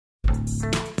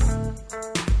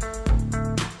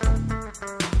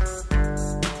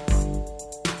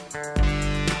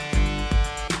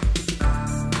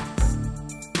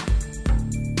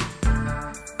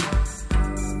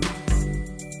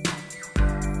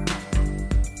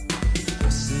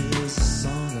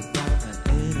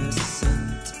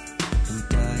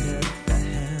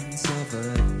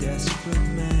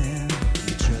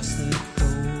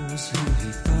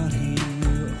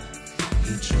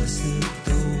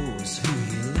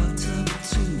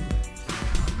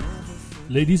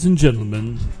Ladies and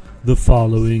gentlemen, the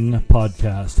following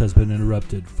podcast has been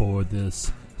interrupted for this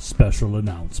special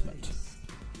announcement.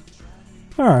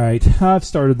 Alright, I've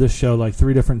started this show like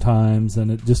 3 different times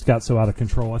and it just got so out of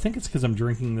control. I think it's because I'm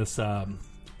drinking this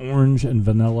orange and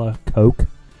vanilla Coke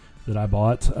that I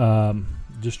bought.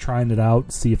 Just trying it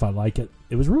out, see if I like it.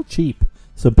 It was real cheap,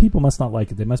 so people must not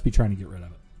like it. They must be trying to get rid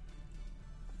of it.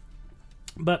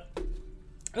 But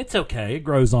it's okay. It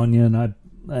grows on you, and I'm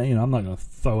not going to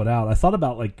throw it out. I thought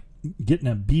about like getting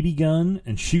a BB gun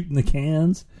and shooting the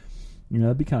cans.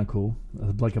 That'd be kind of cool.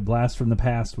 Like a blast from the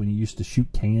past when you used to shoot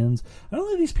cans. I don't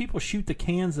know if these people shoot the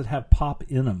cans that have pop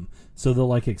in them, so they'll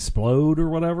like explode or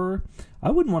whatever.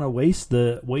 I wouldn't want to waste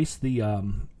the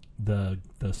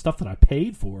stuff that I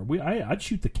paid for. I'd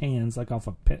shoot the cans like off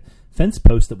a fence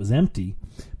post that was empty.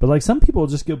 But like some people will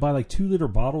just go buy like 2-liter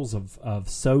bottles of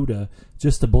soda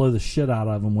just to blow the shit out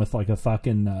of them with like a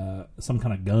fucking some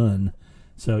kind of gun.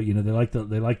 So they like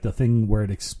the thing where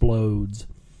it explodes.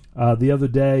 The other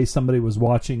day, somebody was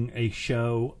watching a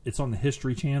show. It's on the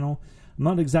History Channel. I'm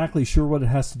not exactly sure what it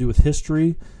has to do with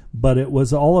history, but it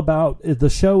was all about. The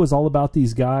show is all about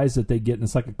these guys that they get, and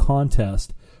it's like a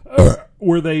contest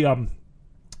where they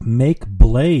make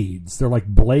blades. They're like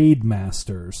blade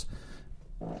masters.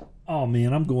 Oh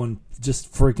man, I'm going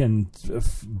just freaking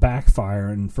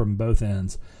backfiring from both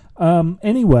ends.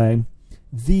 Anyway,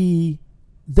 They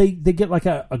get like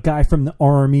a guy from the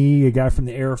Army, a guy from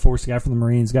the Air Force, a guy from the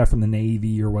Marines, a guy from the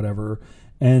Navy or whatever,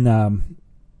 and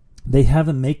they have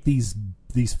them make these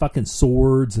fucking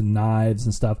swords and knives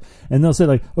and stuff, and they'll say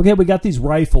like, okay, we got these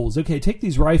rifles, okay, take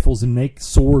these rifles and make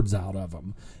swords out of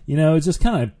them. It's just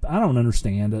kind of, I don't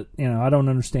understand it. I don't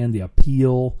understand the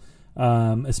appeal.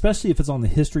 Especially if it's on the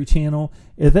History Channel.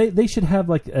 They should have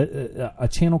like a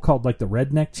channel called like the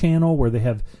Redneck Channel where they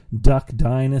have Duck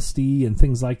Dynasty and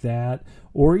things like that,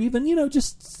 or even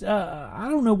just I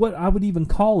don't know what I would even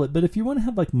call it, but if you want to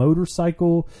have like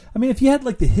motorcycle, I mean if you had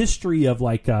like the history of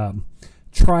like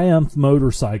Triumph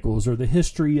motorcycles or the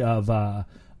history of I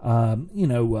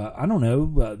don't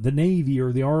know, the Navy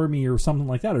or the Army or something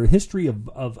like that, or history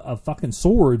of fucking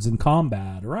swords and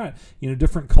combat, right?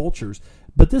 Different cultures.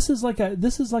 But this is like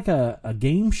a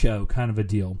game show kind of a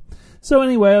deal. So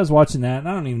anyway, I was watching that, and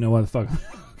I don't even know what the fuck.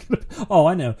 Oh,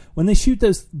 I know. When they shoot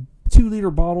those 2-liter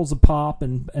bottles of pop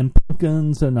and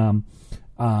pumpkins and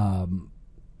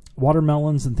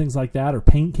watermelons and things like that, or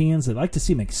paint cans, they like to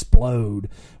see them explode.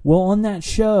 Well, on that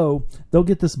show, they'll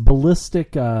get this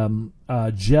ballistic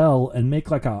gel and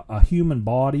make like a human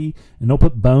body, and they'll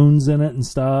put bones in it and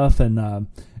stuff,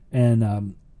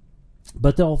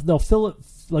 but they'll fill it,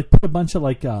 like put a bunch of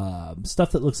like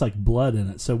stuff that looks like blood in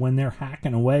it. So when they're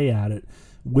hacking away at it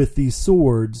with these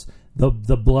swords, the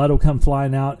blood will come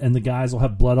flying out, and the guys will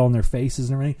have blood on their faces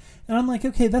and everything. And I'm like,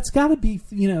 okay, that's got to be,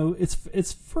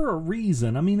 it's for a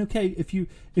reason. I mean, okay, if you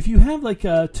have like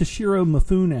Toshiro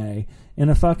Mifune in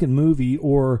a fucking movie,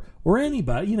 or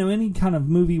anybody, any kind of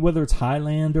movie, whether it's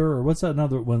Highlander or what's that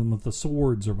another one with the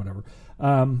swords or whatever.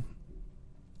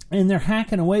 And they're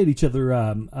hacking away at each other.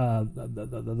 The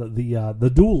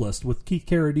Duelist with Keith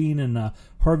Carradine and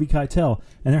Harvey Keitel,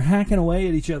 and they're hacking away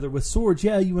at each other with swords.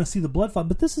 Yeah, you want to see the blood fight,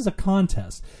 but this is a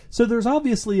contest, so there's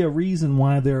obviously a reason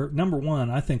why they're number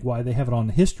one. I think why they have it on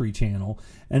the History Channel,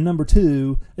 and number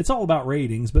two, it's all about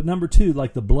ratings. But number two,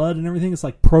 like the blood and everything, it's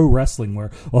like pro wrestling, where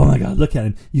oh my god, look at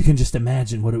him! You can just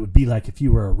imagine what it would be like if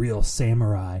you were a real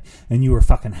samurai and you were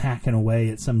fucking hacking away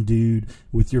at some dude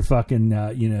with your fucking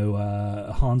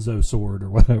Hanzo sword or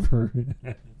whatever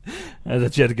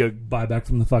that you had to go buy back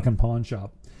from the fucking pawn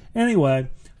shop. Anyway,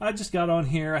 I just got on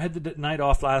here. I had the night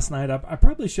off last night. I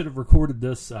probably should have recorded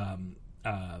this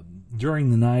during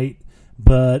the night,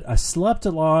 but I slept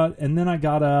a lot, and then I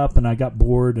got up and I got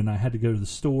bored, and I had to go to the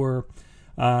store.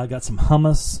 Got some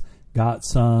hummus, got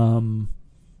some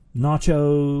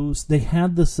nachos. They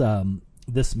had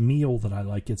this meal that I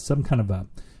like. It's some kind of a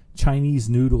Chinese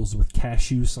noodles with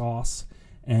cashew sauce,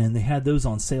 and they had those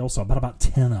on sale, so I bought about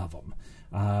 10 of them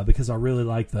because I really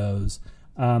like those.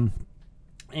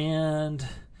 And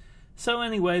so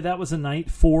anyway, that was a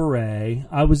night foray.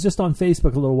 I was just on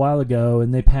Facebook a little while ago,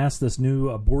 and they passed this new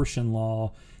abortion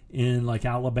law in like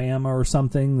Alabama or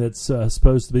something that's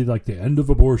supposed to be like the end of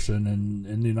abortion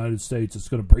in the United States. It's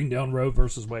going to bring down Roe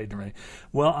versus Wade.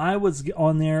 Well, I was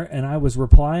on there, and I was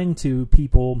replying to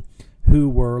people who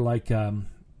were like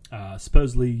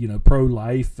supposedly,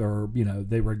 pro-life, or,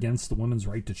 they were against the women's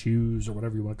right to choose, or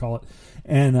whatever you want to call it.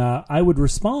 And I would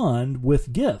respond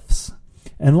with GIFs.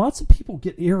 And lots of people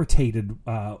get irritated.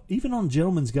 Even on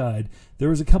Gentleman's Guide, there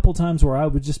was a couple times where I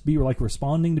would just be like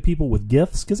responding to people with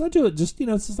GIFs, because I do it just,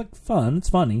 it's just like fun. It's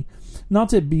funny. Not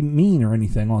to be mean or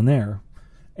anything on there.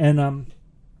 And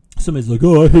somebody's like,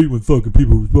 oh, I hate when fucking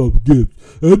people respond to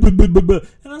gifts.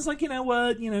 And I was like, you know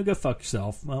what? Go fuck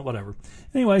yourself. Well, whatever.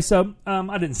 Anyway, so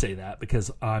I didn't say that because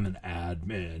I'm an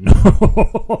admin.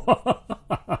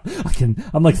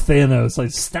 I'm like Thanos. I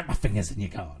snap my fingers and you're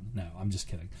gone. No, I'm just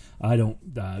kidding. I don't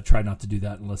try not to do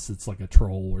that unless it's like a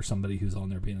troll or somebody who's on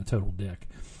there being a total dick.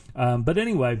 But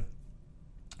anyway,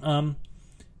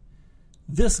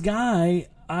 this guy,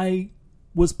 I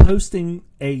was posting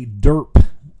a derp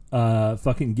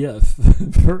fucking GIF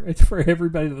for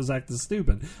everybody that was acting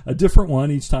stupid, a different one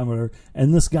each time, whatever.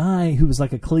 And this guy who was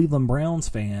like a Cleveland Browns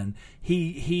fan,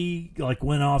 he like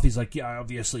went off. He's like, yeah,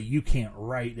 obviously you can't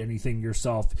write anything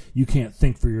yourself. You can't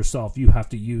think for yourself. You have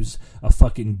to use a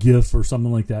fucking GIF or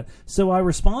something like that. So I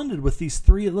responded with these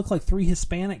three. It looked like three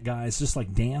Hispanic guys just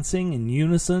like dancing in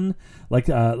unison, like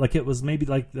it was maybe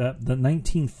like the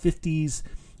 1950s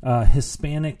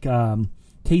Hispanic.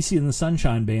 Casey and the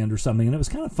Sunshine Band or something, and it was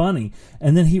kind of funny.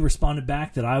 And then he responded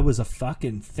back that I was a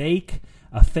fucking fake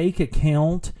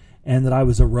account, and that I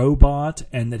was a robot,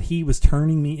 and that he was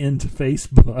turning me into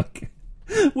Facebook,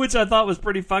 which I thought was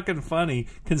pretty fucking funny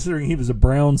considering he was a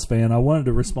Browns fan. I wanted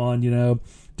to respond,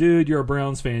 dude, you're a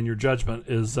Browns fan. Your judgment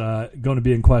is going to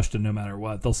be in question no matter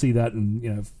what. They'll see that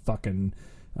and fucking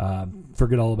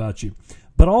forget all about you.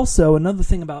 But also another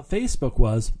thing about Facebook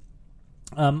was,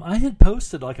 I had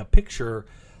posted like a picture,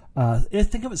 I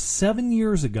think it was 7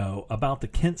 years ago, about the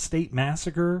Kent State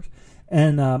Massacre.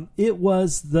 And it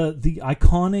was the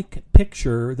iconic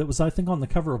picture that was, I think, on the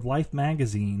cover of Life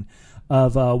magazine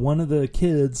of one of the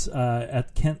kids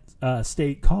at Kent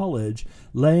State College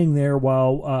laying there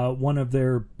while one of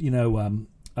their,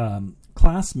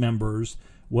 class members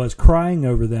was crying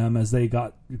over them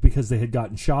because they had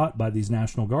gotten shot by these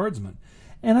National Guardsmen.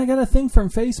 And I got a thing from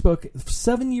Facebook.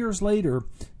 7 years later,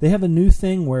 they have a new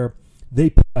thing where they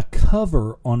put a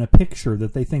cover on a picture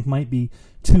that they think might be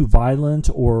too violent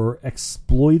or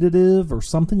exploitative or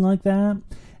something like that.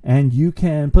 And you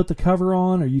can put the cover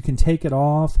on or you can take it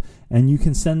off, and you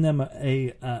can send them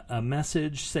a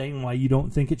message saying why you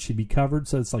don't think it should be covered,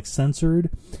 so it's like censored.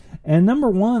 And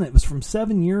number one, it was from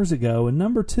 7 years ago. And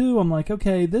number two, I'm like,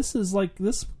 okay, this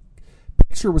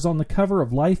picture was on the cover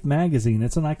of Life magazine.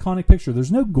 It's an iconic picture.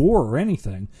 There's no gore or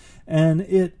anything, and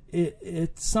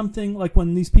it's something like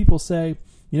when these people say,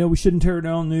 we shouldn't tear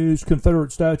down these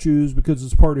Confederate statues because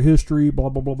it's part of history, blah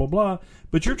blah blah blah blah.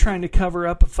 But you're trying to cover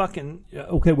up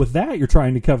with that. You're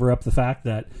trying to cover up the fact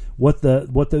that what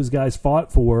those guys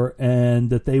fought for, and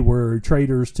that they were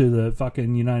traitors to the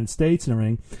fucking United States and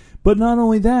everything. But not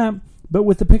only that, but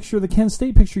with the picture, the Kent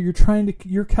State picture,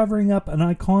 you're covering up an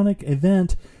iconic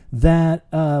event that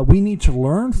we need to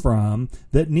learn from,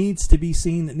 that needs to be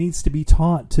seen, that needs to be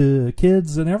taught to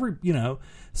kids and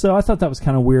So I thought that was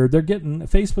kind of weird.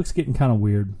 Facebook's getting kind of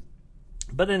weird.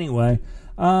 But anyway,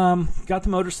 got the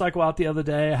motorcycle out the other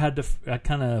day. I had to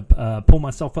kind of pull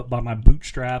myself up by my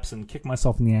bootstraps and kick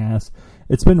myself in the ass.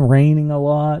 It's been raining a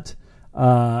lot,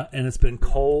 and it's been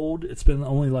cold. It's been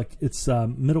only it's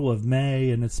middle of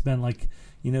May, and it's been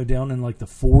down in like the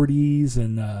 40s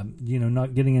and,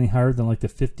 not getting any higher than like the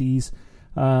 50s.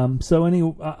 So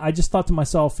anyway, I just thought to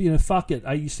myself, fuck it.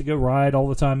 I used to go ride all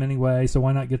the time anyway, so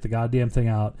why not get the goddamn thing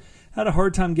out? Had a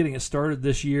hard time getting it started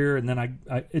this year, and then I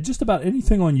just about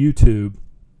anything on YouTube.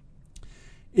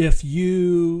 If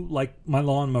like my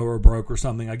lawnmower broke or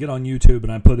something, I get on YouTube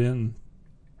and I put in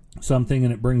something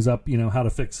and it brings up, how to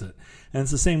fix it. And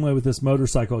it's the same way with this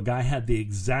motorcycle. A guy had the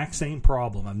exact same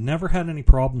problem. I've never had any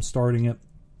problem starting it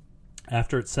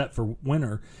after it's set for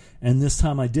winter, and this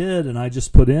time I did, and I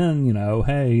just put in,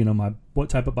 hey, what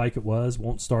type of bike it was,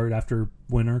 won't start after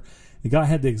winter. The guy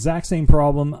had the exact same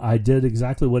problem. I did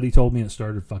exactly what he told me. It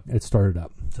started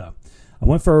up. So I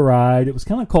went for a ride. It was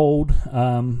kind of cold.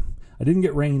 I didn't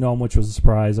get rained on, which was a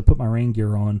surprise. I put my rain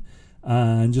gear on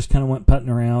and just kind of went putting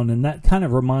around, and that kind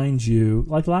of reminds you,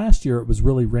 like last year it was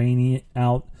really rainy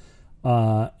out,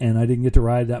 and I didn't get to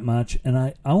ride that much, and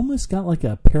I almost got like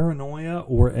a paranoia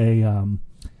or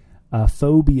a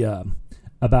phobia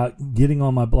about getting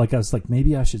on my, I was like,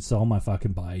 maybe I should sell my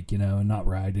fucking bike, and not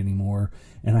ride anymore.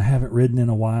 And I haven't ridden in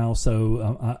a while,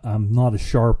 so I'm not as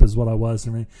sharp as what I was.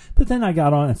 But then I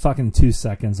got on, and fucking 2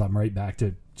 seconds, I'm right back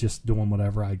to just doing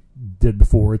whatever I did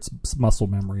before. It's muscle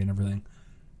memory and everything.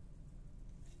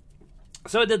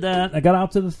 So I did that. I got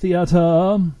out to the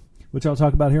theater, which I'll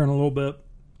talk about here in a little bit.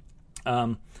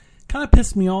 Kind of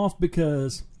pissed me off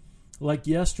because, like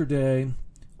yesterday,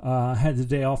 I had the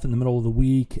day off in the middle of the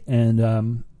week,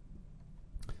 and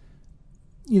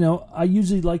I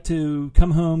usually like to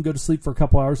come home, go to sleep for a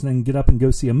couple hours, and then get up and go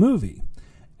see a movie.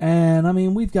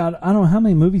 And, we've got, I don't know how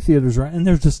many movie theaters are, and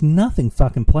there's just nothing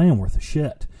fucking playing worth a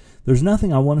shit. there's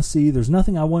nothing I want to see. There's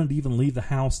nothing I wanted to even leave the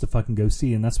house to fucking go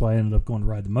see, and that's why I ended up going to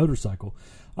ride the motorcycle.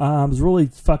 I was really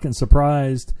fucking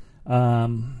surprised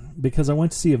because I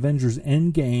went to see Avengers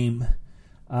Endgame.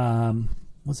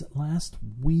 Was it last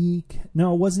week?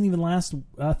 No, it wasn't even last.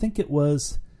 I think it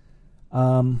was.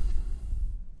 I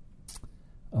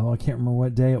can't remember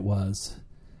what day it was.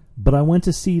 But I went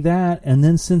to see that, and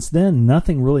then since then,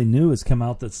 nothing really new has come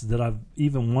out that I've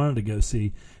even wanted to go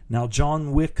see. Now,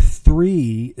 John Wick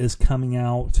 3 is coming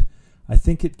out. I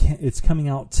think it's coming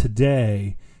out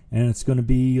today, and it's going to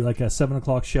be like a 7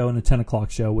 o'clock show and a 10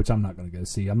 o'clock show, which I'm not going to go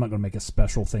see. I'm not going to make a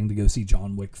special thing to go see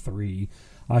John Wick 3.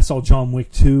 I saw John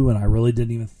Wick 2, and I really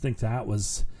didn't even think that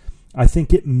was... I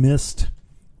think it missed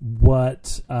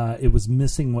what... it was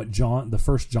missing what the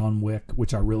first John Wick,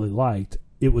 which I really liked.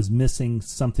 It was missing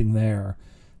something there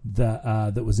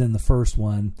that was in the first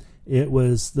one. It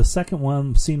was... The second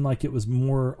one seemed like it was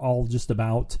more all just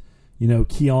about,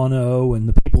 Keanu and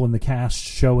the people in the cast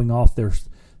showing off their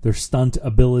stunt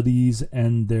abilities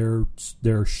and their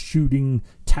shooting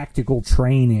tactical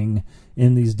training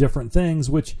in these different things,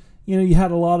 which... you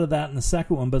had a lot of that in the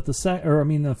second one, but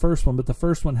the first one. But the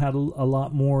first one had a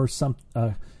lot more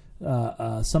something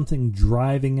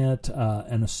driving it,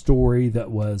 and a story that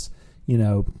was,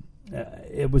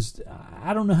 it was.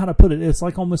 I don't know how to put it. It's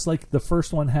like almost like the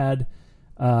first one had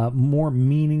more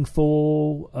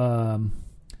meaningful.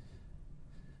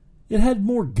 It had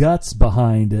more guts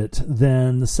behind it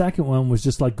than the second one was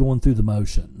just like going through the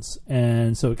motions,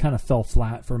 and so it kind of fell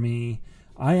flat for me.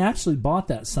 I actually bought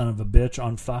that son of a bitch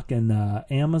on fucking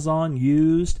Amazon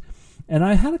used. And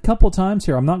I had a couple times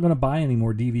here. I'm not going to buy any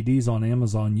more DVDs on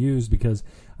Amazon used because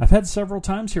I've had several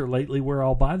times here lately where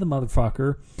I'll buy the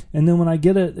motherfucker, and then when I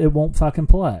get it, it won't fucking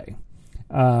play.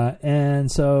 And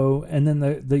then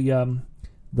I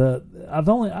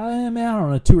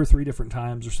don't know, 2 or 3 different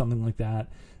times or something like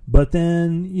that. But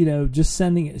then, just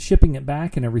shipping it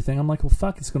back and everything, I'm like, well,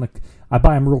 fuck, I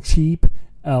buy them real cheap.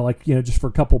 Just for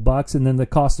a couple bucks, and then the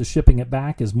cost of shipping it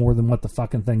back is more than what the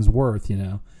fucking thing's worth,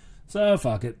 So,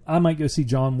 fuck it. I might go see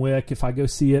John Wick. If I go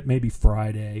see it, maybe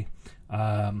Friday.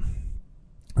 Or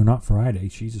not Friday.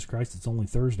 Jesus Christ, it's only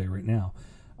Thursday right now.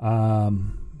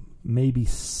 Maybe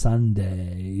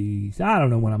Sunday. I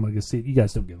don't know when I'm going to go see it. You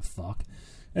guys don't give a fuck.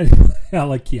 Anyway, I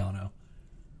like Keanu.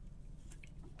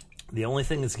 The only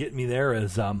thing that's getting me there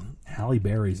is Halle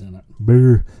Berry's in it.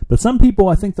 Brr. But some people,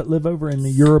 I think, that live over in the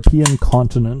European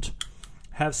continent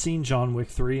have seen John Wick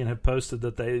 3 and have posted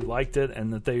that they liked it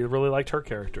and that they really liked her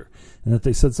character. And that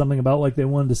they said something about like they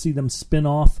wanted to see them spin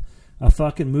off a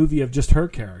fucking movie of just her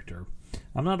character.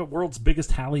 I'm not a world's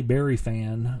biggest Halle Berry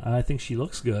fan. I think she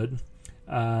looks good.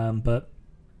 But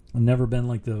I've never been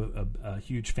like a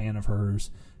huge fan of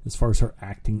hers as far as her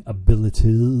acting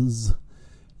abilities.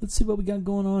 Let's see what we got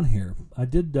going on here. I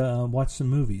did watch some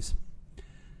movies.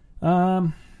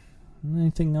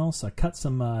 Anything else? I cut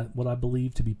some what I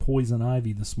believe to be poison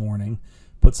ivy this morning.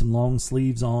 Put some long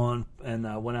sleeves on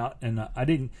and went out and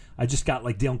I just got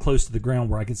like down close to the ground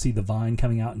where I could see the vine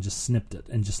coming out and just snipped it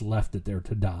and just left it there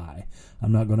to die.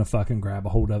 I'm not going to fucking grab a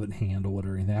hold of it and handle it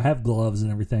or anything. I have gloves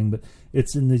and everything, but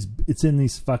it's in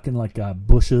these fucking like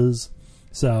bushes.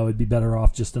 So it'd be better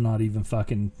off just to not even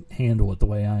fucking handle it the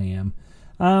way I am.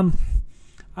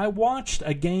 I watched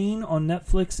again on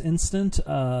Netflix Instant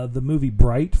the movie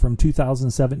Bright from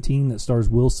 2017 that stars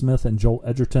Will Smith and Joel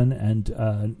Edgerton and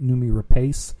Noomi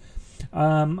Rapace.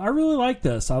 I really like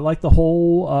this. I like the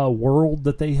whole world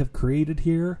that they have created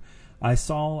here. I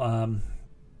saw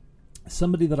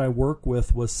somebody that I work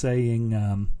with was saying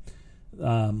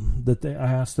that I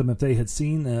asked them if they had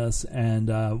seen this,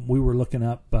 and we were looking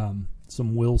up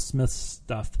some Will Smith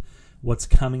stuff. What's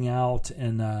coming out,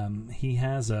 and he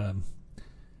has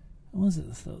what was it?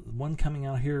 One coming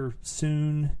out here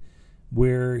soon,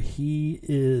 where he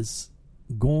is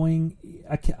going.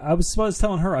 I was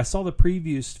telling her I saw the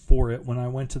previews for it when I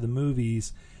went to the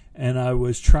movies, and I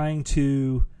was trying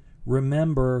to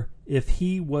remember if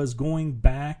he was going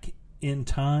back in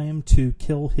time to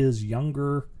kill his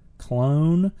younger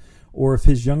clone, or if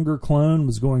his younger clone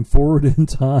was going forward in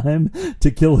time to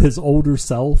kill his older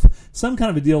self. Some kind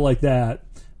of a deal like that.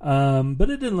 But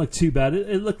it didn't look too bad.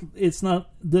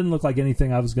 Didn't look like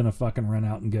anything I was going to fucking run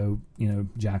out and go,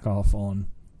 jack off on,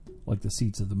 like the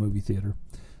seats of the movie theater.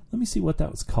 Let me see what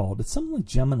that was called. It's something like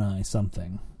Gemini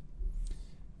something.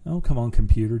 Oh, come on,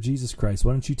 computer. Jesus Christ.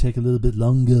 Why don't you take a little bit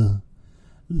longer?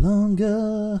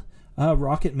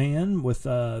 Rocket Man with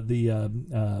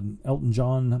the Elton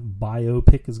John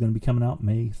biopic is going to be coming out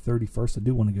May 31st. I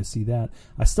do want to go see that.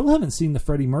 I still haven't seen the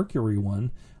Freddie Mercury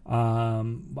one.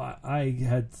 I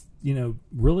had,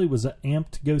 really was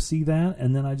amped to go see that,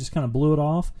 and then I just kind of blew it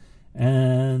off.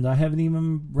 and I haven't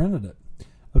even rented it.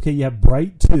 Okay, you have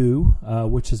Bright 2,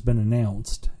 which has been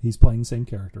announced. He's playing the same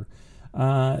character.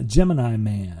 Gemini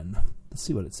Man. Let's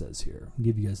see what it says here. I'll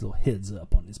give you guys a little heads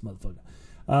up on this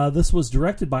motherfucker. This was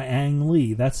directed by Ang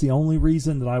Lee. That's the only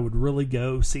reason that I would really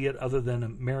go see it, other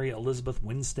than Mary Elizabeth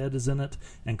Winstead is in it,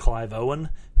 and Clive Owen,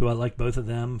 who I like both of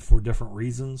them for different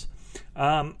reasons.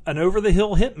 An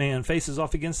over-the-hill hitman faces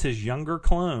off against his younger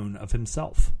clone of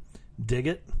himself. Dig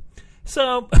it?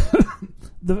 So,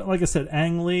 like I said,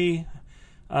 Ang Lee,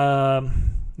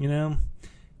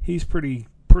 he's pretty.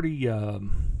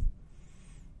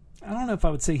 I don't know if I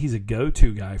would say he's a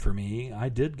go-to guy for me. I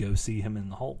did go see him in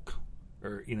the Hulk.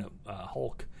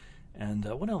 Hulk. And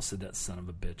what else did that son of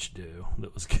a bitch do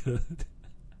that was good?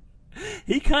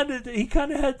 He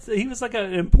was like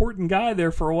an important guy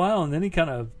there for a while, and then he kind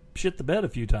of shit the bed a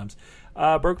few times.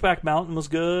 Brokeback Mountain was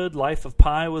good. Life of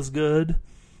Pi was good.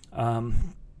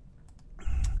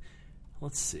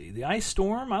 Let's see. The Ice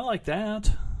Storm, I like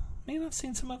that. Man, I've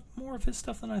seen more of his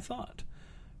stuff than I thought.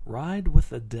 Ride with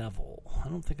the Devil. I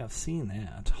don't think I've seen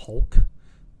that. Hulk.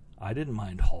 I didn't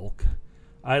mind Hulk.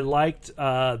 I liked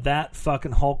that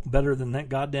fucking Hulk better than that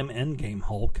goddamn Endgame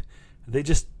Hulk. They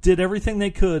just did everything they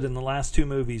could in the last two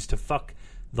movies to fuck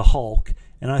the Hulk.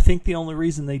 And I think the only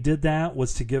reason they did that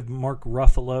was to give Mark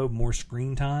Ruffalo more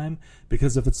screen time.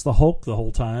 Because if it's the Hulk the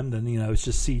whole time, then, it's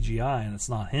just CGI and it's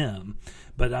not him.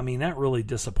 But, I mean, that really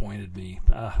disappointed me.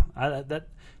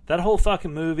 That whole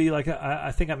fucking movie, like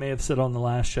I think I may have said on the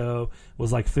last show,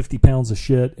 was like 50 pounds of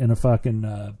shit in a fucking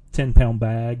 10-pound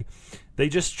bag. They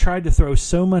just tried to throw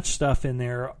so much stuff in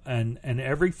there, and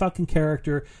every fucking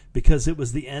character, because it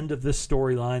was the end of this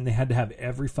storyline, they had to have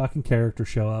every fucking character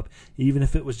show up, even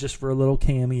if it was just for a little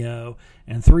cameo,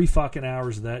 and 3 fucking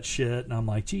hours of that shit, and I'm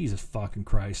like, Jesus fucking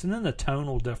Christ. And then the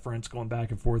tonal difference going back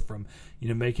and forth from,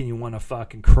 making you want to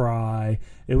fucking cry.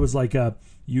 It was like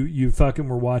you fucking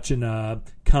were watching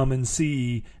Come and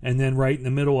See, and then right in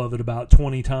the middle of it about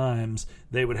 20 times,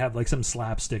 they would have like some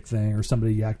slapstick thing or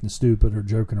somebody acting stupid or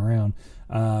joking around.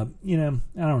 I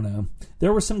don't know.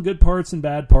 There were some good parts and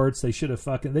bad parts. They could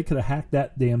have hacked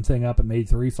that damn thing up and made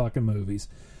 3 fucking movies.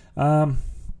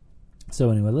 So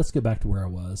anyway, let's get back to where I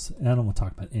was. I don't want to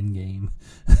talk about Endgame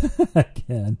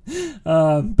again.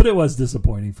 But it was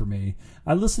disappointing for me.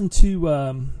 I listened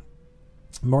to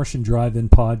Martian Drive-In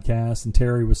podcast, and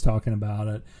Terry was talking about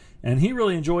it, and he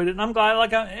really enjoyed it. And I'm glad,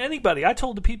 like anybody, I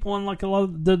told the people in like a lot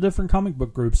of the different comic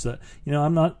book groups that,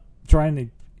 I'm not trying to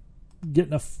get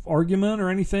in an argument or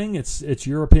anything. It's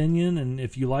your opinion, and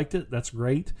if you liked it, that's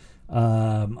great.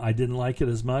 I didn't like it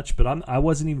as much, but I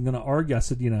wasn't even going to argue. I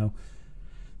said,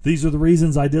 these are the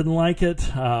reasons I didn't like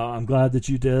it. I'm glad that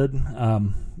you did.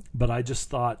 But I just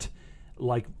thought,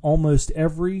 like almost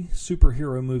every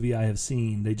superhero movie I have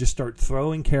seen, they just start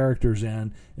throwing characters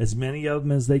in, as many of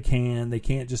them as they can. They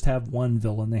can't just have one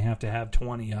villain. They have to have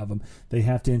 20 of them. They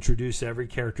have to introduce every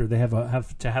character. They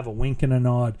have to have a wink and a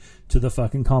nod to the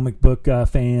fucking comic book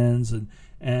fans.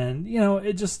 And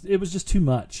it was just too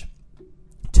much.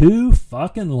 Too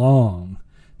fucking long.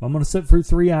 If I'm going to sit for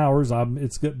 3 hours,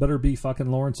 it's better be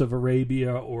fucking Lawrence of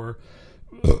Arabia or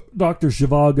Dr.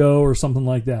 Zhivago or something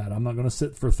like that. I'm not going to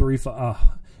sit for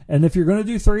and if you're going to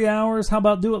do 3 hours, how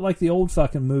about do it like the old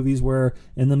fucking movies where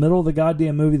in the middle of the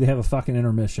goddamn movie they have a fucking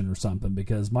intermission or something?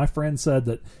 Because my friend said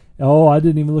that, I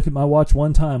didn't even look at my watch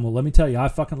one time. Well, let me tell you, I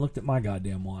fucking looked at my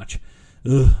goddamn watch.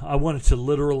 I wanted to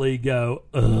literally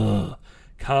go,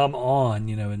 come on,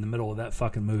 in the middle of that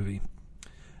fucking movie.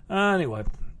 Anyway,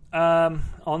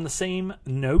 on the same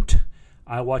note,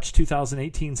 I watched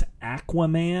 2018's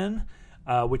Aquaman,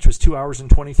 which was 2 hours and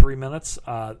 23 minutes.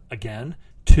 Again,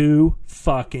 too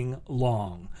fucking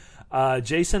long.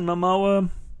 Jason Momoa,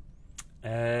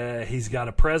 he's got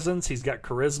a presence, he's got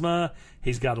charisma,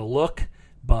 he's got a look,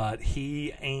 but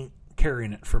he ain't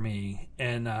carrying it for me,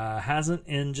 and hasn't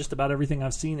in just about everything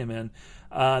I've seen him in.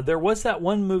 There was that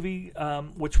one movie,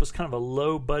 which was kind of a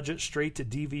low-budget,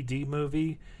 straight-to-DVD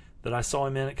movie that I saw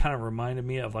him in. It kind of reminded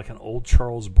me of like an old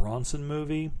Charles Bronson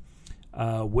movie,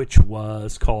 which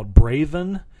was called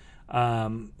Braven.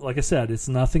 Like I said, it's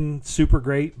nothing super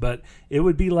great, but it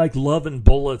would be like Love and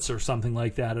Bullets or something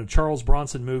like that, a Charles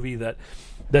Bronson movie that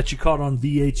you caught on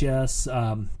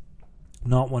VHS.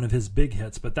 Not one of his big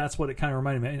hits, but that's what it kind of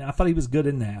reminded me. And I thought he was good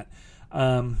in that.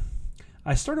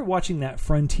 I started watching that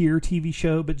Frontier TV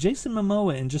show, but Jason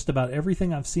Momoa in just about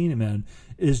everything I've seen him in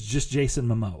is just Jason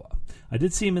Momoa. I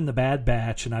did see him in The Bad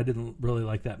Batch, and I didn't really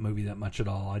like that movie that much at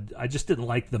all. I just didn't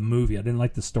like the movie. I didn't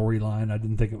like the storyline. I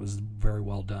didn't think it was very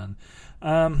well done.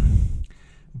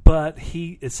 But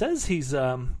it says he's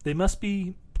they must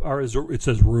be or it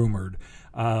says rumored.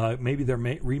 Maybe they're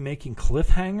remaking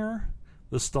Cliffhanger,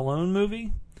 the Stallone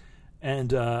movie.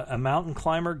 And a mountain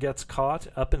climber gets caught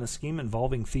up in a scheme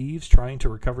involving thieves trying to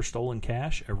recover stolen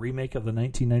cash. A remake of the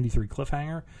 1993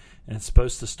 Cliffhanger. And it's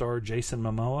supposed to star Jason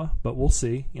Momoa. But we'll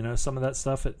see. You know, some of that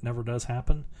stuff, it never does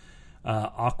happen.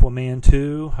 Aquaman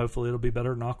 2. Hopefully it'll be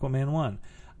better than Aquaman 1.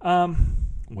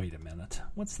 Wait a minute.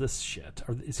 What's this shit?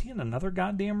 Is he in another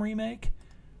goddamn remake?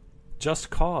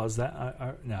 Just Cause.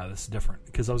 No, that's different.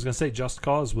 Because I was going to say Just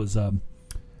Cause was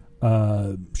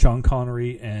Sean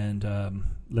Connery and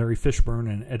Larry Fishburne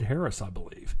and Ed Harris, I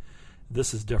believe.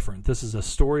 This is different. This is a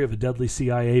story of a deadly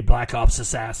CIA Black Ops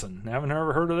assassin. I haven't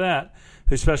ever heard of that.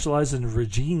 Who specializes in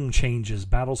regime changes,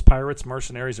 battles pirates,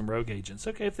 mercenaries, and rogue agents.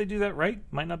 Okay, if they do that right,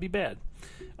 might not be bad.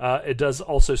 It does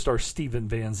also star Steven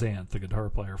Van Zandt, the guitar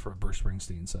player for Bruce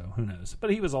Springsteen, so who knows.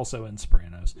 But he was also in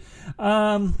Sopranos.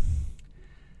 I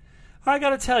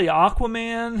got to tell you,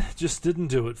 Aquaman just didn't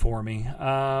do it for me.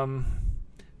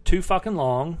 Too fucking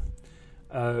long.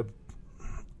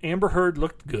 Amber Heard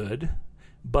looked good,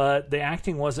 but the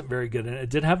acting wasn't very good. And it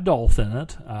did have Dolph in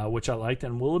it, which I liked,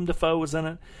 and Willem Dafoe was in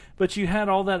it. But you had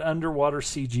all that underwater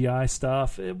CGI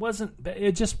stuff.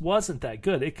 It just wasn't that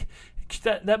good.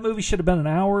 That movie should have been an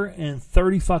hour and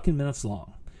 30 fucking minutes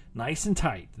long. Nice and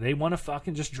tight. They want to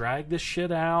fucking just drag this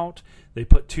shit out. They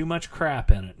put too much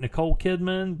crap in it. Nicole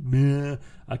Kidman, meh.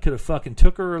 I could have fucking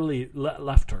took her or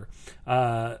left her.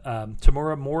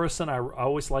 Tamura Morrison, I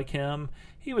always like him.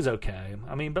 He was okay.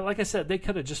 I mean, but like I said, they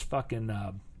could have just fucking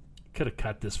could have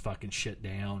cut this fucking shit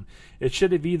down. It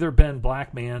should have either been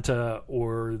Black Manta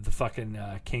or the fucking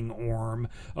King Orm,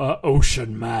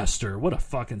 Ocean Master. What a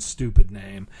fucking stupid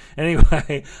name.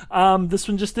 Anyway, this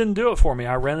one just didn't do it for me.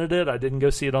 I rented it. I didn't go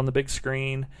see it on the big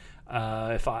screen.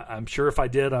 I'm sure if I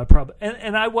did, I probably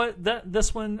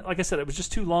this one, like I said, it was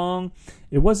just too long.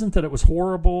 It wasn't that it was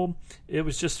horrible. It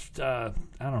was just I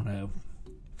don't know.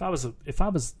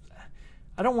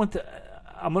 I don't want to.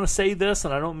 I'm going to say this,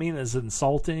 and I don't mean it as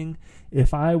insulting.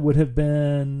 If I would have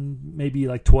been maybe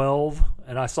like 12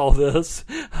 and I saw this,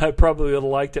 I probably would have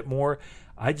liked it more.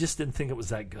 I just didn't think it was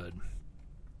that good.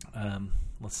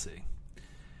 Let's see.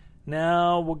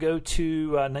 Now we'll go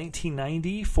to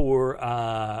 1990 for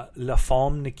La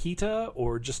Femme Nikita,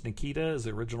 or just Nikita is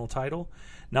the original title.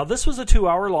 Now this was a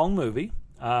 2-hour-long movie.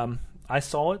 I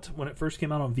saw it when it first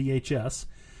came out on VHS.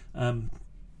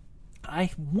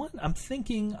 I'm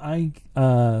thinking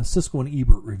Siskel and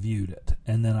Ebert reviewed it,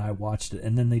 and then I watched it,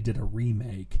 and then they did a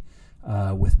remake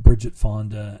with Bridget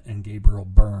Fonda and Gabriel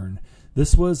Byrne.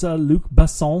 This was Luc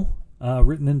Besson,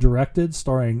 written and directed,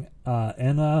 starring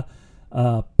Anna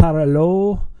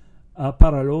Paralod,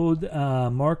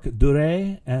 Marc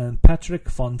Duray, and Patrick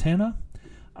Fontana.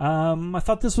 I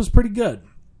thought this was pretty good.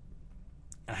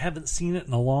 I haven't seen it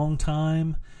in a long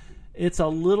time. It's a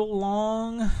little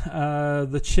long.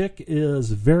 The chick is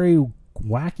very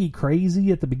wacky,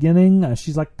 crazy at the beginning.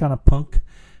 She's like kind of punk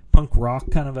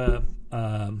rock kind of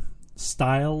a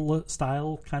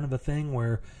style kind of a thing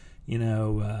where, you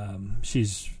know,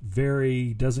 she's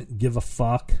very doesn't give a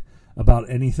fuck about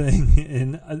anything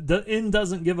in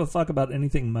doesn't give a fuck about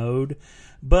anything mode.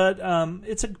 But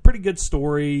it's a pretty good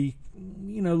story.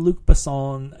 You know, Luc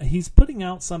Besson, he's putting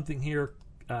out something here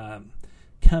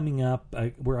coming up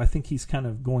where I think he's kind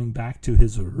of going back to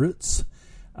his roots,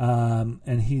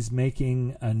 and he's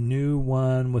making a new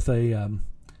one with a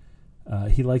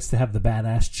he likes to have the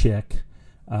badass chick.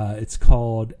 It's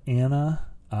called Anna,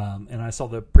 and I saw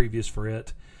the previews for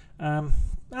it. I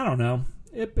don't know,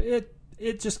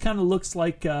 it just kind of looks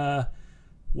like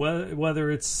whether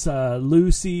it's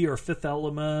Lucy or Fifth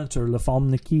Element or La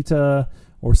Femme Nikita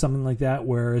or something like that,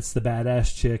 where it's the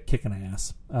badass chick kicking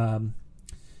ass.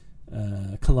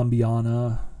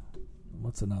 Colombiana.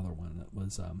 What's another one that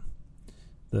was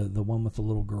the one with the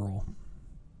little girl?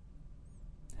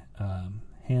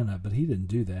 Hannah, but he didn't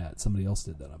do that. Somebody else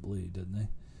did that, I believe, didn't they?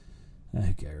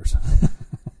 Who cares?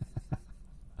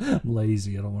 I'm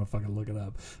lazy. I don't want to fucking look it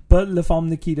up. But La Femme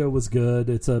Nikita was good.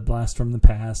 It's a blast from the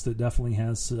past. It definitely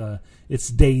has. It's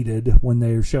dated when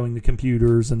they're showing the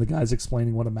computers and the guy's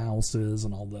explaining what a mouse is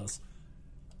and all this.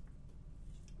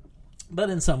 But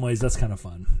in some ways, that's kind of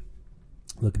fun.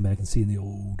 Looking back and seeing the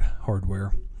old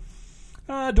hardware.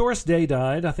 Doris Day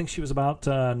died. I think she was about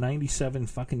 97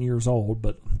 fucking years old.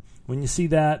 But when you see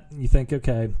that, you think,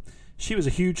 okay, she was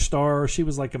a huge star. She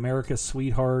was like America's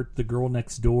sweetheart, the girl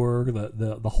next door,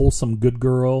 the wholesome good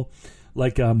girl.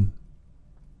 Like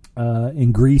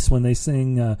in Grease when they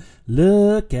sing,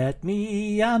 look at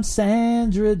me, I'm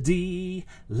Sandra Dee,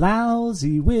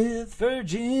 lousy with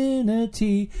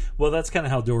virginity. Well, that's kind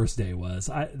of how Doris Day was.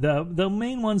 The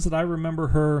main ones that I remember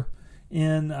her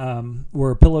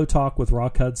were Pillow Talk with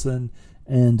Rock Hudson,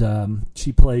 and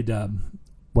she played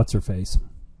what's her face,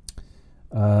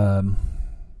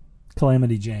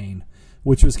 Calamity Jane,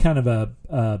 which was kind of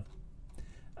a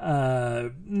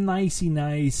nicey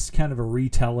nice kind of a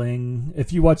retelling.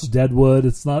 If you watch Deadwood,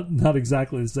 it's not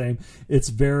exactly the same. It's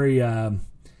very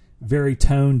very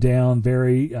toned down,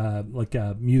 very like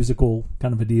a musical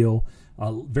kind of a deal,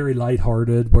 very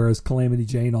lighthearted, whereas Calamity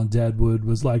Jane on Deadwood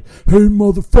was like, hey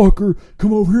motherfucker,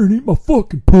 come over here and eat my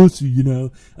fucking pussy, you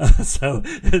know. So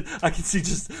I can see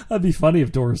that'd be funny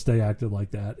if Doris Day acted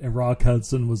like that, and Rock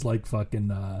Hudson was like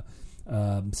fucking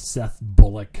Seth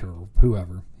Bullock or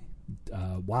whoever.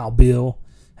 Wild Bill.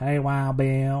 Hey, Wild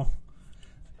Bill.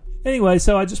 Anyway,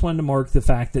 so I just wanted to mark the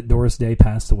fact that Doris Day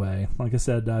passed away. Like I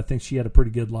said, I think she had a pretty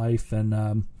good life,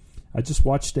 and I just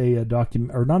watched not a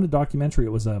documentary.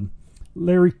 It was a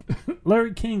Larry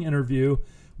King interview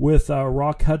with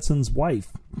Rock Hudson's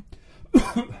wife. I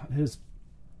think it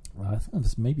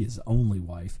was maybe his only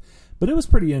wife, but it was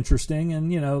pretty interesting.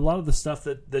 And a lot of the stuff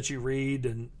that you read,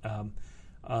 and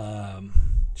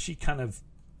she kind of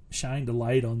shined a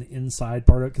light on the inside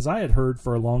part of it, because I had heard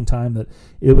for a long time that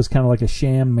it was kind of like a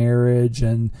sham marriage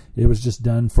and it was just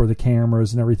done for the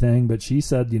cameras and everything. But she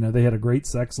said, they had a great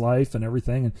sex life and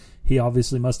everything, and he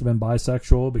obviously must have been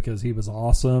bisexual because he was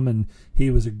awesome and he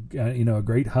was a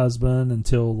great husband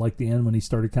until like the end when he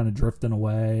started kind of drifting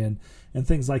away and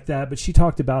things like that. But she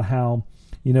talked about how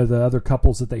the other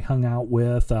couples that they hung out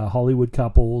with, Hollywood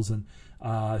couples, and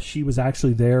she was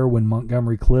actually there when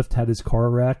Montgomery Clift had his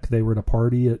car wreck. They were at a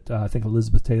party at, I think,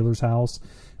 Elizabeth Taylor's house,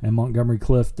 and Montgomery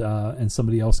Clift and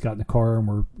somebody else got in the car and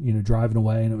were, driving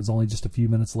away, and it was only just a few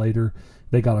minutes later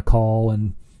they got a call,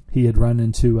 and he had run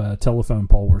into a telephone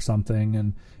pole or something,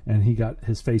 and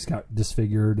his face got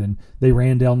disfigured, and they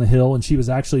ran down the hill, and she was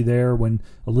actually there when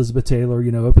Elizabeth Taylor,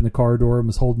 opened the car door and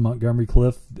was holding Montgomery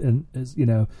Clift and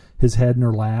his head in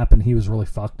her lap, and he was really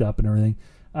fucked up and everything.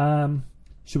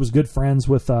 She was good friends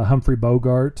with Humphrey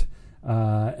Bogart,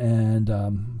 and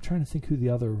I'm trying to think who the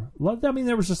other. I mean,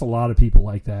 there was just a lot of people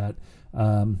like that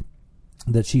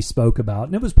that she spoke about,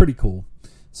 and it was pretty cool.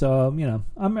 So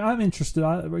I'm interested.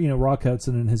 Rock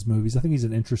Hudson and his movies. I think he's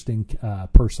an interesting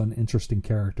person, interesting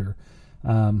character.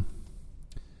 Watch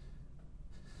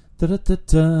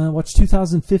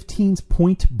 2015's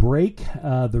Point Break,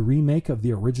 the remake of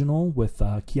the original with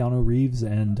Keanu Reeves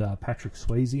and Patrick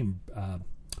Swayze and.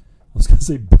 I was going to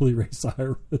say Billy Ray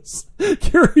Cyrus,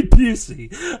 Gary Busey.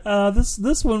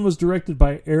 This one was directed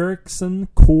by Erickson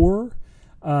Core,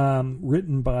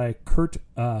 written by Kurt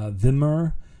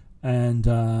Wimmer, and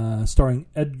starring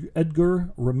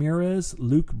Edgar Ramirez,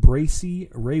 Luke Bracey,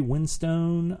 Ray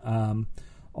Winstone,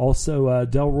 also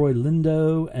Delroy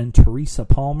Lindo and Teresa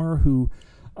Palmer, who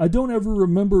I don't ever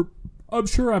remember. I'm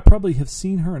sure I probably have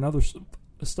seen her in other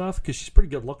stuff because she's pretty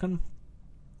good looking.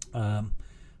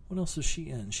 What else is she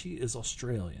in? She is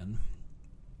Australian.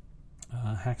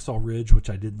 Hacksaw Ridge, which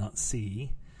I did not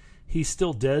see. He's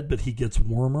Still Dead, but He Gets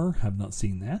Warmer. Have not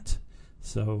seen that.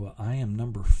 So I am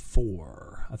number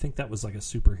 4. I think that was like a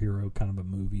superhero kind of a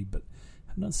movie, but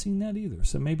I've not seen that either.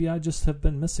 So maybe I just have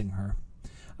been missing her.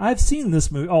 I've seen this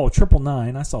movie. Oh,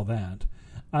 999. I saw that.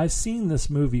 I've seen this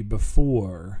movie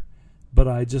before, but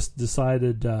I just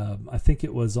decided, I think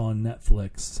it was on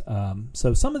Netflix.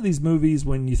 So some of these movies,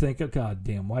 when you think, oh, God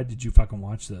damn, why did you fucking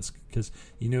watch this? Because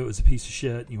you knew it was a piece of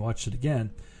shit and you watched it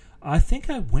again. I think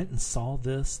I went and saw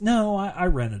this. No, I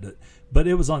rented it. But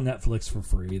it was on Netflix for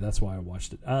free. That's why I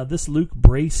watched it. This Luke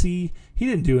Bracey, he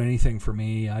didn't do anything for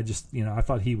me. I just, I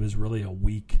thought he was really a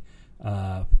weak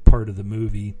part of the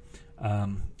movie.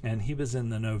 And he was in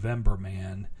The November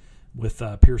Man with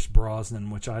Pierce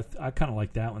Brosnan, which I kind of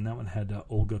like that one. That one had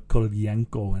Olga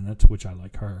Kurylenko in it, which I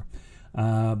like her.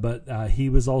 But he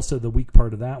was also the weak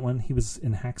part of that one. He was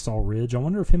in Hacksaw Ridge. I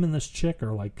wonder if him and this chick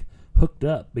are like hooked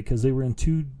up because they were in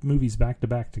 2 movies back to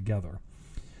back together.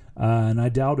 And I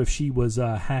doubt if she was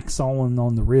hacksawing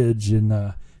on the ridge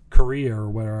in Korea or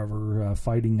wherever,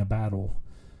 fighting a battle.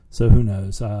 So who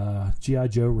knows? G.I.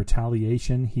 Joe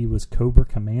Retaliation, he was Cobra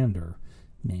Commander.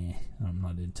 Nah, I'm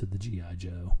not into the G.I.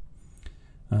 Joe.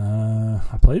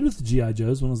 I played with the G.I.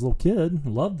 Joes when I was a little kid.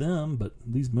 Loved them, but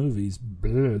these movies,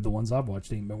 bleh, the ones I've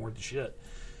watched ain't been worth the shit.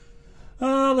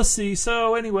 Let's see.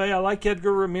 So anyway, I like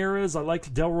Edgar Ramirez. I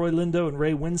like Delroy Lindo and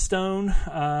Ray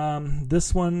Winstone.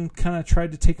 This one kind of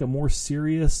tried to take a more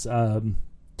serious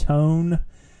tone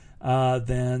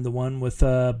than the one with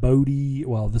Bodie.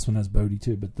 Well, this one has Bodie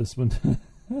too, but this one,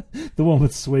 the one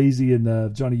with Swayze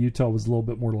and Johnny Utah was a little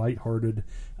bit more lighthearted.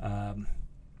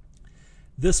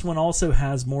 This one also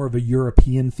has more of a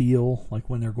European feel, like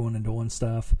when they're going and doing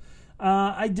stuff.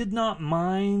 I did not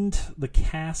mind the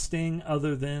casting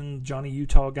other than Johnny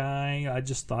Utah guy. I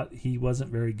just thought he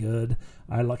wasn't very good.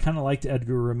 I kind of liked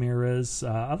Edgar Ramirez.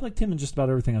 I liked him in just about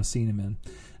everything I've seen him in.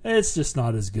 It's just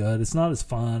not as good. It's not as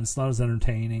fun. It's not as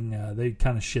entertaining. They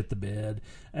kind of shit the bed.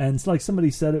 And it's like somebody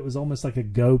said, it was almost like a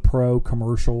GoPro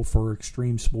commercial for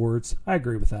extreme sports. I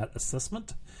agree with that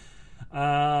assessment.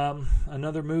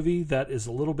 Another movie that is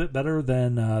a little bit better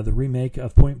than the remake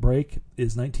of Point Break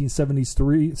is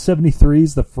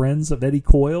 1973's The Friends of Eddie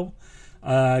Coyle.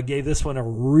 Gave this one a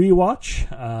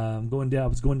rewatch. I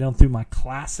was going down through my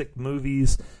classic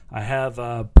movies I have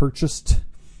purchased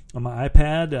on my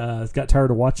iPad. Got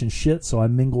tired of watching shit, so I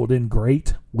mingled in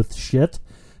great with shit.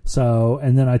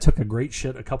 And then I took a great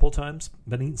shit a couple times.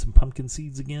 Been eating some pumpkin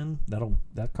seeds again.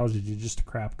 That causes you just to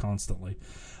crap constantly.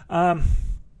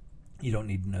 You don't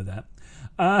need to know that.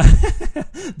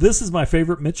 This is my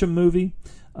favorite Mitchum movie.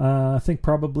 I think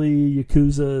probably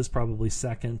Yakuza is probably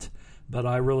second. But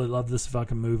I really love this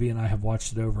fucking movie, and I have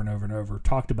watched it over and over and over.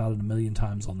 Talked about it a million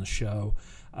times on the show.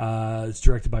 It's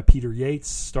directed by Peter Yates,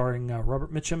 starring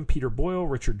Robert Mitchum, Peter Boyle,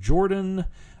 Richard Jordan,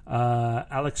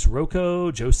 Alex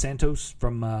Rocco, Joe Santos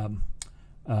from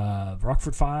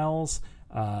Rockford Files,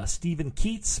 Stephen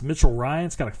Keats, Mitchell Ryan.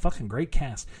 It's got a fucking great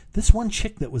cast. This one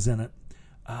chick that was in it,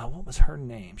 what was her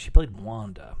name? She played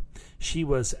Wanda. She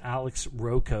was Alex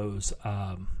Rocco's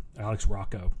Alex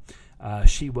Rocco.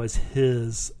 She was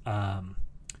his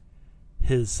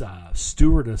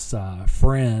stewardess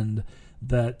friend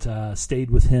that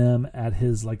stayed with him at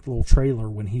his like little trailer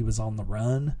when he was on the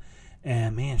run.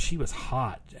 And man, she was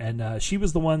hot. And she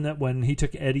was the one that when he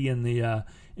took Eddie in the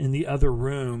other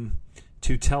room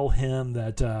to tell him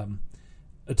that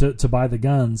to buy the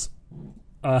guns.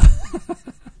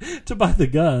 To buy the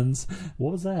guns.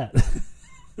 What was that?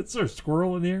 Is there a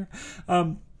squirrel in here?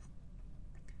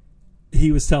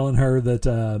 He was telling her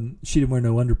that she didn't wear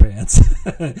no underpants.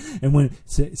 And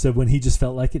when he just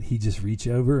felt like it, he just reach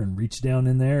over and reach down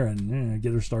in there and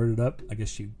get her started up. I guess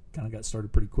she kind of got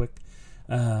started pretty quick.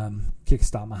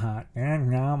 Kickstart my heart.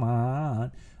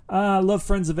 I love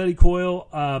Friends of Eddie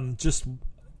Coyle. Just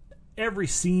every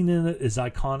scene in it is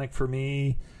iconic for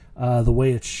me. The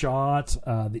way it's shot,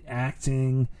 the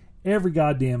acting, every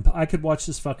goddamn... I could watch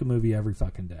this fucking movie every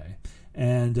fucking day.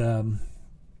 And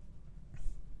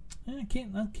I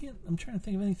can't. I'm trying to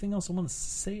think of anything else I want to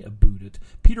say about it.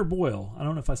 Peter Boyle. I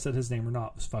don't know if I said his name or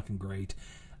not. It was fucking great.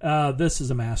 This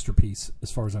is a masterpiece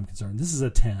as far as I'm concerned. This is a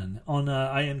 10. On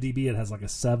IMDb, it has like a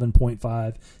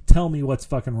 7.5. Tell me what's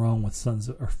fucking wrong with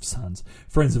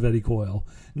Friends of Eddie Coyle.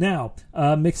 Now,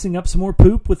 mixing up some more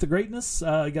poop with the greatness.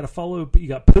 You got to follow. You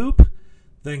got poop,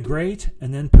 then great,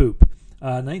 and then poop.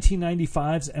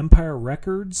 1995's Empire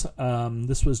Records.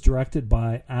 This was directed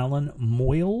by Alan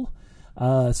Moyle.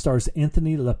 Stars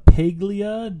Anthony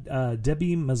LaPaglia,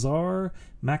 Debbie Mazar,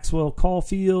 Maxwell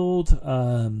Caulfield,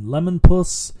 Lemon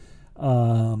Puss.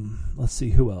 Let's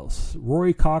see who else.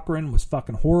 Rory Cochrane was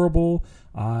fucking horrible.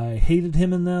 I hated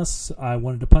him in this. I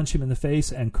wanted to punch him in the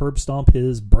face and curb stomp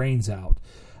his brains out.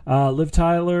 Liv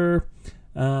Tyler.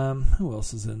 Who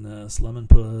else is in this? Lemon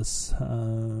Puss.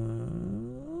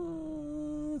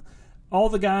 All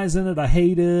the guys in it I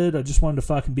hated. I just wanted to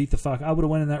fucking beat the fuck. I would have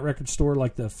went in that record store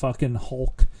like the fucking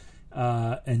Hulk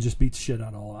and just beat the shit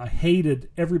out of all. I hated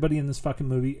everybody in this fucking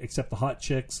movie except the hot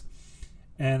chicks.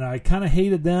 And I kind of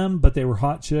hated them, but they were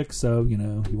hot chicks, so, you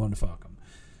wanted to fuck them.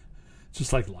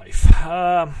 Just like life.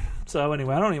 So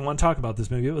anyway, I don't even want to talk about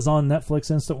this movie. It was on Netflix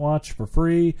Instant Watch for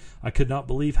free. I could not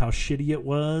believe how shitty it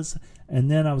was. And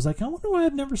then I was like, I wonder why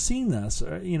I've never seen this.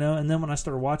 And then when I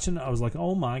started watching it, I was like,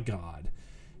 oh my God.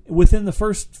 Within the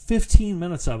first 15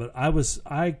 minutes of it, I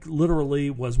literally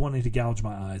was wanting to gouge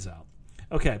my eyes out.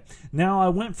 Okay, now I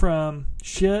went from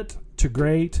shit to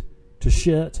great to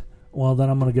shit. Well, then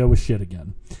I'm going to go with shit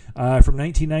again. From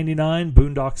 1999,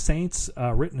 Boondock Saints,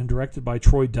 written and directed by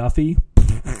Troy Duffy.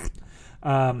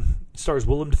 Stars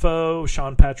Willem Dafoe,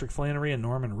 Sean Patrick Flannery, and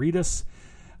Norman Reedus.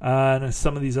 And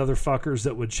some of these other fuckers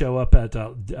that would show up at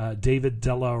David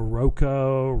Della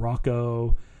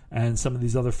Rocco, and some of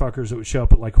these other fuckers that would show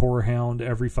up at like Horror Hound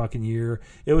every fucking year.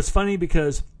 It was funny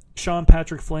because Sean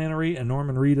Patrick Flannery and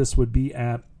Norman Reedus would be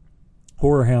at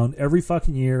Horror Hound every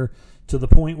fucking year to the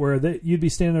point where you'd be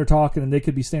standing there talking and they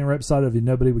could be standing right beside of you.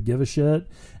 Nobody would give a shit.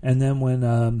 And then when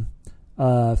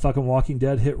fucking Walking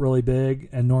Dead hit really big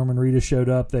and Norman Reedus showed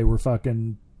up, they were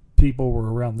fucking... people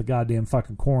were around the goddamn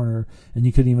fucking corner and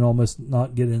you couldn't even almost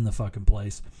not get in the fucking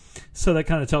place. So that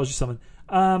kind of tells you something.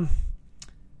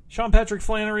 Sean Patrick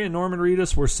Flannery and Norman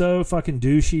Reedus were so fucking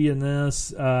douchey in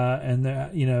this,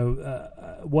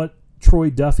 what Troy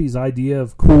Duffy's idea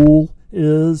of cool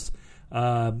is.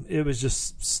 It was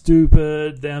just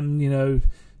stupid. Them,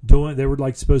 they were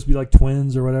like supposed to be like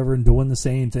twins or whatever, and doing the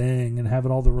same thing and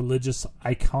having all the religious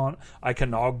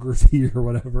iconography or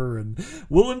whatever. And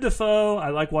Willem Dafoe, I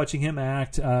like watching him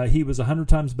act. He was 100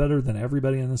 times better than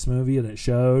everybody in this movie, and it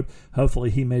showed. Hopefully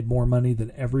he made more money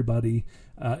than everybody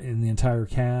in the entire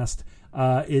cast.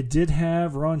 It did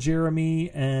have Ron Jeremy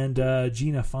and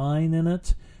Gina Fine in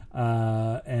it,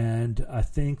 and I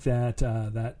think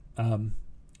that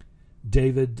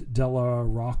David Della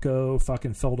Rocco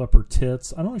fucking filled up her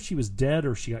tits. I don't know if she was dead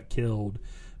or she got killed,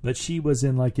 but she was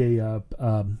in like a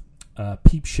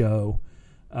peep show.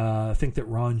 I think that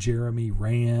Ron Jeremy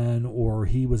ran, or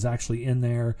he was actually in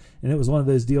there, and it was one of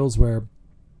those deals where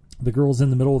the girl's in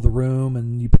the middle of the room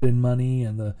and you put in money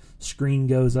and the screen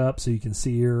goes up so you can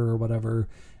see her or whatever.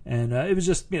 And it was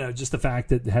just, just the fact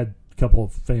that it had a couple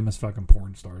of famous fucking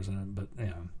porn stars in it, but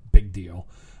big deal.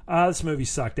 This movie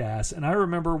sucked ass, and I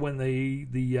remember when the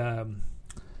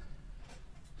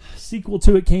sequel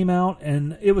to it came out,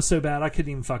 and it was so bad I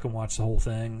couldn't even fucking watch the whole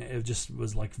thing. It just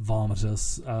was like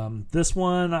vomitous. This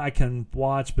one I can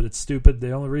watch, but it's stupid.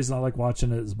 The only reason I like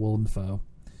watching it is Willem Dafoe.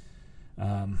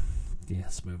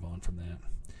 Let's move on from that.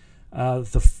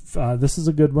 This is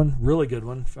a good one, really good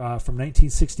one, from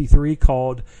 1963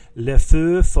 called Le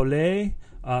Feu Follet,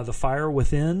 The Fire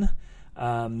Within.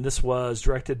 This was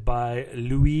directed by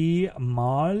Louis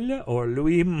Malle, or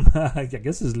I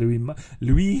guess it's Louis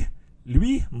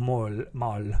Malle,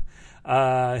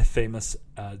 famous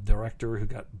director who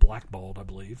got blackballed, I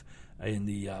believe, in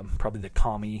the probably the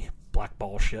commie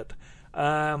blackball shit.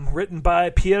 Written by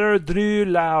Pierre Dru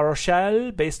La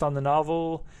Rochelle, based on the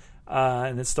novel,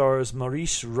 and it stars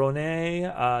Maurice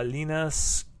Ronet, Lina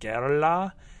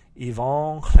Scarla,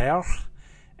 Yvonne Claire,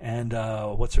 and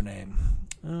what's her name?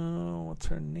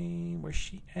 Where's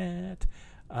she at?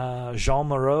 Jean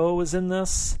Moreau is in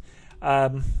this. I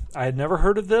had never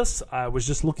heard of this. I was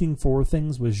just looking for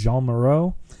things with Jean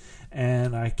Moreau,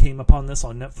 and I came upon this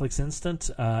on Netflix Instant.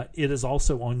 It is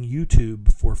also on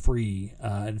YouTube for free,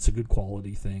 and it's a good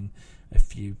quality thing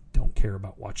if you don't care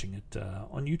about watching it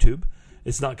on YouTube.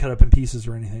 It's not cut up in pieces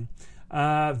or anything.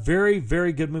 Very,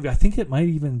 very good movie. I think it might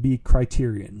even be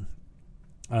Criterion.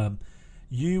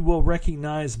 You will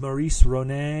recognize Maurice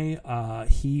Ronet.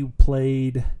 He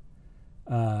played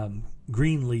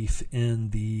Greenleaf in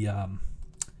the I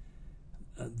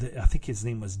think his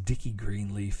name was Dickie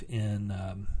Greenleaf in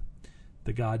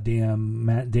the goddamn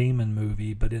Matt Damon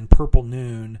movie. But in Purple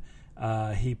Noon,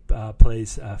 he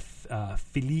plays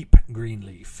Philippe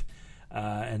Greenleaf.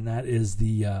 And that is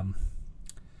the,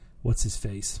 what's his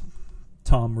face?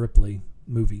 Tom Ripley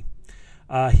movie.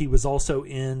 He was also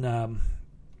in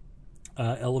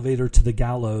Elevator to the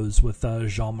Gallows with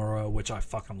Jean Moreau, which I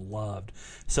fucking loved.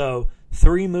 So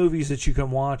 3 movies that you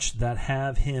can watch that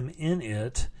have him in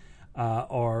it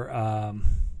are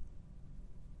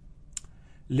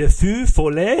Le Feu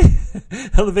Follet,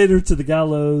 Elevator to the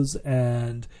Gallows,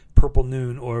 and Purple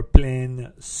Noon, or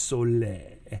Plein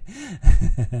Soleil,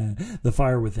 The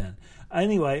Fire Within.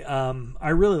 Anyway, I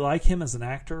really like him as an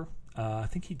actor. I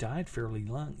think he died fairly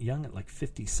young at like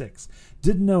 56.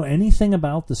 Didn't know anything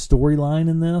about the storyline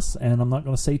in this, and I'm not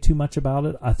going to say too much about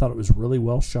it. I thought it was really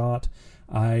well shot.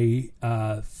 It's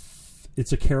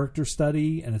a character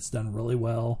study, and it's done really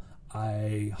well.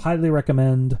 I highly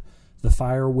recommend The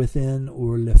Fire Within,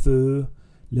 or Le Feu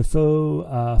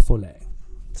Follet.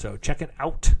 So check it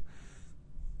out.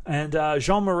 And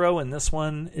Jean Moreau in this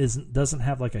one doesn't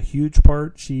have like a huge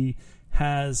part. She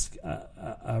has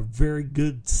a very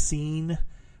good scene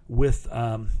with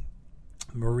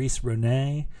Maurice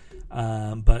Ronet,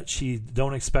 but she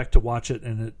don't expect to watch it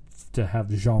and to have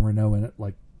Jean Reno in it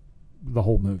like the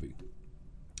whole movie.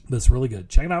 But it's really good.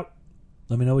 Check it out.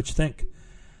 Let me know what you think.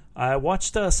 I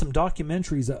watched some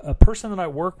documentaries. A person that I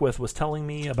work with was telling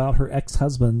me about her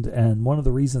ex-husband, and one of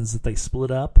the reasons that they split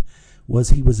up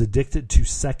was he was addicted to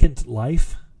Second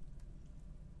Life.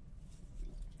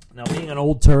 Now, being an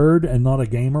old turd and not a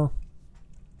gamer,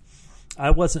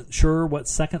 I wasn't sure what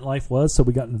Second Life was, so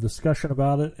we got into a discussion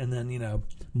about it, and then,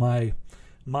 my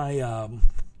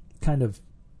kind of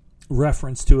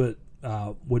reference to it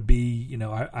would be,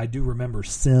 I do remember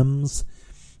Sims,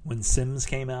 when Sims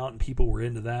came out and people were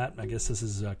into that. I guess this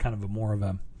is kind of a more of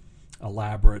a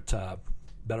elaborate,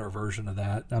 better version of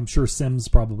that. I'm sure Sims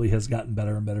probably has gotten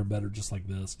better and better and better, just like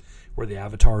this, where the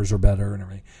avatars are better and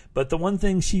everything. But the one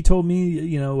thing she told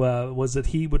me, was that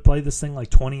he would play this thing like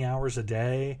 20 hours a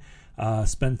day,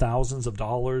 spend thousands of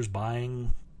dollars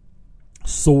buying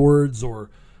swords or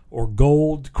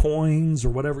gold coins or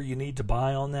whatever you need to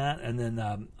buy on that. And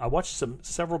then I watched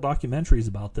several documentaries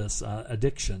about this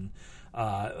addiction.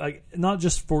 like not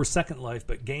just for Second Life,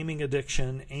 but gaming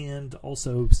addiction, and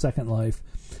also Second Life,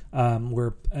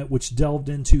 which delved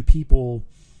into people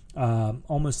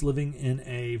almost living in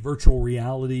a virtual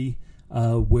reality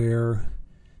where,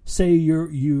 say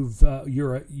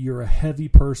you're a heavy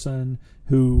person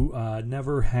who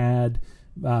never had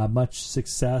much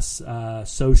success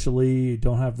socially,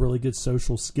 don't have really good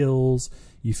social skills.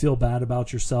 You feel bad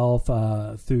about yourself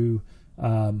through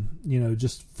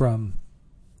just from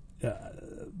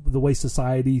the way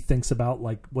society thinks about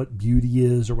like what beauty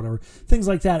is or whatever, things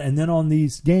like that. And then on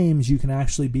these games, you can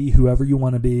actually be whoever you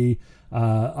want to be.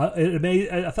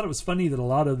 I thought it was funny that a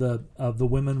lot of the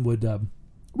women would,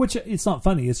 which it's not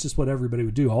funny, it's just what everybody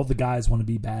would do. All the guys want to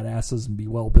be badasses and be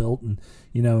well built, and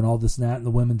and all this and that, and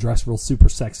the women dress real super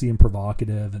sexy and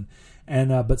provocative,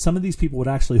 and but some of these people would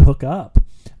actually hook up.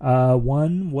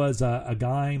 One was a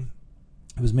guy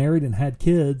who was married and had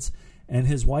kids, and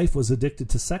his wife was addicted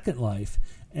to Second Life,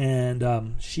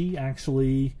 and she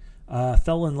actually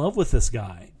fell in love with this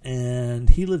guy, and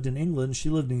he lived in England, she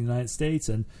lived in the United States,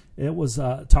 and it was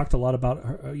talked a lot about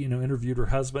her, interviewed her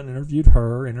husband, interviewed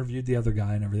her, interviewed the other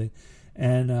guy and everything,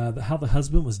 and how the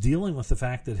husband was dealing with the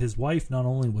fact that his wife not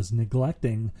only was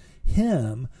neglecting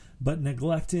him, but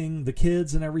neglecting the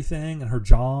kids and everything and her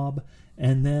job.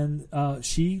 And then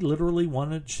she did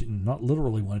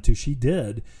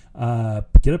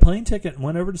get a plane ticket and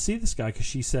went over to see this guy because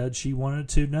she said she wanted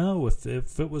to know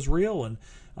if it was real, and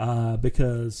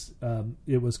because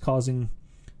it was causing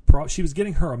she was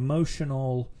getting her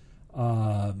emotional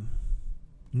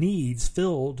needs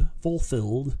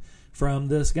fulfilled from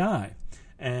this guy.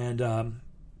 And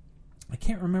I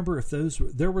can't remember if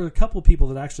there were a couple of people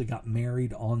that actually got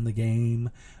married on the game.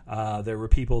 There were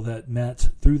people that met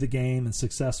through the game and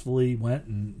successfully went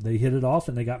and they hit it off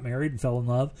and they got married and fell in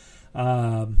love.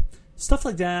 Stuff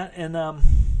like that. And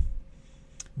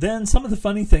then some of the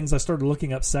funny things, I started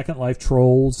looking up Second Life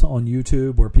trolls on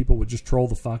YouTube where people would just troll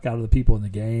the fuck out of the people in the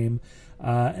game.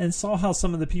 And saw how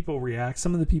some of the people react.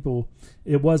 Some of the people,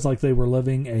 it was like they were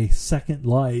living a second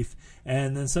life,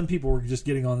 and then some people were just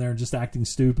getting on there and just acting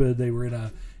stupid. They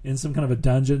were in some kind of a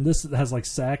dungeon. This has like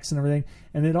sex and everything,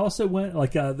 and it also went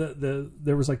like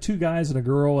there was like two guys and a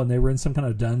girl, and they were in some kind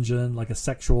of dungeon, like a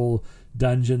sexual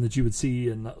dungeon that you would see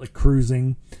in like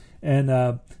cruising, and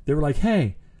they were like,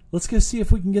 "Hey, let's go see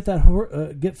if we can get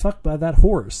that get fucked by that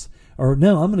horse." Or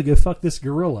no, I'm going to go fuck this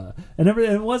gorilla. And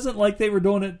it wasn't like they were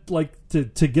doing it like to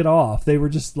get off. They were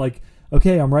just like,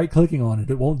 okay, I'm right clicking on it.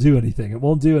 It won't do anything. It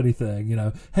won't do anything.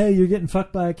 Hey, you're getting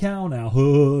fucked by a cow now.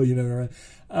 It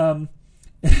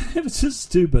was just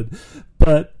stupid.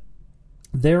 But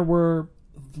there were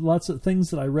lots of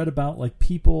things that I read about, like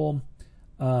people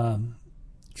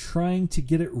trying to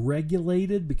get it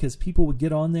regulated because people would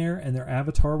get on there and their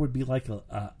avatar would be like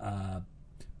a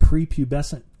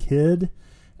prepubescent kid.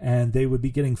 And they would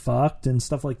be getting fucked and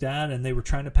stuff like that. And they were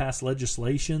trying to pass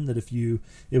legislation that it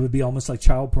would be almost like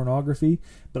child pornography.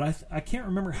 But I can't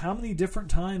remember how many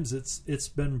different times it's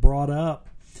been brought up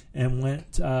and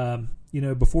went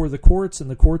before the courts, and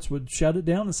the courts would shut it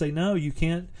down and say, no, you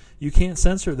can't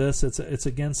censor this. It's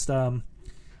against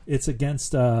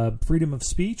freedom of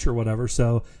speech or whatever.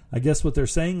 So I guess what they're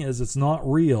saying is it's not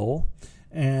real.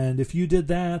 And if you did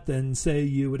that, then say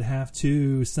you would have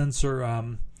to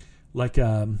censor like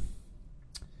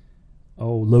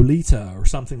Lolita or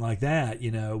something like that,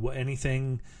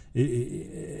 anything.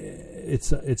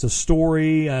 It's a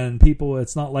story, and people,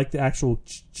 it's not like the actual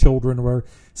children were.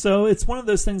 So it's one of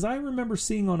those things I remember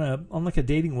seeing on like a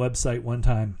dating website one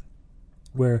time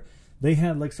where they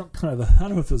had like some kind of I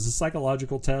don't know if it was a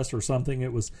psychological test or something.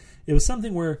 It was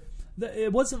something where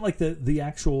it wasn't like the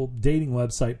actual dating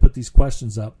website put these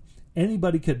questions up.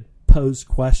 Anybody could pose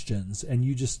questions, and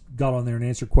you just got on there and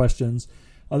answered questions.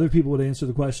 Other people would answer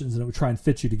the questions, and it would try and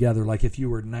fit you together. Like if you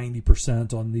were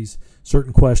 90% on these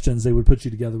certain questions, they would put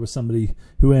you together with somebody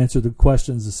who answered the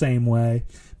questions the same way.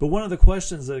 But one of the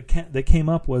questions that came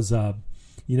up was, do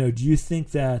you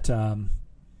think that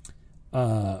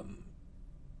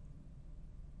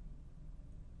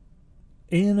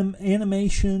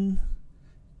animation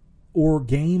or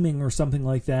gaming or something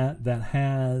like that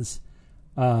has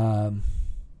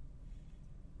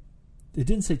it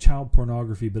didn't say child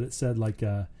pornography, but it said like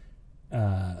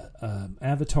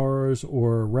avatars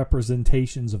or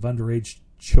representations of underage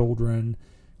children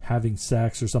having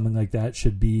sex or something like that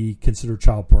should be considered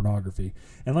child pornography.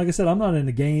 And like I said, I'm not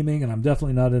into gaming, and I'm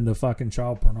definitely not into fucking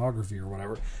child pornography or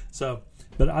whatever. So,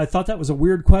 but I thought that was a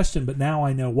weird question, but now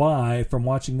I know why from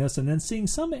watching this and then seeing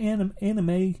some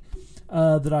anime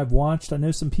that I've watched. I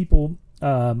know some people,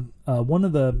 one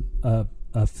of the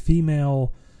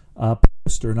female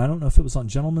poster, and I don't know if it was on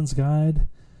Gentleman's Guide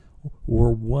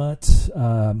or what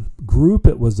group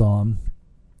it was on,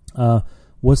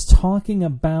 was talking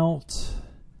about,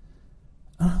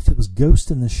 I don't know if it was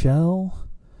Ghost in the Shell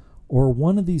or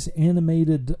one of these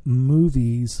animated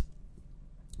movies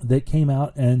that came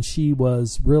out, and she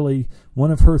was really,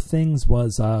 one of her things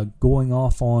was going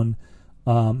off on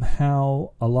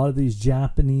how a lot of these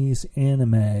Japanese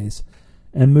animes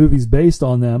and movies based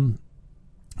on them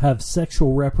have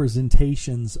sexual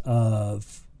representations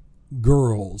of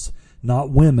girls,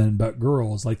 not women, but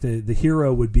girls. Like the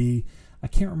hero would be, I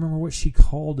can't remember what she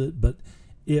called it, but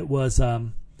it was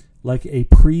like a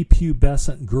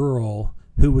prepubescent girl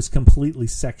who was completely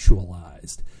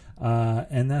sexualized.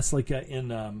 And that's like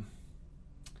Vampire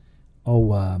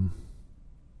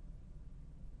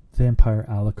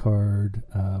Alucard.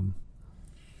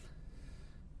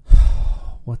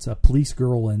 What's a Police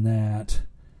Girl in that,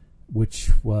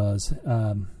 which was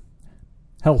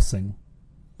Hellsing.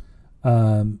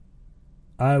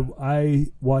 I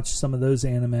watched some of those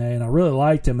anime and I really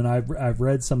liked them, and I've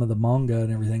read some of the manga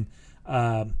and everything.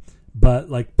 But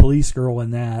like Police Girl in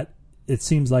that, it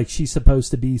seems like she's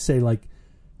supposed to be, say, like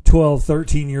 12,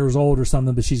 13 years old or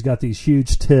something, but she's got these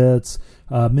huge tits,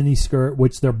 mini skirt,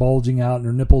 which they're bulging out, and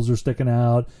her nipples are sticking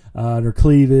out, and her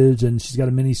cleavage, and she's got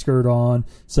a mini skirt on.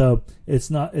 So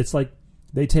it's like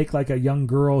they take like a young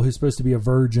girl who's supposed to be a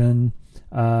virgin,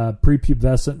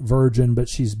 prepubescent virgin, but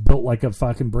she's built like a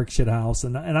fucking brick shit house.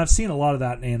 And I've seen a lot of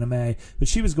that in anime, but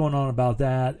she was going on about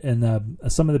that. And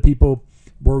some of the people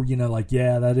were, like,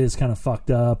 yeah, that is kind of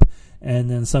fucked up.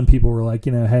 And then some people were like,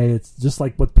 hey, it's just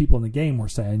like what people in the game were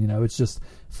saying, it's just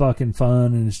fucking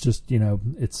fun. And it's just,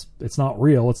 it's not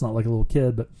real. It's not like a little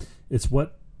kid, but it's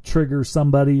what triggers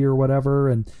somebody or whatever.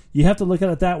 And you have to look at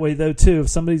it that way though too. If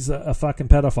somebody's a fucking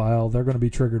pedophile, they're going to be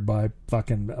triggered by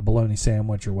fucking a bologna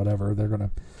sandwich or whatever. They're going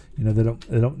to,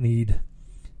 they don't need,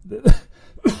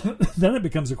 then it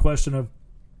becomes a question of,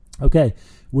 okay,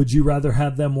 would you rather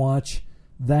have them watch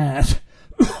that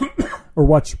or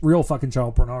watch real fucking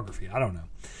child pornography? I don't know.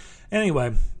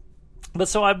 Anyway, but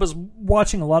so I was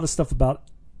watching a lot of stuff about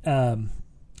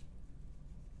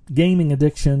gaming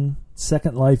addiction,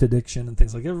 Second Life addiction, and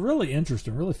things like that. Really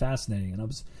interesting, really fascinating. And I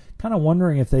was kind of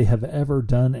wondering if they have ever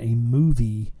done a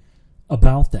movie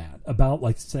about that, about,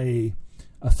 like, say,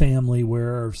 a family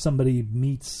where somebody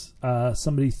meets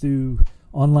somebody through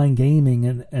online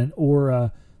gaming,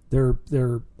 or I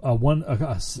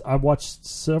watched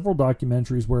several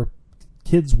documentaries where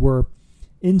kids were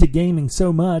into gaming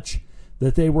so much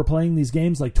that they were playing these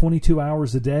games like 22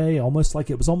 hours a day, it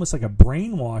was almost like a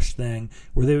brainwash thing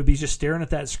where they would be just staring at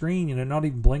that screen, not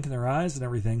even blinking their eyes and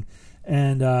everything.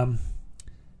 And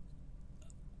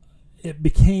it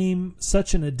became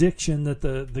such an addiction that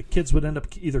the kids would end up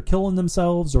either killing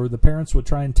themselves or the parents would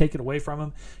try and take it away from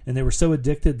them. And they were so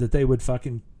addicted that they would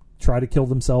fucking try to kill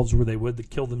themselves, or they would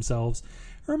kill themselves.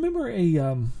 I remember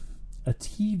a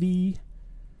TV,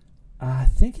 I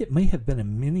think it may have been a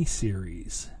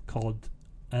mini-series called,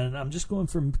 and I'm just going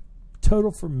from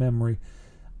memory,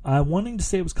 wanting to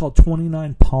say it was called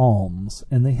 29 Palms,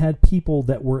 and they had people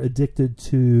that were addicted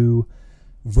to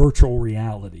virtual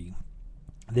reality.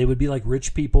 They would be like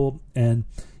rich people, and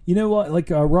you know what,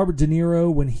 like Robert De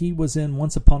Niro, when he was in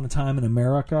Once Upon a Time in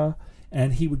America,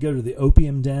 and he would go to the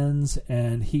opium dens,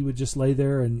 and he would just lay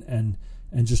there and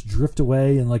just drift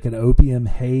away in like an opium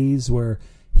haze where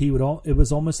it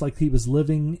was almost like he was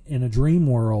living in a dream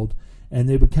world. And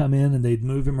they would come in and they'd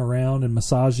move him around and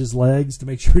massage his legs to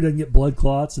make sure he doesn't get blood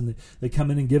clots. And they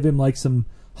come in and give him like some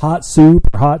hot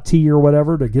soup or hot tea or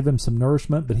whatever to give him some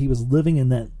nourishment. But he was living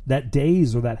in that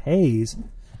daze or that haze.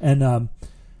 And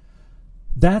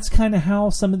that's kind of how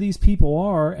some of these people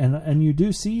are. And you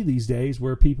do see these days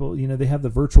where people, they have the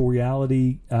virtual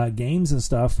reality games and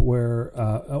stuff where,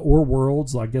 or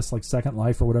worlds, I guess like Second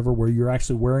Life or whatever, where you're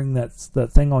actually wearing that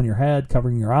thing on your head,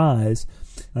 covering your eyes.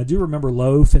 And I do remember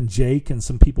Loaf and Jake and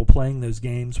some people playing those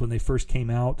games when they first came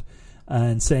out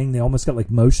and saying they almost got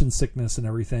like motion sickness and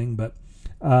everything. But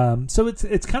so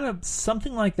it's kind of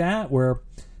something like that where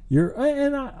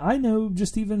I know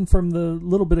just even from the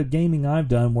little bit of gaming I've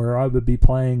done where I would be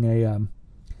playing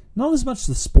not as much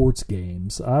the sports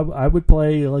games. I would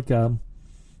play like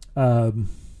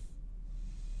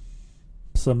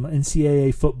some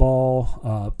NCAA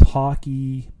football,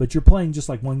 hockey, but you're playing just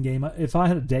like one game. If I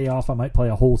had a day off, I might play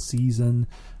a whole season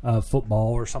of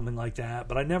football or something like that,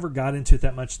 but I never got into it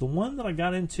that much. The one that I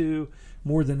got into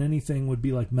more than anything would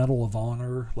be like Medal of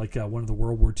Honor, like one of the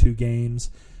World War II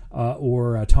games,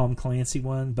 or a Tom Clancy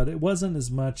one, but it wasn't as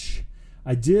much.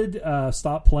 I did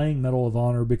stop playing Medal of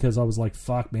Honor because I was like,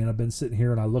 fuck, man, I've been sitting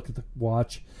here, and I look at the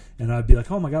watch, and I'd be like,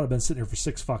 oh my God, I've been sitting here for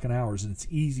 6 fucking hours, and it's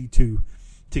easy to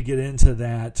get into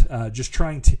that. Just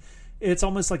trying to, it's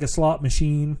almost like a slot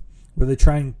machine where they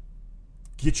try and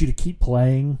get you to keep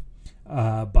playing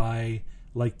by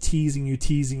like teasing you,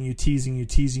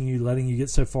 letting you get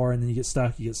so far, and then you get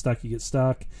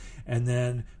stuck. And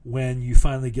then when you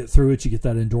finally get through it, you get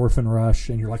that endorphin rush,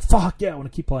 and you're like, fuck yeah, I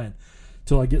want to keep playing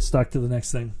till I get stuck to the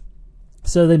next thing.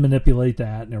 So they manipulate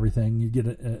that and everything. You get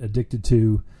addicted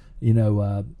to,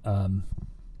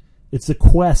 it's a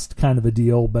quest kind of a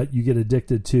deal, but you get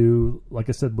addicted to, like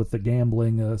I said, with the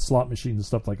gambling, slot machines and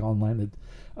stuff like online,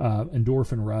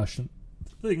 endorphin rush and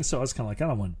things. So I was kind of like, I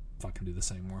don't want to fucking do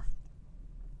this anymore.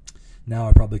 Now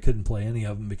I probably couldn't play any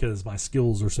of them because my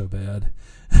skills are so bad.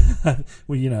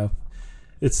 Well,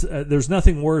 it's there's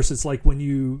nothing worse. It's like when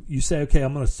you say, okay, I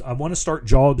want to start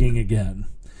jogging again,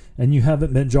 and you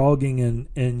haven't been jogging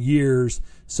in years.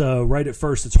 So right at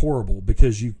first it's horrible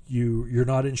because you're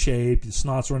not in shape. Your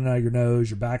snot's running out of your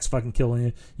nose. Your back's fucking killing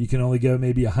you. You can only go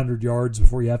maybe 100 yards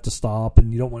before you have to stop,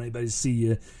 and you don't want anybody to see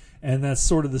you. And that's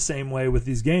sort of the same way with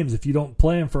these games. If you don't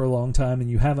play them for a long time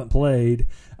and you haven't played,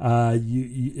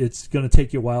 it's going to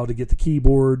take you a while to get the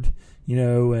keyboard,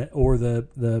 or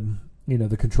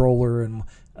the controller. And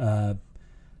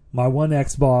my one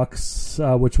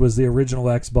Xbox, which was the original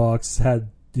Xbox, had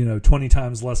 20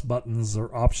 times less buttons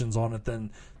or options on it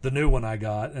than the new one I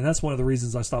got. And that's one of the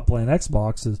reasons I stopped playing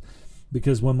Xbox, is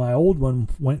because when my old one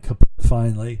went kaput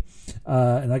finally,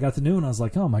 and I got the new one, I was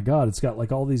like, oh my God, it's got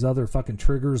like all these other fucking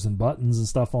triggers and buttons and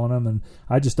stuff on them, and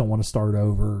I just don't want to start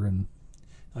over. And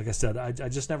like I said, I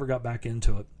just never got back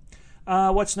into it.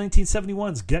 Watched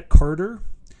 1971's Get Carter,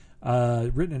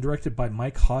 written and directed by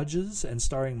Mike Hodges and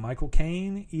starring Michael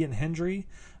Caine, Ian Hendry,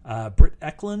 Britt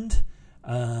Eklund.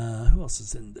 Who else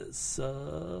is in this?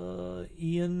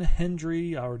 Ian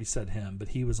Hendry, I already said him, but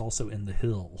he was also in The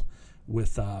Hill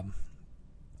with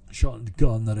Sean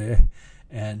Connery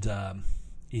and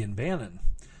Ian Bannon,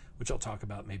 which I'll talk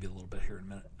about maybe a little bit here in a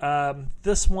minute.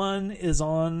 This one is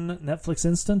on Netflix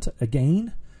Instant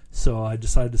again, so I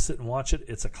decided to sit and watch it.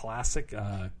 It's a classic,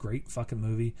 great fucking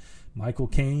movie. Michael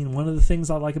Caine, one of the things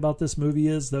I like about this movie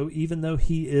is, even though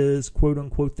he is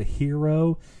quote-unquote the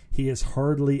hero, he is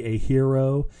hardly a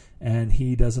hero, and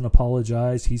he doesn't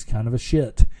apologize. He's kind of a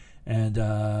shit, and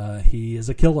he is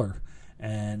a killer,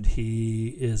 and he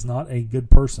is not a good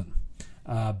person.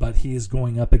 But he is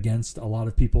going up against a lot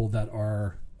of people that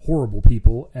are horrible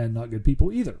people and not good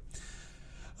people either.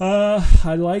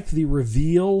 I like the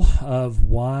reveal of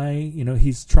why,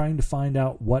 he's trying to find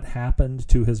out what happened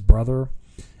to his brother.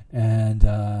 And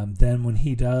then when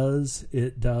he does,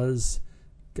 it does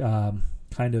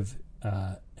kind of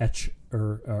etch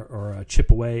or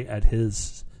chip away at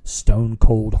his stone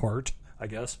cold heart, I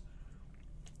guess.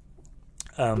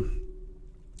 I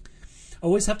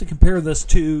always have to compare this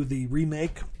to the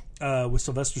remake with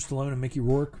Sylvester Stallone and Mickey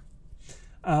Rourke.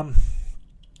 I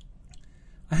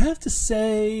have to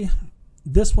say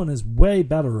this one is way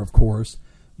better, of course,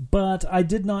 but I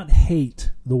did not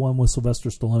hate the one with Sylvester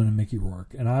Stallone and Mickey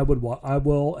Rourke, and I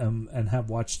will and have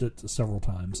watched it several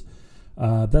times.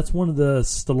 That's one of the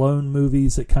Stallone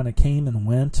movies that kind of came and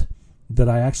went that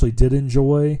I actually did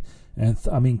enjoy, and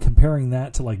comparing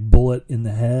that to like Bullet in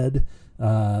the Head.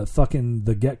 Fucking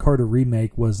the Get Carter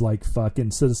remake was like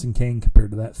fucking Citizen Kane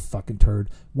compared to that fucking turd,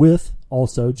 with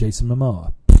also Jason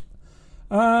Momoa.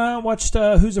 Watched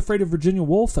Who's Afraid of Virginia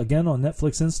Woolf, again on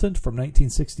Netflix Instant from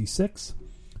 1966.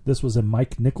 This was a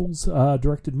Mike Nichols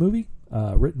directed movie,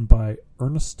 written by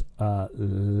Ernest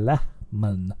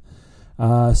Lehman,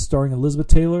 starring Elizabeth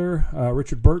Taylor,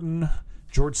 Richard Burton,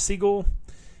 George Segal,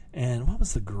 and what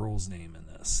was the girl's name in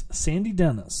this? Sandy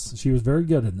Dennis. She was very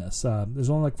good in this. There's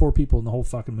only like 4 people in the whole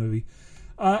fucking movie.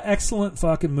 Excellent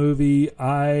fucking movie.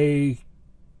 I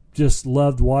just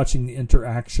loved watching the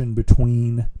interaction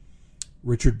between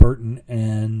Richard Burton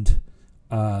and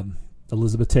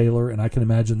Elizabeth Taylor, and I can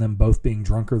imagine them both being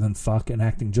drunker than fuck and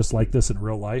acting just like this in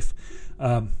real life.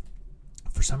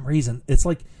 For some reason, it's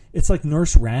like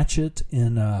Nurse Ratched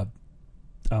in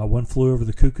One Flew Over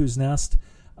the Cuckoo's Nest.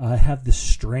 I have this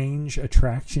strange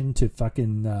attraction to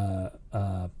fucking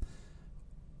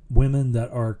women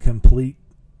that are complete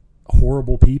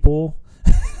horrible people.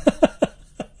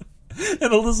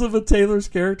 And Elizabeth Taylor's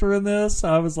character in this,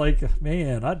 I was like,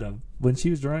 man, when she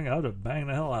was drunk, I'd have banged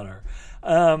the hell out of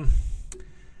her.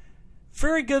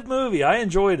 Very good movie. I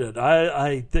enjoyed it.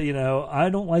 I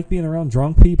don't like being around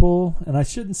drunk people, and I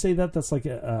shouldn't say that. That's like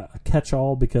a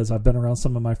catch-all, because I've been around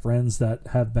some of my friends that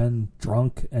have been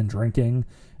drunk and drinking,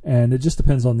 And it just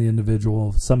depends on the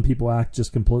individual. Some people act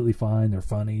just completely fine. They're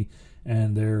funny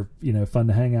and they're, fun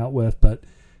to hang out with. But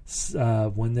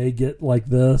when they get like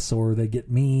this, or they get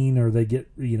mean, or they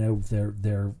get,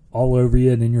 they're all over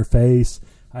you and in your face,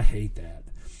 I hate that.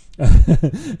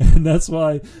 And that's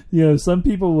why, some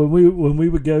people, when we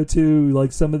would go to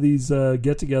like some of these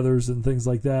get-togethers and things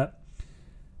like that,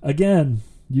 again,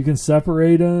 you can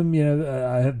separate them.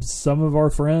 I have some of our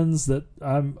friends that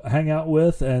I hang out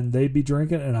with, and they be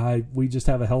drinking, and we just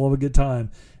have a hell of a good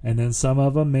time. And then some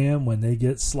of them, man, when they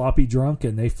get sloppy drunk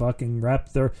and they fucking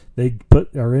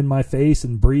are in my face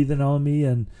and breathing on me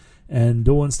and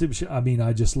doing stupid shit. I mean,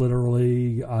 I just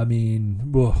literally,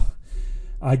 ugh.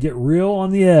 I get real on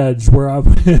the edge where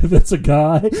if it's a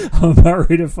guy, I'm about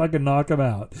ready to fucking knock him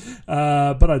out.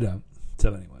 But I don't. So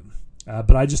anyway.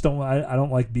 But I just don't. I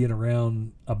don't like being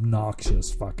around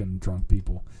obnoxious fucking drunk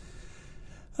people.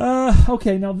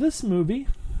 Okay, now this movie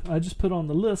I just put on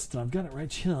the list. I've got it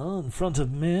right here in front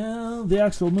of me. The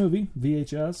actual movie,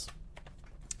 VHS.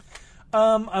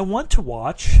 I want to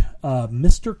watch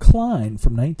Mr. Klein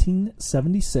from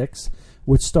 1976,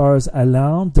 which stars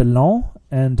Alain Delon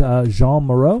and Jean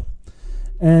Moreau,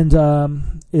 and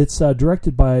it's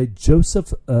directed by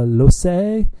Joseph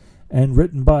Losey. And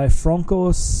written by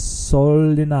Franco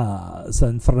Solinas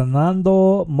and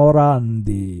Fernando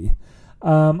Morandi.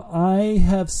 I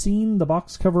have seen the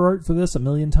box cover art for this a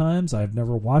million times. I've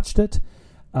never watched it.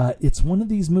 It's one of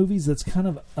these movies that's kind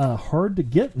of hard to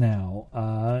get now.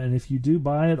 And if you do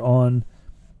buy it on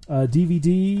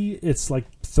DVD, it's like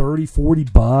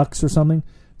 $30-$40 or something.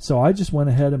 So I just went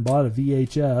ahead and bought a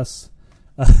VHS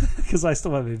because I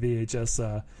still have a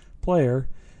VHS player.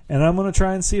 And I'm going to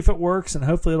try and see if it works, and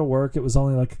hopefully it'll work. It was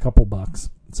only like a couple bucks.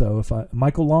 So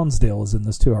Michael Lonsdale is in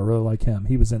this too. I really like him.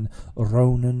 He was in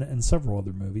Ronin and several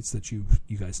other movies that you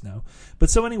guys know. But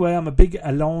so anyway, I'm a big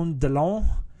Alain Delon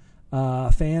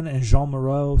fan and Jean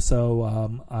Moreau.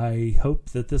 So I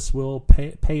hope that this will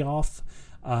pay off.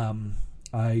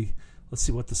 Let's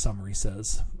see what the summary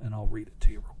says, and I'll read it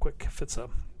to you real quick if it's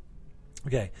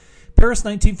okay. Paris,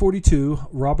 1942.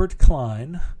 Robert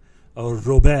Klein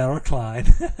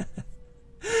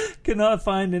cannot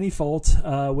find any fault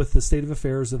with the state of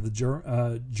affairs of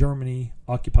the Germany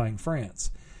occupying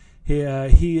France.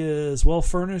 He is well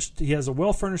furnished. He has a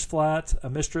well furnished flat, a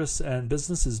mistress, and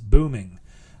business is booming.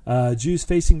 Jews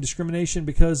facing discrimination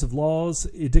because of laws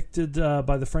edicted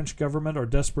by the French government are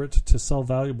desperate to sell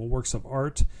valuable works of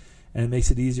art, and it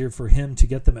makes it easier for him to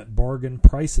get them at bargain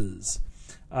prices.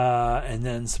 And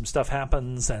then some stuff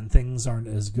happens and things aren't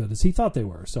as good as he thought they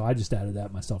were. So I just added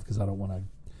that myself because I don't want to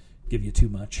give you too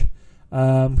much.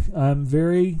 I'm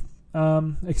very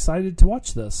excited to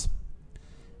watch this.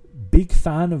 Big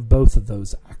fan of both of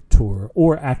those actor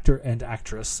and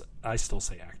actress. I still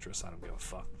say actress. I don't give a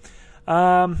fuck.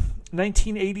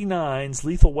 1989's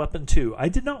Lethal Weapon 2. I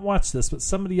did not watch this, but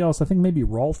somebody else, I think maybe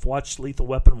Rolf, watched Lethal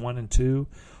Weapon 1 and 2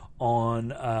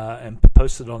 on and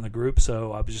posted on the group,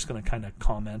 so I was just going to kind of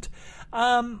comment.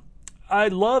 I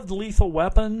loved Lethal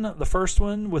Weapon, the first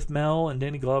one with Mel and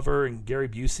Danny Glover and Gary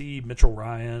Busey, Mitchell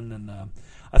Ryan, and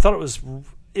I thought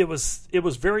it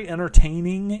was very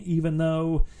entertaining, even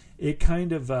though it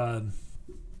kind of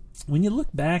when you look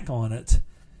back on it,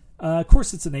 of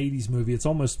course it's an 80s movie. It's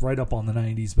almost right up on the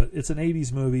 90s, but it's an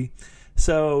 80s movie,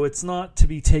 so it's not to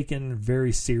be taken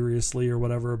very seriously or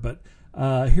whatever, but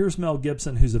here's Mel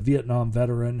Gibson, who's a Vietnam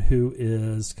veteran who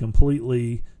is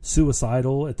completely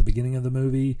suicidal at the beginning of the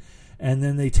movie. And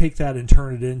then they take that and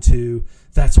turn it into,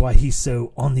 that's why he's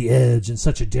so on the edge and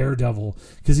such a daredevil,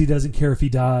 because he doesn't care if he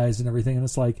dies and everything. And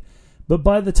it's like, but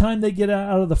by the time they get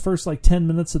out of the first like 10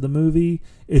 minutes of the movie,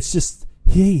 it's just,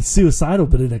 he's suicidal,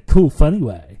 but in a cool, funny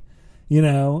way,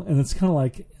 And it's kind of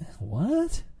like,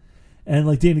 what? And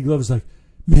like Danny Glover's like,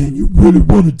 man, you really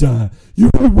want to die. You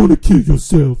really want to kill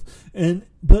yourself.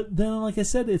 But then, like I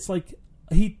said, it's like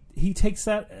he takes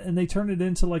that and they turn it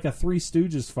into like a Three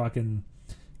Stooges fucking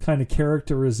kind of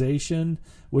characterization,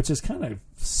 which is kind of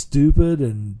stupid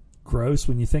and gross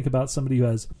when you think about somebody who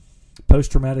has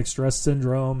post-traumatic stress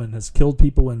syndrome and has killed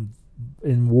people in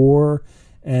war.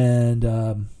 And,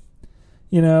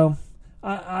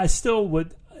 I still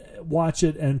would watch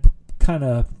it and kind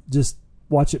of just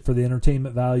watch it for the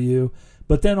entertainment value.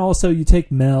 But then also you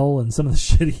take Mel and some of the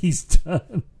shit he's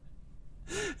done.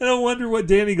 And I wonder what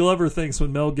Danny Glover thinks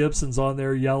when Mel Gibson's on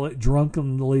there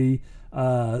drunkenly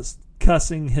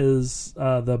cussing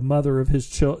the mother of his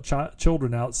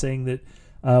children out, saying that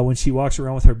when she walks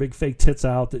around with her big fake tits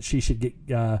out that she should get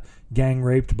gang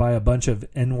raped by a bunch of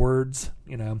N-words,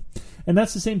 And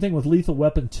that's the same thing with Lethal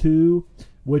Weapon 2,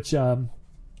 which I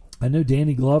know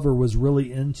Danny Glover was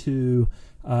really into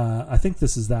I think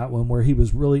this is that one where he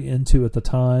was really into at the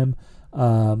time.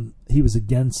 He was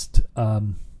against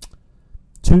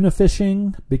tuna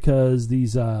fishing because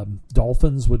these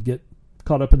dolphins would get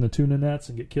caught up in the tuna nets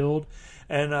and get killed.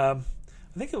 And I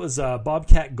think it was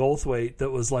Bobcat Goldthwait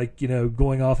that was like,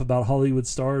 going off about Hollywood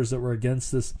stars that were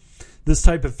against this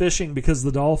type of fishing because of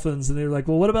the dolphins, and they were like,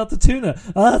 well, what about the tuna?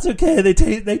 Oh, that's okay.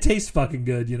 They taste fucking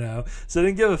good, So they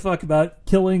didn't give a fuck about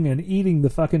killing and eating the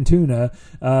fucking tuna,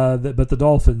 but the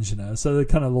dolphins, So they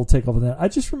kind of a little take off on that. I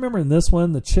just remember in this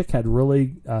one, the chick had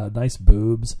really nice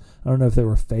boobs. I don't know if they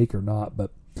were fake or not,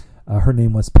 but her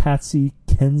name was Patsy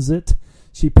Kensit.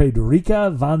 She played Rika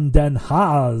van den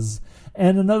Haas.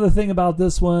 And another thing about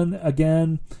this one,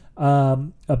 again,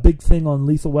 a big thing on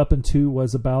Lethal Weapon 2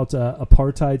 was about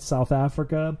apartheid South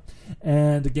Africa.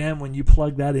 And again, when you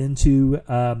plug that into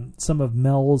some of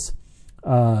Mel's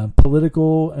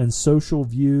political and social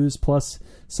views, plus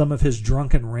some of his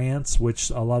drunken rants, which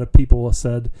a lot of people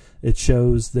said it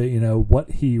shows that, what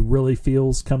he really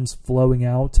feels comes flowing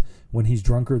out when he's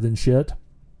drunker than shit.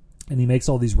 And he makes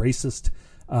all these racist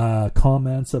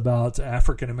comments about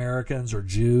African Americans or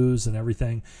Jews and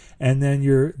everything, and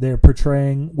then they're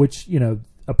portraying, which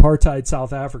apartheid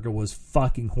South Africa was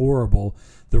fucking horrible.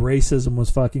 The racism was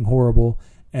fucking horrible,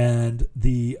 and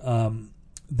the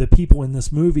people in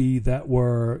this movie that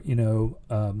were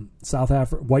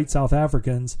white South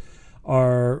Africans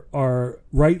are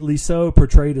rightly so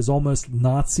portrayed as almost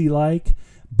Nazi-like.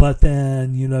 But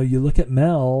then, you look at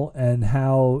Mel and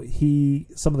how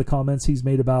some of the comments he's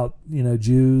made about,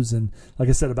 Jews and, like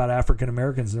I said, about African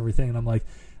Americans and everything. And I'm like,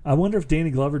 I wonder if Danny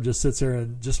Glover just sits there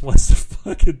and just wants to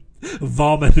fucking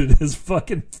vomit in his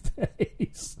fucking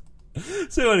face.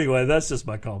 So anyway, that's just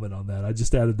my comment on that. I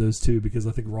just added those two because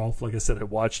I think Rolf, like I said,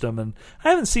 had watched them. And I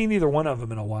haven't seen either one of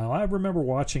them in a while. I remember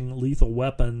watching Lethal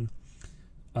Weapon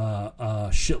a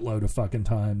shitload of fucking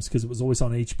times because it was always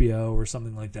on HBO or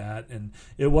something like that, and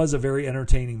it was a very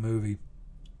entertaining movie.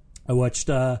 I watched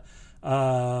État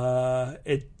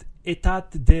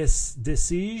de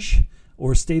Siege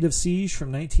or State of Siege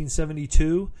from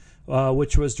 1972,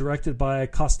 which was directed by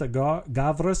Costa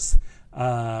Gavras,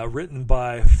 written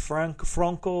by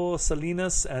Franco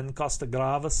Salinas and Costa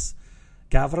Gavras,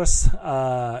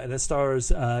 and it stars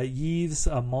Yves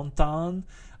Montand,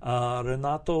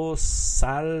 Renato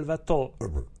Salvatore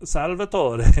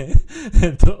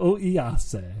and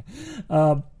Iase.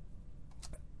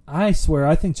 I swear,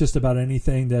 I think just about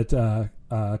anything that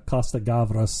Costa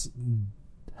Gavras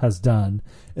has done,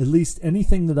 at least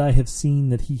anything that I have seen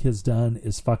that he has done,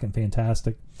 is fucking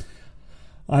fantastic.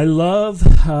 I love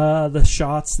the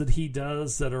shots that he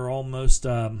does that are almost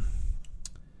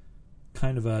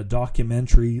kind of a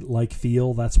documentary-like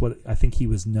feel. That's what I think he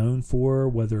was known for,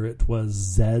 whether it was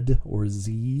Z or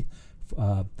Z.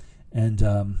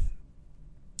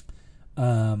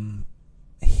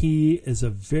 He is a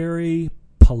very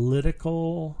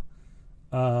political,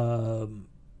 as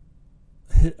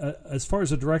far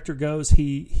as a director goes,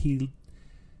 he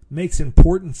makes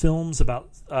important films about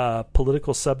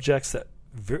political subjects that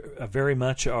very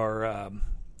much are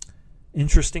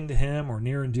interesting to him or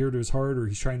near and dear to his heart, or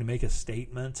he's trying to make a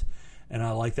statement, and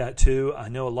I like that too. I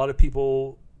know a lot of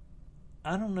people,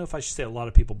 I don't know if I should say a lot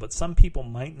of people, but some people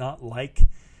might not like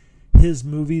his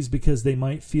movies because they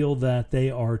might feel that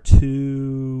they are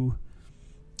too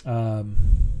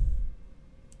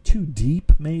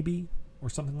deep, maybe, or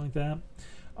something like that.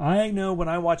 I know when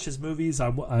I watch his movies,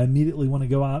 I immediately want to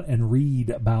go out and read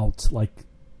about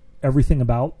everything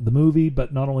about the movie,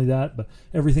 but not only that, but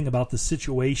everything about the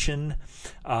situation,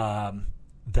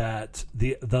 that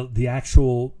the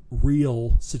actual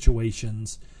real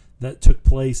situations that took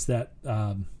place that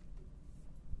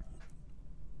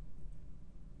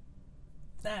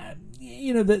that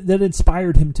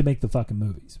inspired him to make the fucking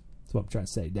movies. That's what I'm trying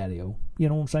to say, Daddy-O. You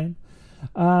know what I'm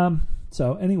saying?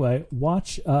 So anyway,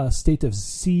 watch State of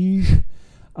Siege.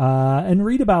 And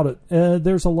read about it.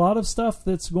 There's a lot of stuff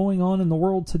that's going on in the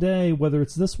world today, whether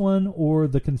it's this one or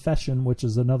The Confession, which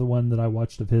is another one that I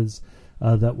watched of his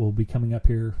that will be coming up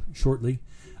here shortly.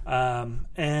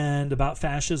 And about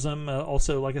fascism,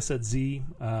 also, like I said, Z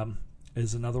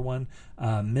is another one.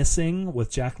 Missing with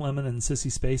Jack Lemmon and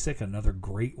Sissy Spacek, another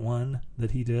great one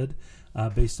that he did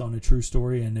based on a true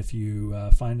story. And if you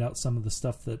find out some of the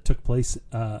stuff that took place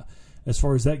as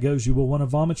far as that goes, you will want to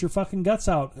vomit your fucking guts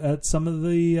out at some of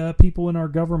the people in our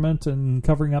government and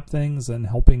covering up things and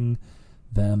helping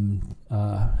them,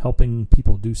 helping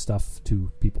people do stuff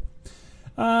to people.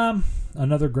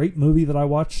 Another great movie that I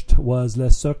watched was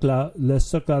Le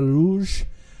Cercle Rouge.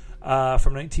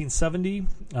 From 1970,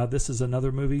 this is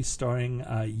another movie starring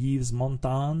Yves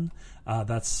Montand.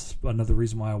 That's another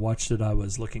reason why I watched it. I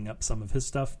was looking up some of his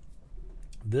stuff.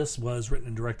 This was written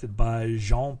and directed by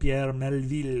Jean-Pierre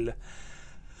Melville.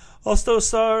 Also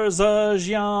stars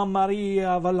Jean-Marie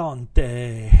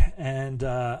Volonté and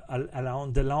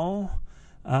Alain Delon.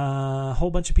 A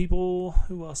whole bunch of people.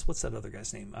 Who else? What's that other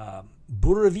guy's name?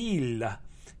 Bourvil.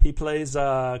 He plays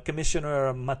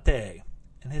Commissioner Maté.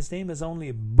 And his name is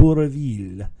only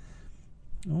Bourvil.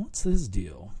 What's his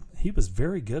deal? He was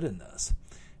very good in this.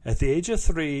 At the age of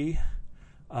 3,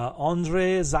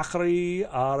 André Zachary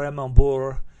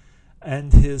Arembourg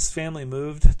and his family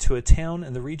moved to a town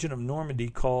in the region of Normandy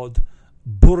called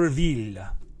Bourvil.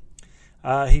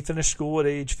 He finished school at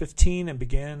age 15 and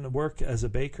began work as a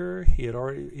baker. He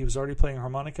was already playing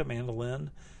harmonica,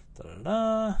 mandolin.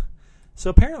 So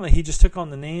apparently he just took on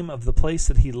the name of the place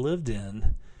that he lived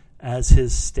in as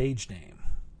his stage name.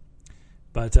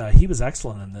 But he was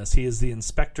excellent in this. He is the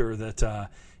inspector that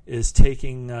is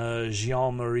taking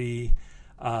Jean-Marie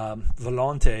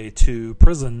Volonté to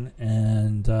prison,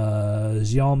 and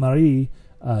Jean-Marie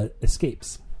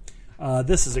escapes.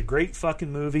 This is a great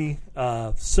fucking movie.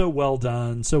 So well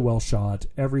done, so well shot.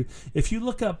 If you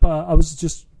look up, I was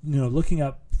just looking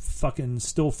up fucking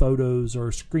still photos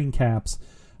or screen caps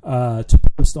to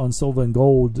post on Silver and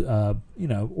Gold,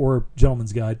 or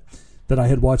Gentleman's Guide, that I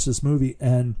had watched this movie,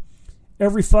 and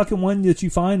every fucking one that you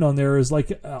find on there is like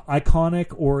iconic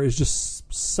or is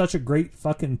just such a great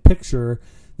fucking picture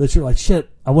that you're like, shit,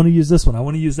 I want to use this one. I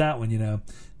want to use that one.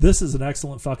 This is an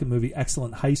excellent fucking movie,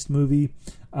 excellent heist movie.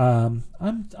 I'm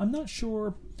not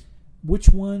sure which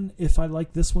one, if I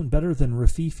like this one better than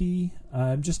Rafifi.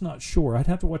 I'm just not sure. I'd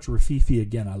have to watch Rafifi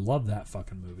again. I love that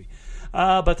fucking movie.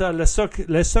 But Le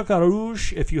Soccer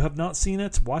Rouge, if you have not seen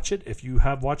it, watch it. If you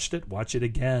have watched it, watch it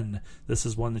again. This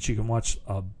is one that you can watch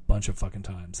a bunch of fucking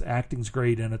times. Acting's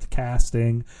great in it. The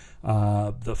casting,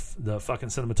 the fucking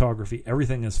cinematography,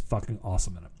 everything is fucking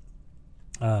awesome in it.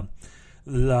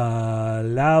 La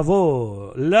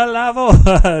Lavo.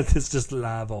 It's just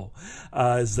Lavo.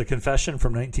 Is The Confession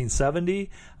from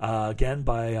 1970. Again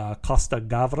by Costa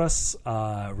Gavras.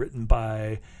 Written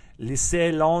by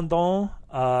Lycée London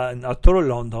and Arturo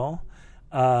London.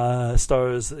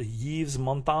 Stars Yves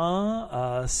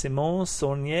Montand, Simone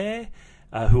Saunier,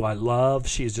 who I love.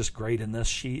 She is just great in this.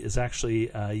 She is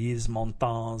actually Yves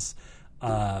Montand's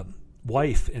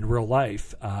wife in real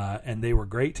life, and they were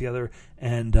great together.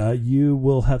 And you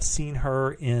will have seen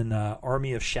her in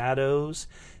Army of Shadows,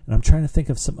 and I'm trying to think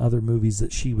of some other movies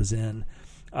that she was in.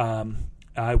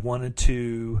 I wanted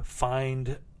to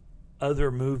find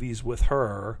other movies with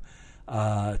her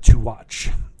to watch,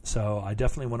 so I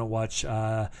definitely want to watch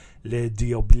Les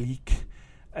Diaboliques,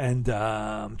 and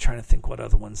I'm trying to think what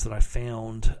other ones that I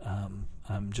found.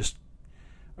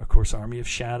 Of course, Army of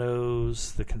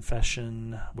Shadows, The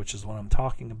Confession, which is what I'm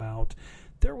talking about.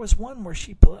 There was one where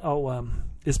she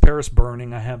Is Paris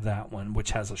Burning? I have that one,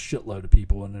 which has a shitload of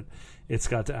people in it. It's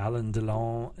got Alain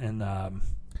Delon and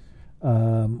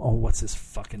what's his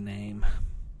fucking name?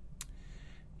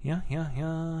 Yeah.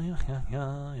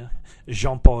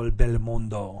 Jean-Paul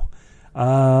Belmondo,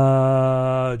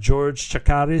 George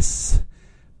Chakiris,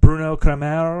 Bruno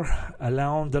Kremer,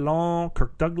 Alain Delon,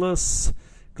 Kirk Douglas,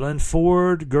 Glenn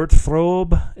Ford, Gert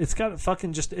Frobe. It's got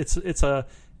fucking just it's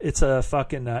a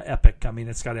fucking epic. I mean,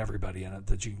 it's got everybody in it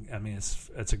that you. I mean,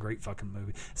 it's a great fucking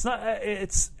movie. It's not.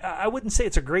 I wouldn't say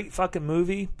it's a great fucking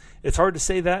movie. It's hard to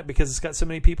say that because it's got so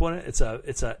many people in it. It's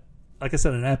a like I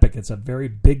said, an epic. It's a very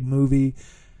big movie.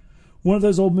 One of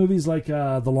those old movies like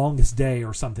The Longest Day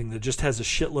or something that just has a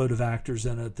shitload of actors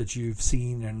in it that you've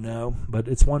seen and know. But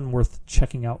it's one worth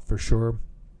checking out for sure.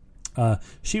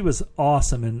 She was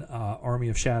awesome in Army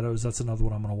of Shadows. That's another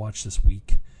one I'm going to watch this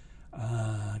week.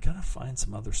 I gotta find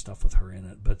some other stuff with her in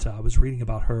it. But I was reading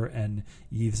about her and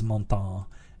Yves Montand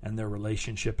and their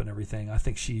relationship and everything. I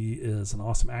think she is an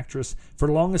awesome actress. For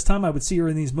the longest time, I would see her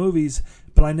in these movies,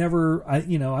 but I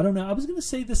don't know. I was going to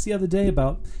say this the other day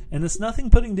about, and it's nothing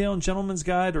putting down Gentleman's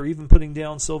Guide or even putting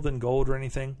down Silver and Gold or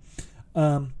anything.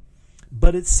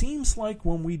 But it seems like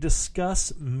when we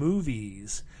discuss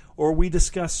movies or we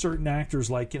discuss certain actors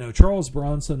like, Charles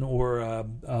Bronson or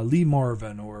Lee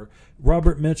Marvin or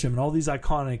Robert Mitchum and all these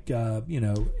iconic,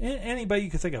 anybody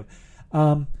you could think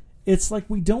of. It's like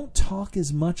we don't talk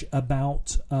as much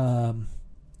about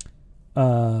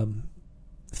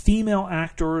female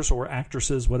actors or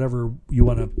actresses, whatever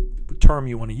term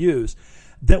you want to use,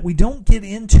 that we don't get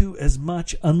into as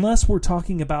much unless we're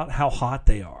talking about how hot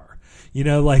they are.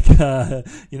 like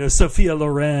Sophia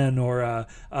Loren or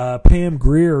Pam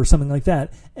Grier or something like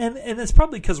that. And it's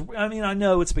probably because I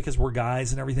know it's because we're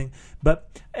guys and everything, but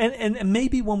and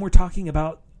maybe when we're talking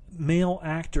about male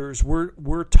actors,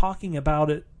 we're talking about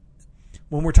it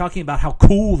when we're talking about how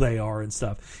cool they are and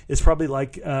stuff. It's probably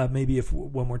like maybe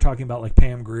when we're talking about like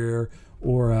Pam Grier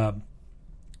or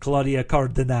Claudia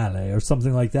Cardinale or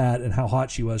something like that, and how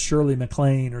hot she was, Shirley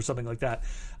MacLaine or something like that.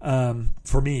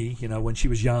 For me, when she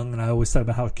was young, and I always thought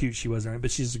about how cute she was,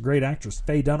 but she's a great actress,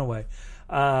 Faye Dunaway.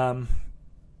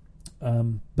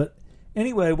 But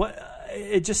anyway,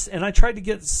 and I tried to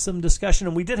get some discussion,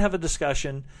 and we did have a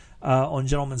discussion on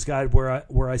Gentleman's Guide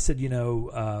where I said,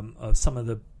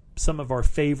 some of our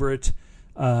favorite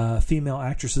female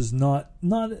actresses, not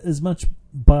as much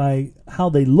by how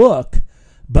they look,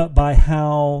 but by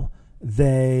how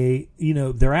they,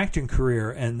 their acting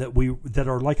career, and that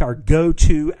are like our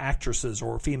go-to actresses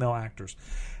or female actors.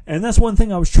 And that's one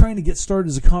thing I was trying to get started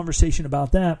as a conversation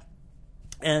about that.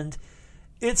 And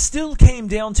it still came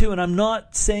down to, and I'm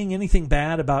not saying anything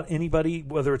bad about anybody,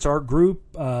 whether it's our group,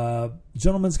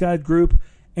 Gentleman's Guide group,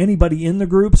 anybody in the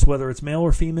groups, whether it's male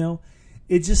or female.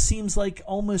 It just seems like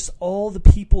almost all the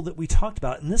people that we talked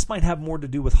about, and this might have more to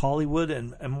do with Hollywood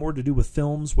and more to do with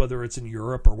films, whether it's in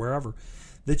Europe or wherever,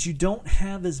 that you don't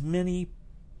have as many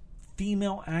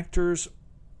female actors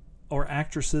or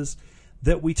actresses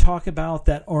that we talk about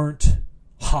that aren't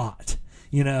hot.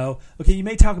 Okay, you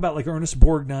may talk about like Ernest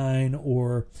Borgnine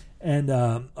I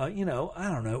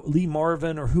don't know, Lee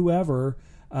Marvin or whoever.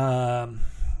 I'm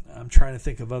trying to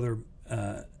think of other.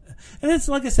 And it's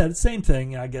like I said, it's the same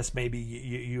thing. I guess maybe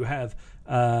you have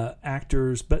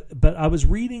actors, but I was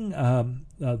reading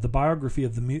the biography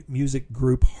of the music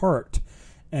group Heart,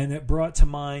 and it brought to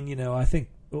mind, I think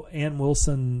Ann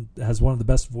Wilson has one of the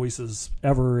best voices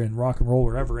ever in rock and roll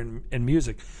or ever in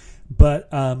music, but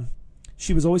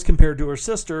she was always compared to her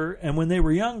sister, and when they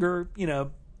were younger,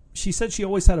 she said she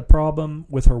always had a problem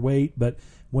with her weight, but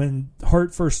when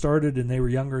Heart first started and they were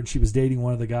younger and she was dating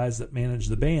one of the guys that managed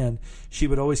the band, she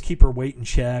would always keep her weight in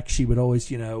check. She would always,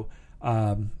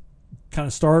 kind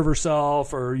of starve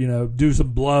herself or, do some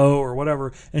blow or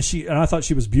whatever. And I thought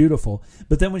she was beautiful.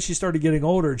 But then when she started getting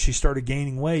older and she started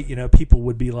gaining weight, people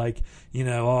would be like,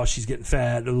 oh, she's getting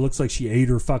fat. It looks like she ate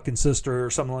her fucking sister or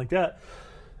something like that.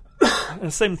 And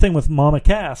the same thing with Mama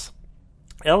Cass.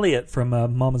 Elliot from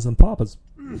Mamas and Papas.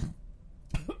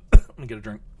 Let me get a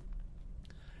drink.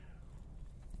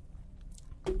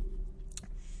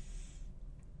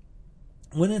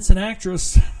 When it's an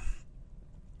actress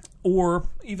or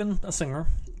even a singer,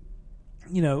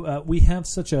 we have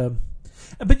such a.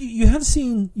 But you have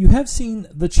seen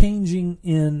the changing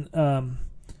in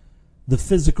the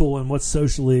physical and what's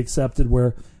socially accepted.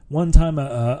 Where one time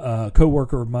a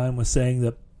coworker of mine was saying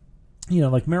that,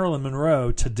 like Marilyn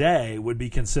Monroe today would be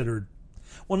considered.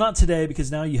 Well, not today,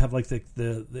 because now you have like the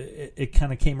it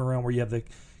kind of came around where you have the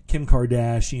Kim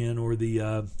Kardashian or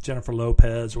the Jennifer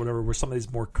Lopez or whatever, where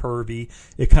somebody's more curvy.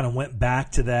 It kind of went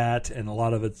back to that, and a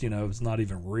lot of it, it's not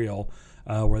even real,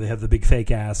 where they have the big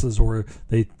fake asses, or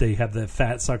they have the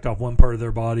fat sucked off one part of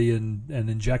their body and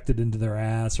injected into their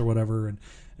ass or whatever,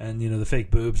 and the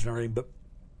fake boobs and everything.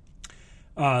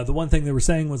 But the one thing they were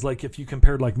saying was, like, if you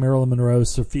compared like Marilyn Monroe,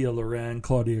 Sophia Loren,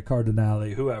 Claudia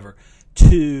Cardinale, whoever,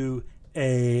 to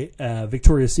a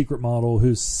Victoria's Secret model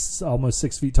who's almost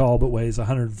 6 feet tall but weighs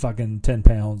 110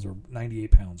 pounds or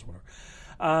 98 pounds, whatever.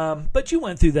 But you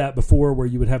went through that before, where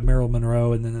you would have Marilyn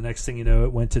Monroe, and then the next thing you know,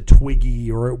 it went to Twiggy,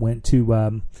 or it went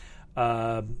to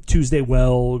Tuesday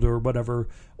Weld or whatever.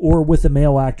 Or with the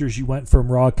male actors, you went from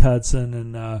Rock Hudson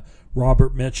and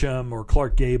Robert Mitchum or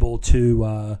Clark Gable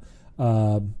to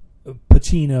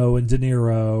Pacino and De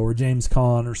Niro or James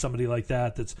Caan or somebody like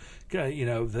that. That's,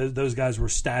 those guys were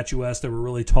statuesque. They were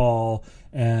really tall,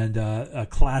 and a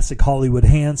classic Hollywood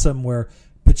handsome, where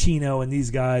Pacino and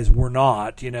these guys were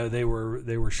not. They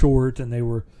were short, and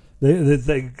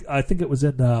they I think it was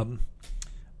in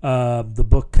the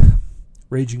book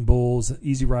Raging Bulls,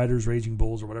 Easy Riders, Raging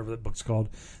Bulls, or whatever that book's called.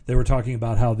 They were talking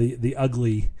about how the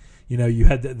ugly, you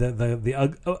had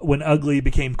when ugly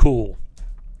became cool.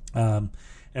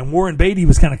 And Warren Beatty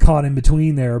was kind of caught in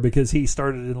between there, because he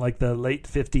started in like the late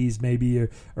 50s maybe,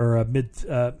 or late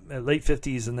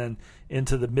 50s, and then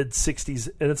into the mid 60s.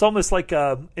 And it's almost like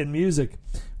in music,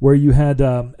 where you had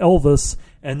Elvis,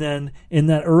 and then in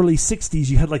that early 60s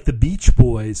you had like the Beach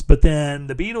Boys, but then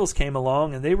the Beatles came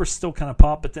along and they were still kind of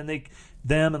pop, but then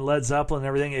them and Led Zeppelin and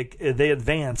everything, they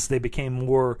advanced. They became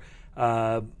more,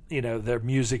 their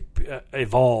music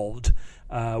evolved.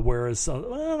 Whereas,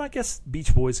 I guess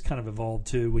Beach Boys kind of evolved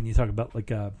too, when you talk about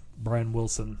like Brian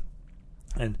Wilson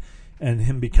and and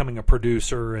him becoming a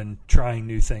producer and trying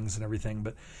new things and everything.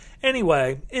 But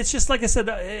anyway, it's just like I said,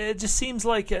 it just seems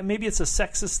like maybe it's a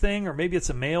sexist thing, or maybe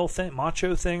it's a male thing,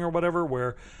 macho thing, or whatever,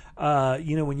 where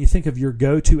when you think of your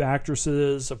go-to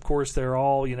actresses, of course they're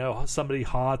all, somebody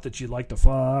hot that you'd like to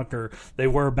fuck, or they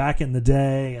were back in the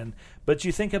day. But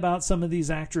you think about some of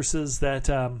these actresses that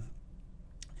are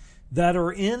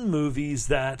in movies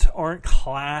that aren't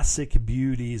classic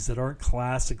beauties, that aren't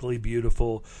classically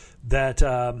beautiful, that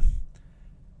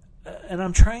and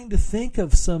I'm trying to think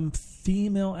of some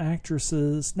female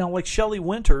actresses now, like Shelley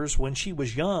Winters. When she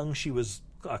was young, she was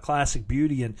a classic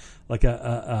beauty and like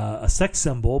a sex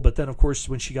symbol, but then of course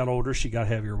when she got older, she got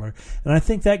heavier, whatever. And I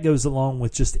think that goes along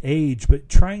with just age. But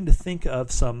trying to think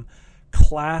of some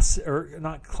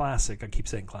not classic, I keep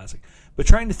saying classic, but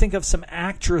trying to think of some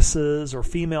actresses or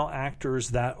female actors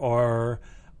that are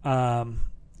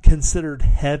considered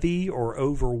heavy or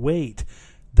overweight,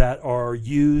 that are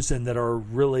used and that are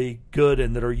really good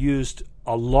and that are used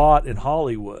a lot in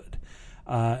Hollywood.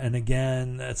 And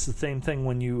again, that's the same thing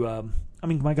when you,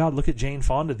 my God, look at Jane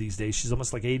Fonda these days. She's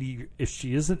almost like 80, if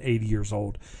she isn't 80 years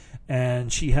old. And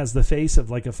she has the face of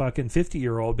like a fucking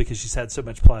 50-year-old because she's had so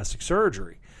much plastic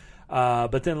surgery.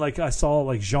 But then like I saw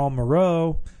like Jean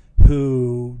Moreau,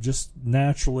 who just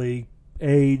naturally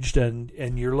aged,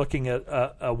 and you're looking at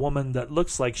a woman that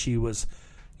looks like she was,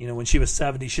 when she was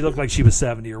 70, she looked like she was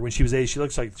 70, or when she was 80, she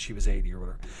looks like she was 80 or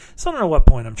whatever. So I don't know what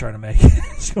point I'm trying to make.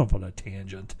 It's going on a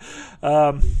tangent.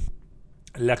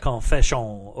 La Confession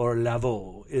or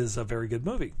Lavaux is a very good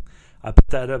movie. I put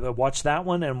that up, watch that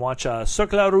one, and watch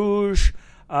Cercle Rouge.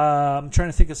 I'm trying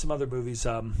to think of some other movies.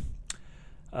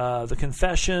 The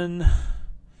Confession,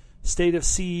 State of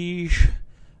Siege,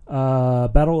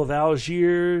 Battle of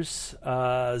Algiers,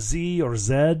 Z or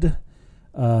Z,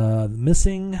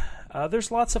 Missing.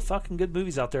 There's lots of fucking good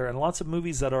movies out there, and lots of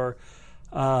movies that are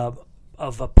of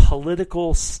a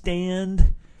political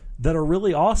stand that are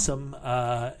really awesome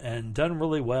and done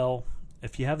really well.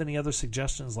 If you have any other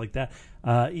suggestions like that,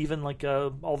 even like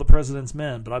All the President's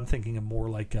Men, but I'm thinking of more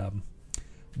like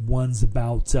ones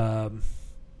about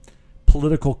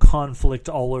political conflict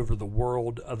all over the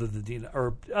world, other than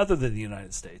the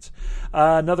United States.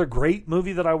 Another great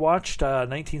movie that I watched,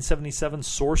 1977,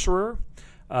 Sorcerer,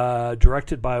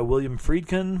 directed by William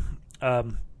Friedkin,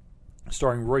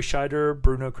 starring Roy Scheider,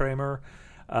 Bruno Kramer,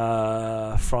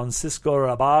 Francisco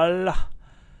Rabal.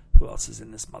 Who else is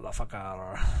in this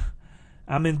motherfucker?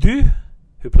 Amendu,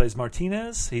 who plays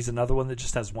Martinez. He's another one that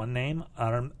just has one name,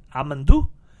 Amendu.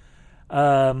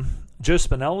 Joe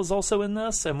Spinell is also in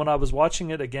this, and when I was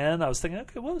watching it again, I was thinking,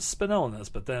 okay, what is Spinell in this?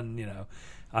 But then,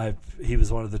 he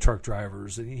was one of the truck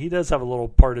drivers, and he does have a little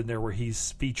part in there where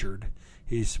he's featured.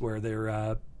 He's where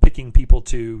they're picking people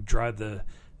to drive the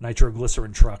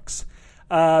nitroglycerin trucks.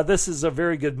 This is a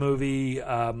very good movie,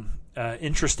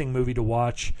 interesting movie to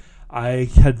watch.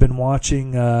 I had been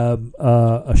watching a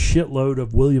shitload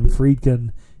of William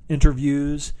Friedkin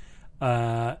interviews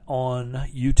on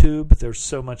YouTube. There's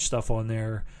so much stuff on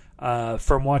there.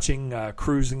 From watching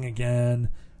Cruising again,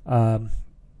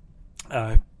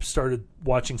 I started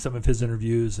watching some of his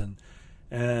interviews, and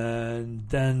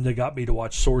then they got me to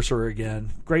watch Sorcerer again.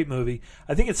 Great movie.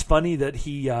 I think it's funny that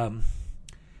he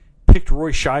picked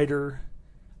Roy Scheider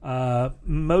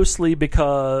mostly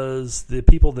because the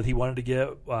people that he wanted to get,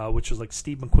 which was like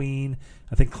Steve McQueen,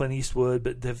 I think Clint Eastwood,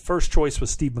 but the first choice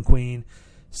was Steve McQueen.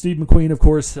 Steve McQueen, of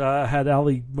course, had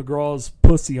Ali McGraw's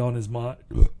pussy on his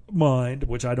mind,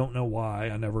 which I don't know why.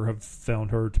 I never have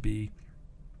found her to be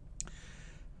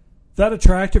that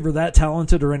attractive or that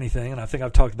talented or anything, and I think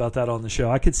I've talked about that on the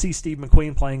show. I could see Steve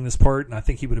McQueen playing this part, and I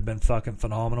think he would have been fucking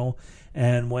phenomenal.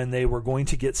 And when they were going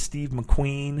to get Steve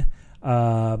McQueen,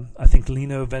 I think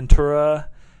Lino Ventura,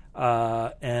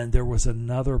 and there was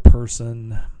another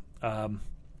person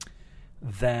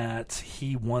that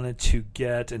he wanted to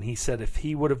get, and he said if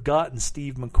he would have gotten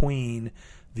Steve McQueen,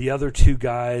 the other two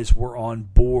guys were on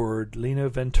board, Lino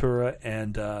Ventura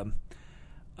and I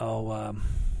don't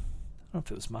know if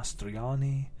it was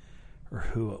Mastroianni or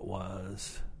who it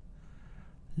was.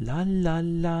 La la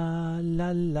la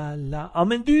la la la.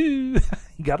 Amendu.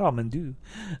 He got Amendu.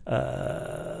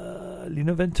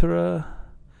 Lino Ventura.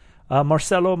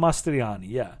 Marcello Mastroianni,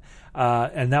 yeah.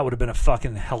 And that would have been a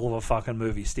fucking hell of a fucking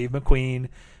movie. Steve McQueen,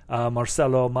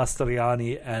 Marcello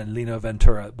Mastroianni, and Lino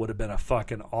Ventura would have been a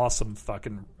fucking awesome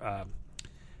fucking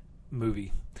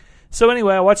movie. So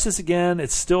anyway, I watched this again.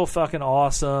 It's still fucking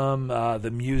awesome. The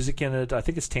music in it, I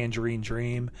think it's Tangerine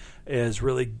Dream, is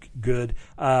really good.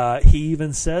 He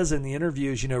even says in the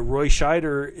interviews, Roy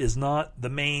Scheider is not the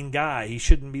main guy. He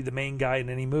shouldn't be the main guy in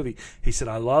any movie. He said,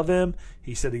 I love him.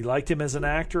 He said he liked him as an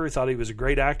actor. He thought he was a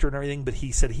great actor and everything, but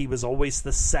he said he was always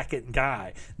the second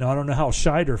guy. Now, I don't know how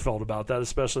Scheider felt about that,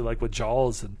 especially like with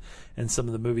Jaws and some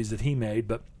of the movies that he made.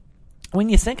 But when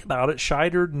you think about it,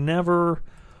 Scheider never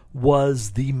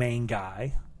was the main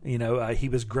guy. He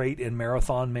was great in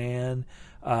Marathon Man.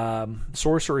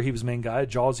 Sorcerer, he was main guy.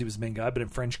 Jaws, he was main guy. But in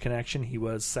French Connection, he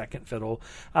was second fiddle.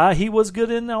 He was good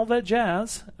in All That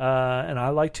Jazz. And I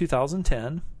like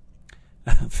 2010.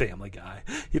 Family Guy.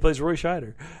 He plays Roy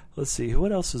Scheider. Let's see,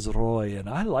 what else is Roy? And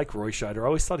I like Roy Scheider. I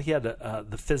always thought he had the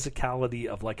physicality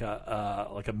of like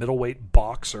a middleweight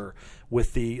boxer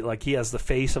with he has the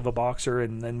face of a boxer.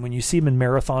 And then when you see him in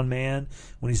Marathon Man,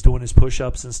 when he's doing his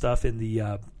push-ups and stuff in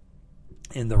the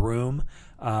room,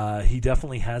 he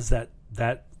definitely has that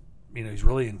he's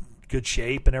really in good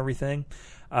shape and everything.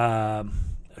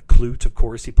 Clute, of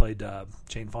course, he played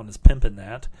Jane Fonda's pimp in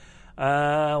that.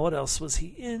 What else was he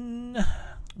in?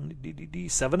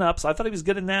 7 Ups. I thought he was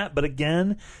good in that, but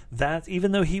again, that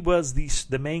even though he was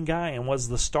the main guy and was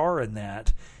the star in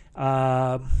that,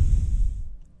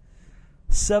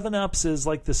 7 Ups is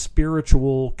like the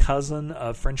spiritual cousin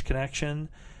of French Connection,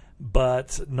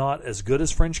 but not as good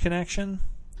as French Connection.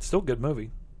 Still a good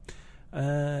movie.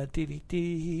 And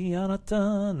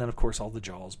then of course all the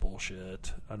Jaws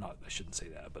bullshit. I shouldn't say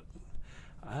that, but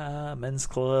Men's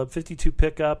Club, 52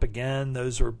 Pickup. Again,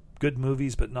 those are good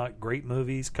movies, but not great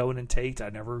movies. Cohen and Tate, I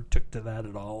never took to that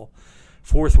at all.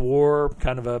 Fourth War,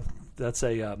 that's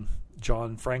a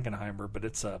John Frankenheimer, but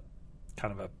it's a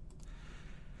kind of a,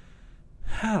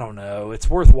 I don't know. It's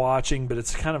worth watching, but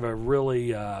it's kind of a really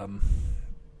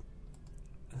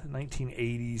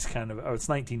 1980s kind of. Oh, it's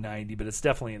 1990, but it's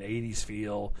definitely an 80s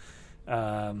feel.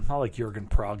 I like Jürgen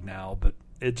Prochnow, but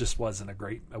it just wasn't a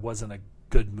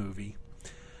good movie.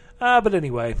 But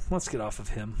anyway, let's get off of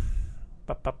him.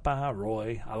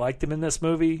 Roy. I liked him in this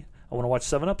movie. I want to watch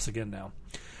 7 Ups again now.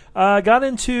 Got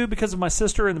into, because of my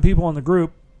sister and the people in the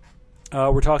group,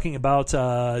 we're talking about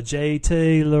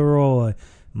J.T. Leroy.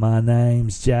 My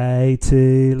name's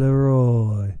J.T.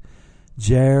 Leroy.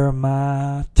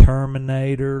 Jeremiah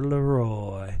Terminator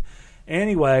Leroy.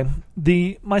 Anyway,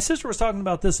 my sister was talking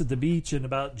about this at the beach and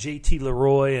about J.T.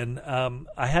 Leroy, and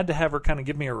I had to have her kind of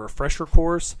give me a refresher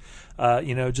course,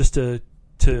 just to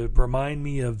remind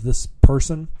me of this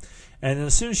person. And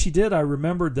as soon as she did, I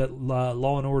remembered that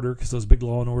Law and Order, because I was a big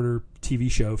Law and Order TV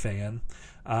show fan,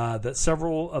 that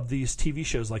several of these TV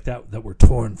shows like that were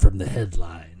torn from the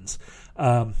headlines.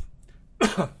 Hang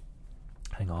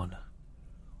on.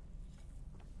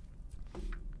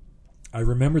 I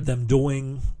remembered them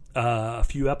doing a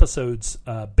few episodes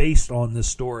based on this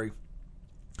story.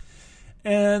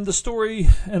 And the story,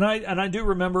 and I do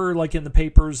remember, like in the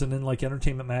papers and in like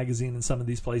Entertainment Magazine and some of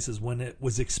these places, when it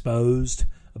was exposed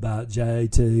about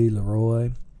J.T.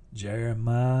 Leroy,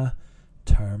 Jeremiah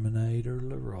Terminator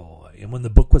Leroy. And when the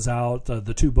book was out,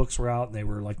 the 2 books were out, and they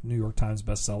were like New York Times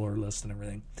bestseller list and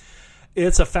everything.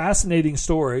 It's a fascinating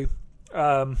story.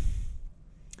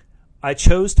 I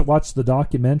chose to watch the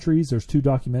documentaries. There's 2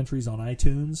 documentaries on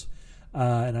iTunes,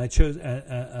 and I chose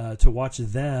to watch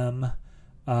them.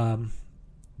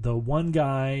 The one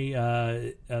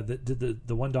guy that did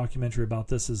the one documentary about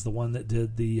this is the one that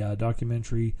did the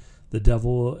documentary The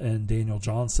Devil and Daniel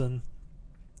Johnson.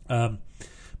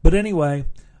 But anyway,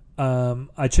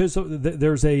 I chose.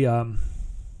 There's a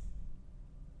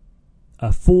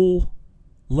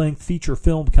full-length feature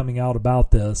film coming out about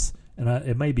this. And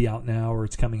it may be out now, or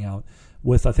it's coming out,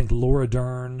 with, I think, Laura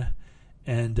Dern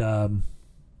and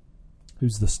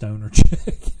who's the stoner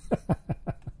chick?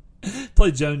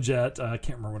 Played Joan Jett. I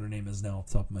can't remember what her name is now off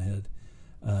the top of my head.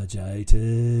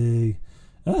 J.T.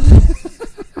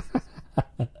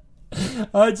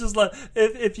 I just like,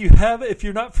 if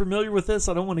you're not familiar with this,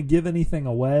 I don't want to give anything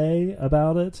away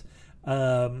about it.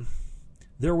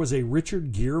 There was a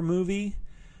Richard Gere movie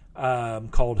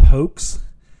called Hoax.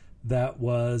 That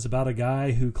was about a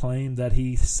guy who claimed that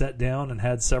he sat down and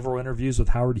had several interviews with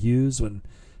Howard Hughes when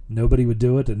nobody would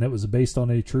do it, and it was based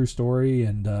on a true story,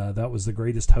 and that was the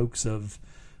greatest hoax of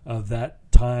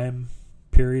that time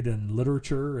period in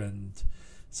literature. And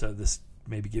so this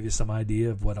maybe give you some idea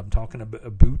of what I'm talking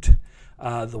about.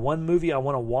 The one movie I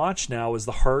want to watch now is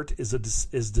The Heart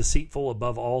is Deceitful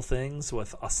Above All Things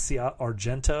with Asia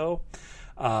Argento.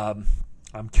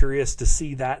 I'm curious to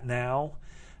see that now.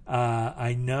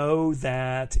 I know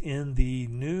that in the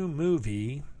new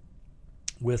movie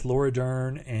with Laura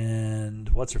Dern and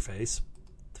what's her face,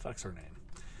 the fuck's her name?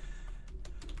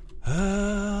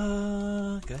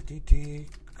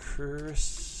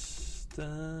 Kirsten.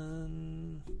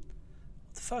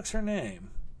 What the fuck's her name?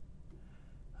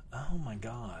 Oh my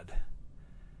god.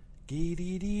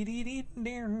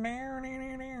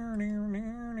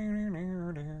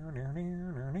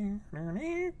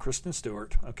 Kristen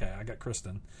Stewart. Okay, I got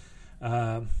Kristen.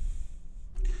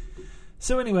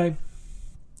 So anyway,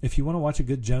 if you want to watch a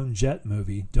good Joan Jett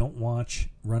movie, don't watch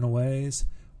Runaways.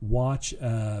 Watch,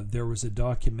 there was a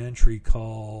documentary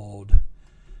called...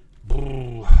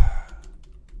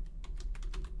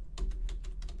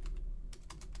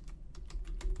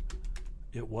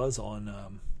 It was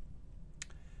on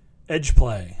Edge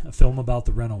Play, a film about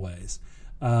the Runaways.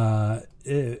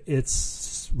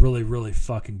 It's really, really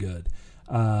fucking good.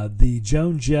 The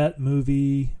Joan Jett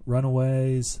movie,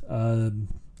 Runaways, of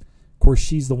course,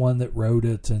 she's the one that wrote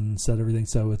it and said everything,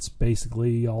 so it's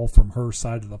basically all from her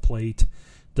side of the plate.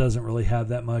 Doesn't really have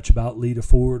that much about Lita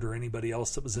Ford or anybody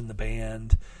else that was in the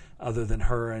band other than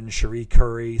her and Cherie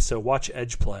Curry. So watch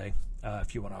Edge Play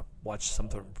if you want to watch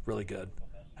something really good.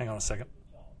 Hang on a second.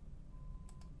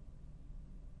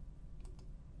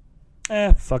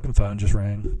 Fucking phone just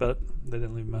rang, but they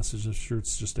didn't leave a message. I'm sure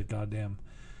it's just a goddamn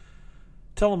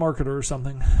telemarketer or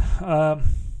something.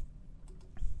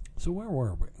 So where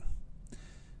were we?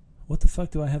 What the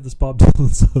fuck do I have this Bob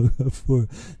Dylan song up for?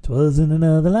 'Twas in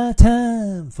another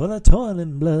lifetime, full of toil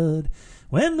and blood.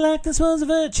 When blackness was a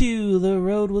virtue, the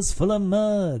road was full of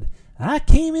mud. I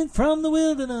came in from the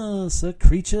wilderness, a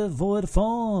creature void of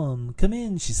form. Come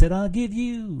in, she said, I'll give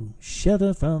you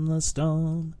shelter from the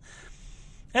storm.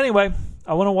 Anyway,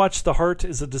 I want to watch The Heart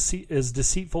is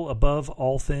Deceitful Above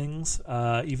All Things,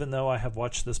 even though I have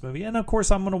watched this movie. And, of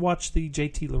course, I'm going to watch the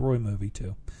J.T. Leroy movie,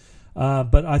 too.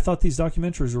 But I thought these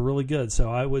documentaries were really good, so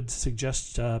I would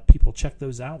suggest people check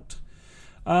those out.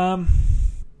 I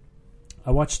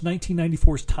watched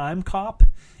 1994's Time Cop.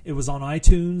 It was on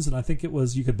iTunes, and I think it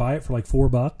was you could buy it for like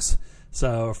 $4,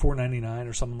 so $4.99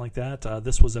 or something like that.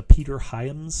 This was a Peter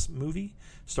Hyams movie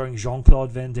starring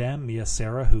Jean-Claude Van Damme, Mia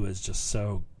Sara, who is just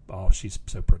she's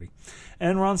so pretty,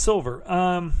 and Ron Silver.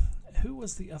 Who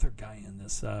was the other guy in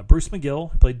this? Bruce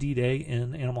McGill, who played D-Day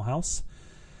in Animal House.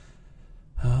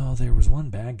 Oh, there was one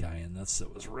bad guy in this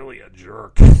that was really a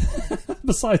jerk.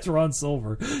 Besides Ron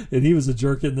Silver. And he was a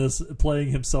jerk in this, playing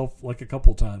himself like a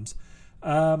couple times.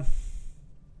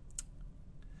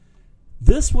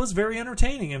 This was very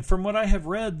entertaining. And from what I have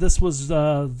read, this was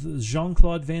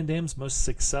Jean-Claude Van Damme's most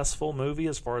successful movie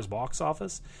as far as box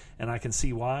office. And I can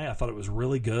see why. I thought it was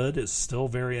really good. It's still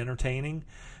very entertaining.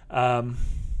 Peter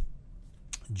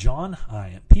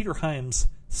Hyams'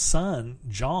 son,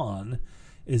 John,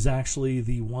 is actually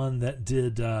the one that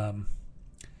did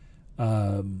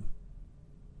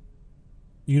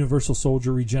Universal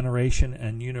Soldier Regeneration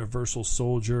and Universal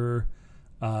Soldier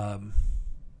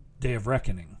Day of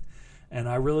Reckoning. And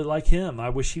I really like him. I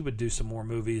wish he would do some more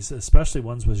movies, especially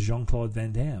ones with Jean-Claude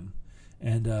Van Damme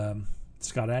and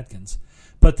Scott Adkins.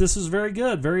 But this is very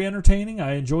good, very entertaining.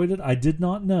 I enjoyed it. I did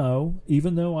not know,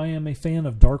 even though I am a fan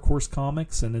of Dark Horse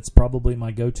Comics, and it's probably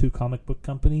my go-to comic book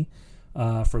company,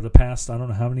 for the past, I don't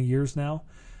know how many years now.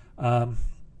 I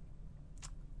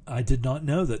did not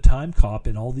know that Time Cop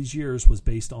in all these years was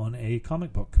based on a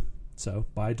comic book. So,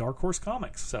 by Dark Horse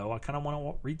Comics. So, I kind of want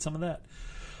to read some of that.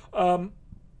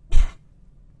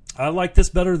 I like this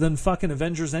better than fucking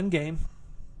Avengers Endgame.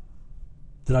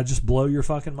 Did I just blow your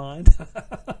fucking mind?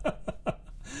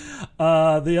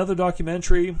 The other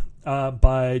documentary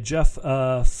by Jeff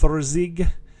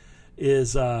Thurzig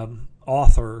is...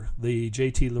 author, the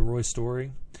J.T. Leroy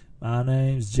story. My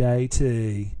name's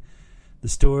J.T. The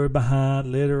story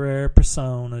behind literary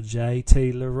persona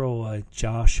J.T. Leroy,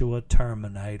 Joshua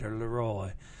Terminator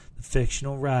Leroy, the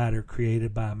fictional writer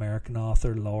created by American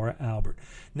author Laura Albert.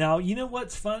 Now, you know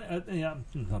what's fun?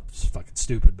 It's fucking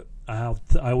stupid, but I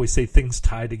always say things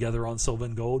tie together on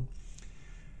Sylvan Gold.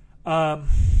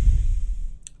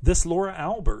 This Laura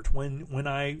Albert, when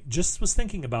I just was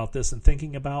thinking about this and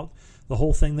thinking about the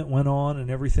whole thing that went on and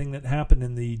everything that happened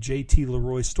in the J.T.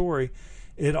 Leroy story,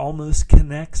 it almost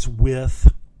connects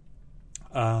with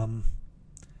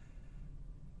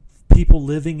people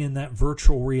living in that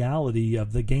virtual reality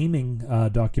of the gaming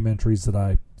documentaries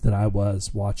that I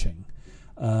was watching.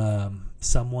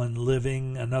 Someone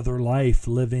living another life,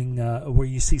 where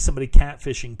you see somebody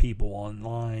catfishing people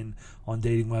online on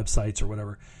dating websites or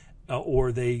whatever.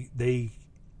 Or they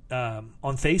on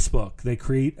Facebook, they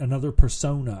create another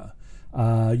persona.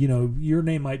 Your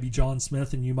name might be John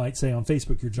Smith, and you might say on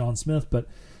Facebook you're John Smith, but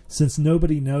since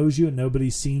nobody knows you and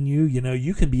nobody's seen you,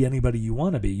 you can be anybody you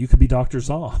want to be. You could be Dr.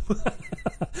 Zoff.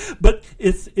 But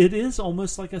it is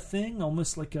almost like a thing,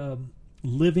 almost like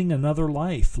living another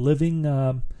life, living,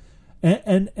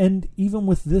 and even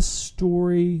with this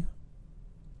story,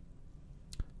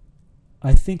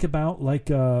 I think about like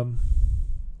Caitlyn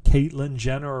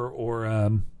Jenner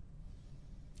or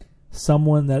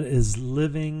someone that is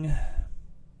living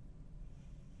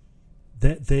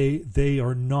that they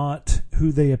are not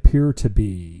who they appear to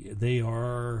be. They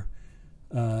are,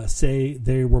 say,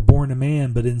 they were born a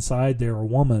man, but inside they're a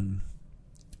woman,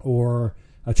 or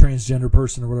a transgender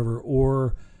person, or whatever,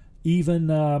 or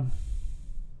even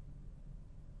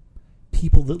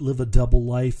people that live a double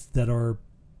life that are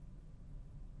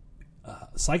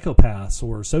psychopaths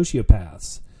or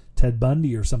sociopaths, Ted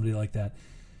Bundy or somebody like that.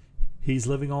 He's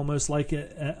living almost like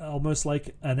Ted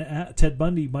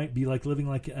Bundy might be like living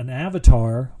like an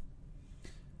avatar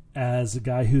as a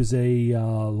guy who's a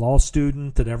law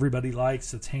student that everybody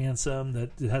likes, that's handsome, that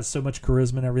has so much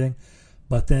charisma and everything.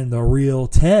 But then the real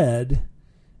Ted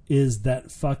is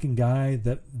that fucking guy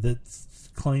that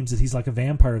claims that he's like a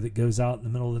vampire that goes out in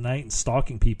the middle of the night and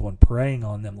stalking people and preying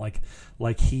on them like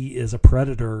he is a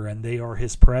predator and they are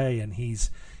his prey, and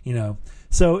he's,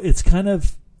 so it's kind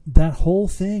of that whole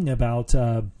thing about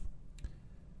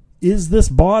is this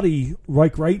body,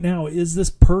 like right now, is this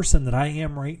person that I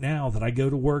am right now, that I go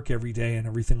to work every day and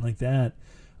everything like that,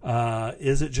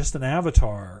 is it just an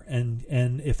avatar?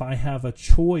 And if I have a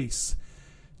choice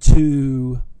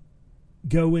to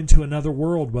go into another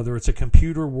world, whether it's a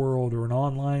computer world or an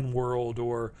online world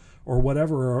or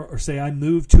whatever, or say I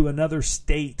move to another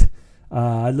state,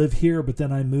 I live here, but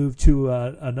then I move to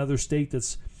another state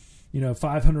that's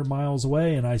 500 miles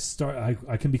away, and I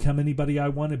can become anybody I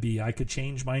want to be. I could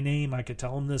change my name. I could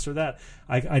tell them this or that.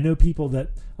 I know people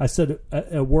that I said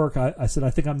at work, I said,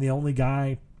 I think I'm the only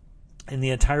guy in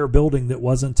the entire building that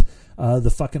wasn't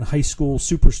the fucking high school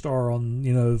superstar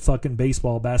on, fucking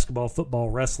baseball, basketball, football,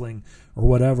 wrestling, or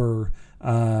whatever.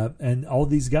 And all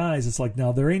these guys, it's like,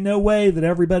 now there ain't no way that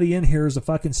everybody in here is a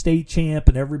fucking state champ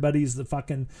and everybody's the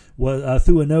fucking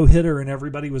threw a no-hitter and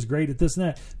everybody was great at this and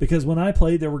that. Because when I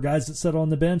played, there were guys that sat on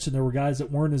the bench and there were guys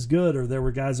that weren't as good, or there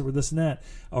were guys that were this and that,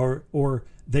 or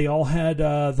they all had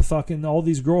the fucking all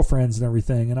these girlfriends and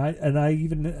everything. And I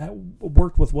even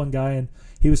worked with one guy, and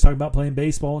he was talking about playing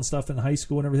baseball and stuff in high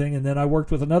school and everything. And then I worked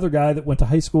with another guy that went to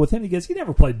high school with him. He goes, he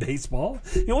never played baseball.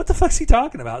 What the fuck's he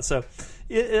talking about? So,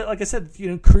 like I said,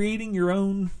 creating your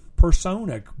own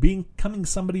persona, becoming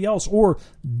somebody else, or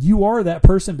you are that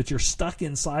person, but you're stuck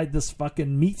inside this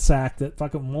fucking meat sack that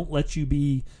fucking won't let you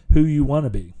be who you want to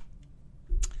be.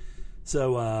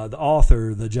 So, the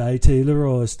author, the J.T.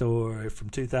 Leroy story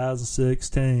from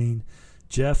 2016,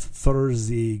 Jeff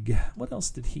Ferzig. What else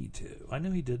did he do? I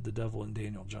know he did The Devil and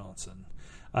Daniel Johnson.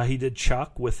 He did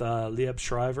Chuck with Liev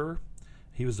Schreiber.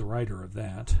 He was the writer of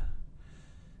that.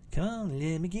 Come on,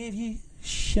 let me give you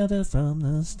shelter from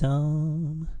the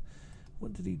storm.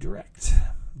 What did he direct?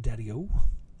 Daddy-O.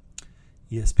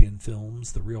 ESPN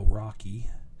Films, The Real Rocky.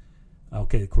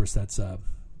 Okay, of course, that's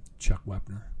Chuck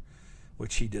Wepner,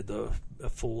 which he did a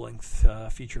full-length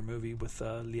feature movie with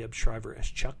Liev Schreiber as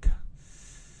Chuck.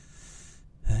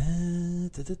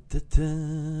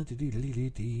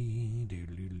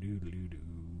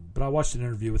 But I watched an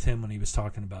interview with him when he was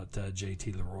talking about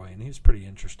J.T. Leroy, and he was a pretty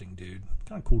interesting dude.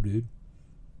 Kind of cool dude.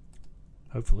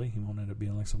 Hopefully he won't end up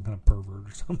being like some kind of pervert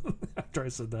or something after I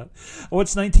said that. Oh,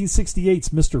 it's 1968's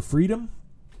Mr. Freedom.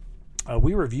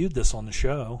 We reviewed this on the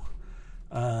show.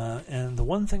 And the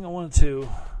one thing I wanted to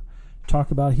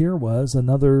talk about here was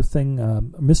another thing.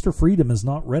 Mr. Freedom is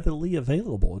not readily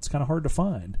available. It's kind of hard to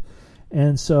find.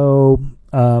 And so,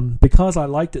 because I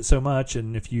liked it so much,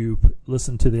 and if you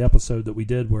listen to the episode that we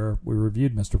did where we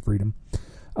reviewed Mr. Freedom,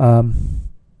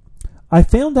 I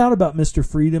found out about Mr.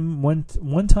 Freedom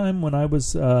one time when I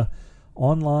was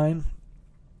online.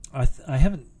 I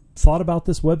haven't thought about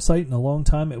this website in a long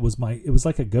time. It was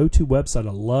like a go-to website.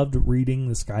 I loved reading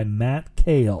this guy, Matt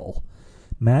Cale,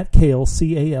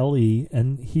 C-A-L-E,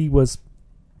 and he was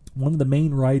one of the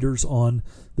main writers on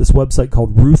this website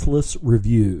called Ruthless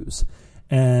Reviews.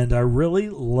 And I really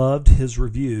loved his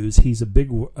reviews. He's a big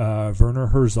Werner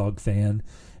Herzog fan,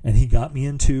 and he got me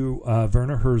into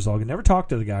Werner Herzog. I never talked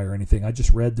to the guy or anything. I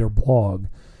just read their blog.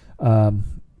 And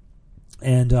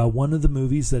one of the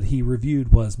movies that he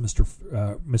reviewed was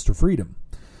Mr. Freedom.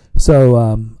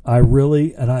 So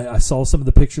I saw some of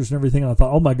the pictures and everything, and I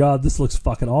thought, oh my God, this looks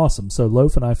fucking awesome. So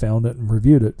Loaf and I found it and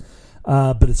reviewed it.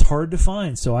 But it's hard to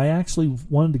find. So I actually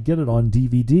wanted to get it on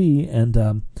DVD,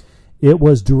 and It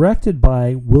was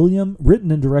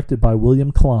written and directed by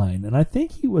William Klein, and I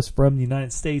think he was from the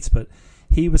United States, but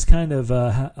he was kind of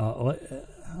I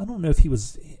don't know if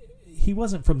he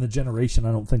wasn't from the generation,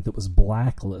 I don't think, that was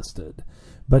blacklisted,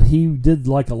 but he did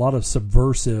like a lot of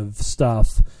subversive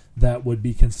stuff that would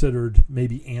be considered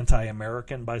maybe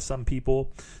anti-American by some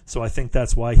people. So I think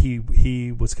that's why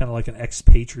he was kind of like an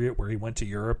expatriate, where he went to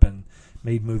Europe and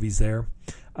made movies there.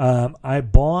 I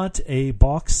bought a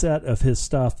box set of his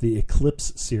stuff, the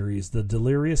Eclipse series, the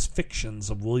Delirious Fictions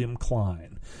of William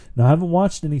Klein. Now, I haven't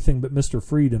watched anything but Mr.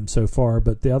 Freedom so far,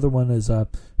 but the other one is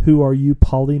Who Are You,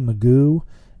 Polly Magoo,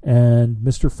 and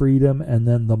Mr. Freedom, and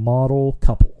then The Model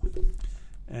Couple.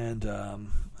 And I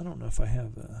don't know if I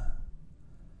have...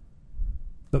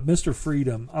 But Mr.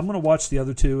 Freedom, I'm going to watch the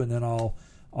other two, and then I'll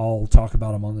talk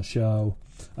about them on the show.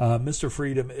 Mr.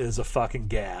 Freedom is a fucking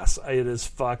gas. It is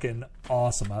fucking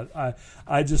awesome.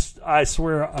 I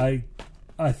swear I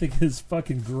think it's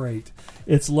fucking great.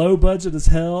 It's low budget as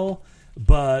hell,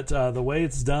 but the way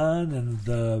it's done and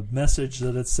the message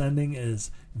that it's sending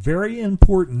is very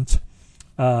important.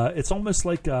 It's almost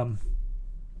like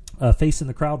Face in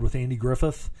the Crowd with Andy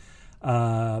Griffith.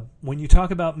 When you talk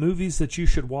about movies that you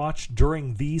should watch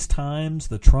during these times,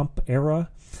 the Trump era,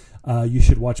 you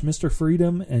should watch Mr.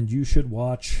 Freedom, and you should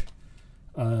watch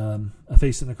A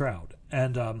Face in the Crowd.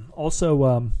 And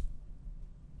also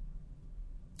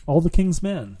All the King's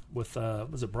Men with,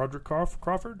 was it Broderick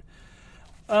Crawford?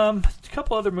 A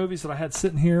couple other movies that I had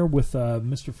sitting here with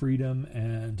Mr. Freedom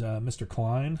and Mr.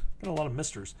 Klein. Got a lot of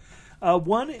misters.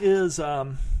 One is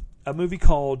a movie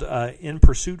called In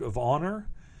Pursuit of Honor,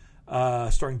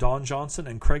 starring Don Johnson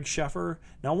and Craig Sheffer.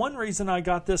 Now, one reason I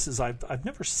got this is I've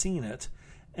never seen it,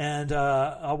 and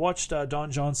I watched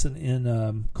Don Johnson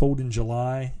in Cold in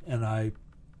July, and I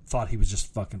thought he was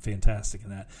just fucking fantastic in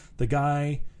that. The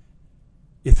guy,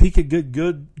 if he could get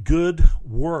good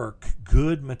work,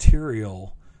 good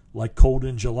material like Cold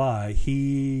in July,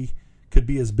 he could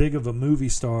be as big of a movie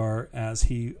star as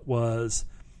he was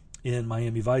in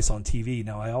Miami Vice on TV.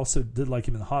 Now, I also did like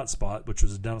him in The Hot Spot, which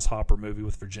was a Dennis Hopper movie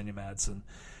with Virginia Madsen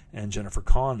and Jennifer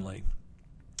Connelly.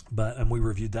 And we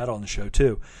reviewed that on the show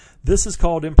too. This is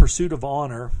called In Pursuit of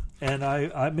Honor, and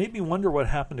I made me wonder what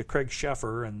happened to Craig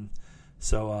Sheffer, and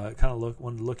so I kind of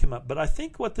wanted to look him up. But I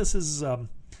think what this is,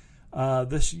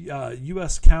 this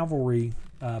U.S. cavalry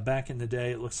back in the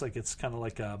day, it looks like it's kind of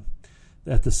like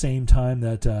at the same time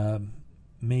that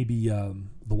maybe The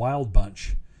Wild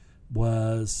Bunch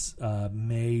was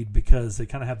made, because they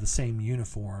kind of have the same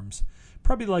uniforms.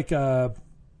 Probably like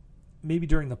maybe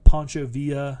during the Pancho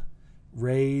Villa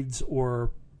raids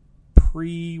or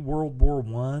pre-World War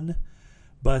I.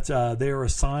 But they are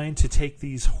assigned to take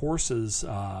these horses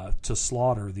to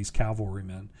slaughter, these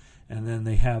cavalrymen. And then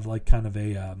they have like kind of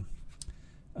a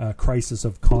crisis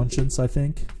of conscience, I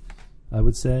think, I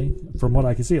would say, from what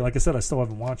I can see. Like I said, I still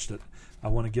haven't watched it. I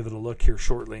want to give it a look here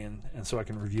shortly, and so I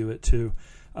can review it too.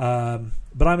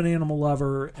 But I'm an animal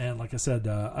lover, and like I said,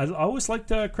 I always liked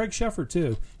Craig Sheffer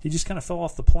too. He just kind of fell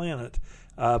off the planet.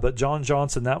 But John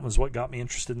Johnson, that was what got me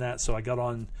interested in that. So I got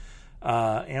on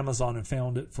Amazon and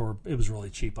found it it was really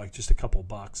cheap, like just a couple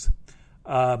bucks.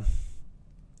 And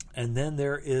then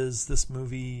there is this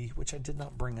movie, which I did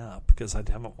not bring up because I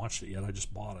haven't watched it yet. I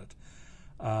just bought it,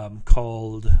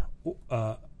 called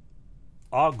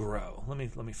Agro. Let me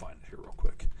find it here real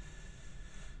quick.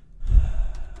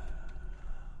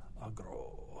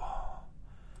 Agro.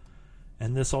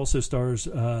 And this also stars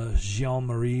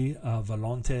Jean-Marie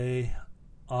Volonté,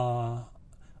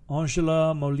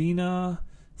 Angela Molina,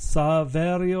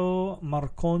 Saverio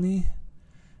Marconi,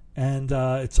 and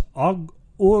it's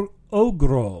Ogro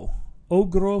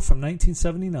from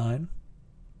 1979,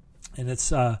 and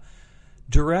it's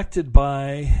directed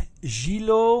by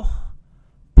Gillo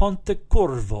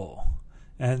Pontecorvo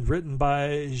and written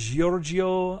by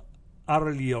Giorgio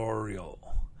Arliorio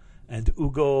and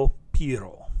Ugo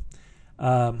Piro.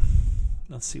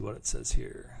 Let's see what it says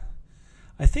here.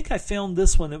 I think I found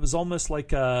this one. It was almost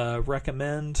like a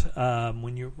recommend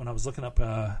when I was looking up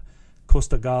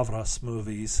Costa Gavras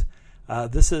movies.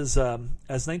 This is as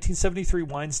 1973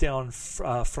 winds down,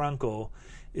 Franco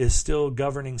is still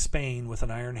governing Spain with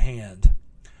an iron hand.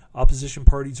 Opposition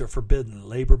parties are forbidden,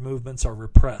 labor movements are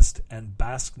repressed, and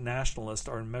Basque nationalists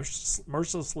are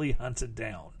mercilessly hunted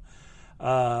down.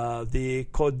 The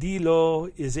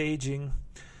Caudillo is aging,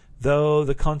 though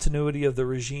the continuity of the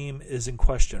regime is in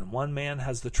question. One man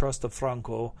has the trust of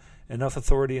Franco, enough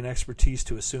authority and expertise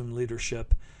to assume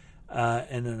leadership,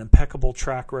 and an impeccable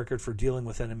track record for dealing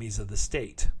with enemies of the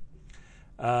state.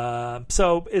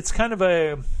 So it's kind of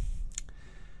a...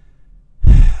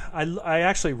 I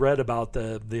actually read about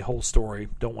the whole story.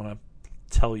 Don't want to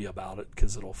tell you about it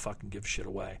because it'll fucking give shit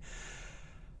away.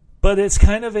 But it's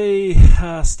kind of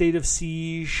a State of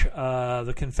Siege,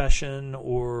 The Confession,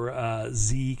 or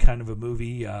Z kind of a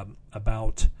movie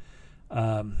about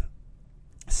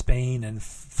Spain and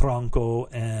Franco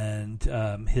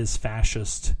and his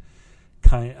fascist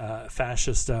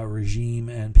regime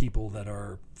and people that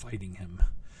are fighting him.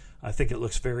 I think it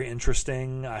looks very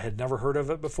interesting. I had never heard of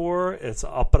it before. It's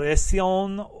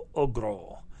Operación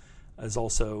Ogro is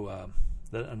also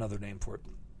another name for it.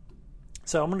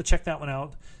 So I'm going to check that one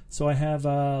out. So I have,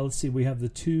 let's see, we have the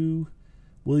 2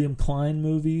 William Klein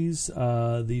movies,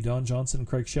 the Don Johnson,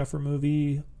 Craig Sheffer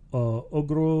movie,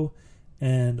 Ogro,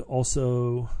 and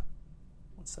also,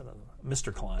 what's that other one?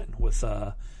 Mr. Klein with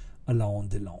Alain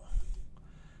Delon.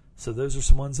 So those are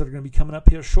some ones that are going to be coming up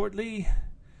here shortly.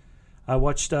 I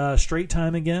watched Straight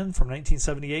Time again from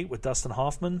 1978 with Dustin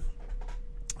Hoffman.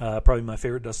 Probably my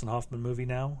favorite Dustin Hoffman movie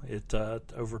now. It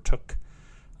overtook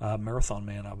Marathon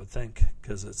Man, I would think,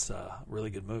 because it's a really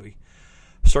good movie.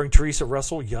 Starring Teresa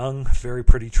Russell, young, very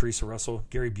pretty Teresa Russell,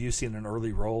 Gary Busey in an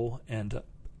early role, and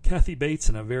Kathy Bates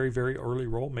in a very, very early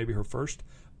role, maybe her first.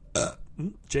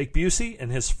 Jake Busey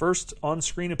in his first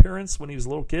on-screen appearance when he was a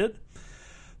little kid.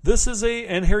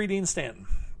 And Harry Dean Stanton.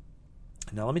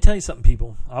 Now, let me tell you something,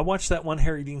 people. I watched that one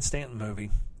Harry Dean Stanton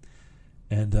movie,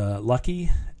 and Lucky,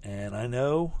 and I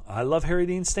know I love Harry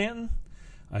Dean Stanton.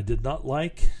 I did not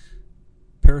like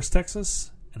Paris,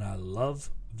 Texas, and I love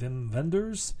Wim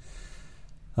Wenders.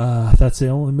 That's the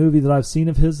only movie that I've seen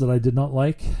of his that I did not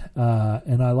like,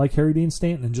 and I like Harry Dean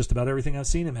Stanton in just about everything I've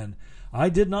seen him in. I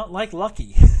did not like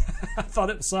Lucky. I thought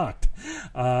it sucked.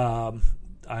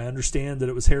 I understand that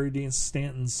it was Harry Dean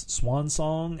Stanton's swan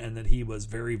song and that he was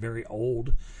very, very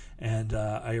old. And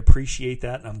I appreciate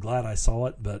that, and I'm glad I saw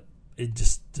it, but it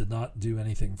just did not do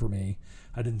anything for me.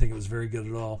 I didn't think it was very good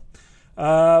at all.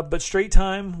 But Straight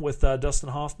Time with Dustin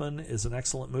Hoffman is an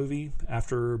excellent movie.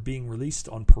 After being released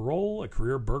on parole, a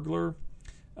career burglar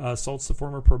assaults the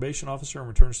former probation officer and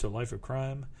returns to a life of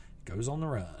crime. Goes on the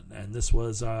run. And this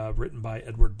was written by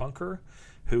Edward Bunker,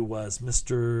 who was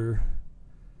Mr.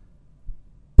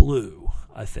 Blue,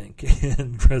 I think,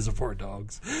 in Reservoir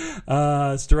Dogs.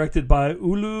 It's directed by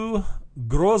Ulu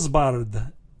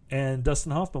Grosbard, and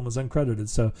Dustin Hoffman was uncredited.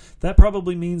 So that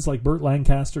probably means, like Burt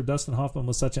Lancaster, Dustin Hoffman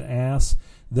was such an ass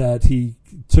that he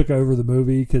took over the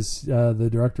movie because the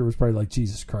director was probably like,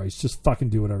 Jesus Christ, just fucking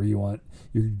do whatever you want.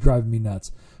 You're driving me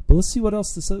nuts. But let's see what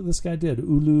else this guy did.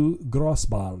 Ulu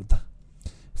Grosbard.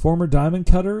 Former diamond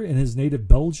cutter in his native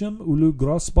Belgium, Ulu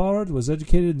Grosbard was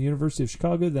educated in the University of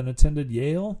Chicago, then attended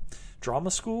Yale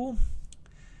Drama School.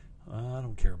 I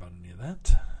don't care about any of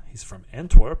that. He's from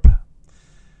Antwerp.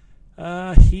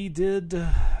 He did...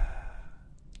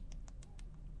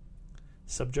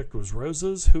 Subject was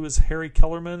Roses. Who is Harry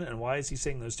Kellerman, and why is he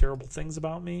saying those terrible things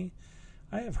about me?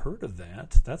 I have heard of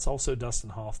that. That's also Dustin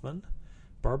Hoffman.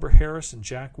 Barbara Harris and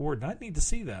Jack Ward. I need to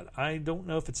see that. I don't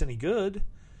know if it's any good.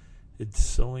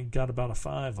 It's only got about a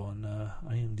 5 on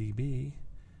IMDb.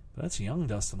 But that's young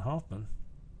Dustin Hoffman.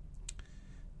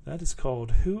 That is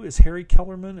called Who is Harry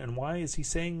Kellerman, and why is he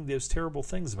saying those terrible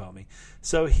things about me?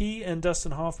 So he and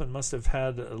Dustin Hoffman must have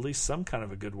had at least some kind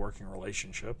of a good working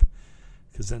relationship,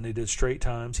 because then they did Straight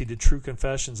Times. He did True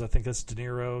Confessions. I think that's De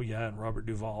Niro, and Robert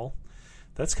Duvall.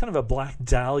 That's kind of a Black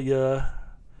Dahlia,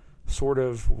 sort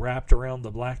of wrapped around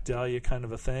the Black Dahlia kind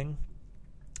of a thing.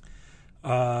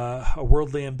 A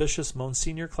worldly ambitious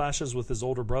Monsignor clashes with his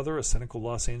older brother, a cynical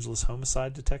Los Angeles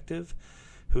homicide detective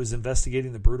who is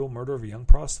investigating the brutal murder of a young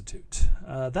prostitute.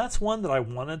 That's one that I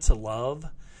wanted to love,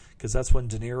 because that's when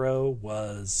De Niro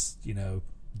was, De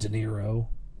Niro,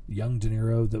 young De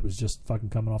Niro that was just fucking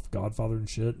coming off Godfather and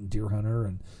shit and Deer Hunter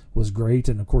and was great.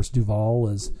 And of course Duvall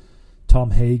is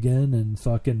Tom Hagen and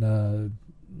fucking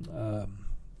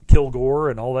Kilgore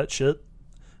and all that shit,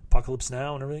 Apocalypse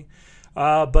Now and everything.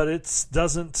 But it's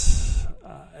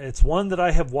one that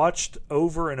I have watched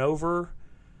over and over,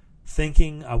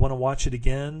 thinking I want to watch it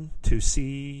again to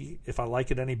see if I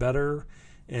like it any better,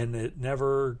 and it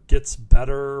never gets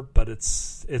better, but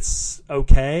it's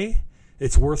okay.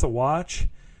 It's worth a watch.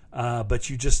 But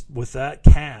you just, with that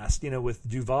cast, with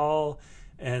Duvall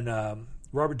and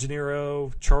Robert De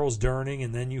Niro, Charles Durning,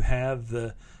 and then you have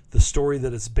the story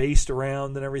that it's based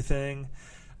around and everything.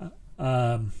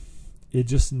 It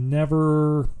just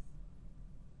never.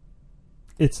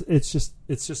 It's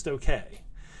just okay,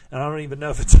 and I don't even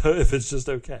know if it's just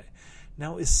okay.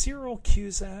 Now, is Cyril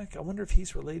Cusack? I wonder if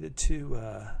he's related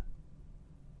to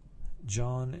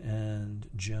John and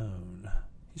Joan.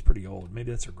 He's pretty old.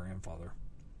 Maybe that's her grandfather.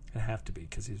 It'd have to be,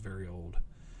 because he's very old.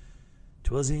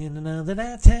 'Twas in another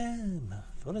night time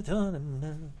for the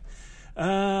tournament.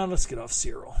 Let's get off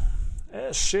Cyril.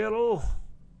 Cyril.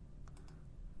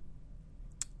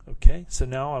 Okay, so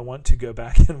now I want to go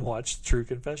back and watch True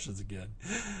Confessions again.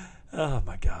 Oh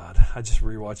my God. I just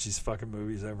rewatch these fucking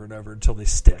movies over and over until they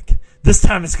stick. This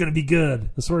time it's going to be good.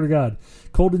 I swear to God.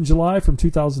 Cold in July from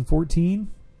 2014.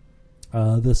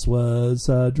 This was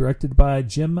directed by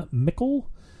Jim Mickle.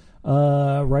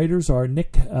 Writers are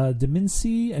Nick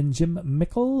Demincy and Jim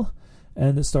Mickle.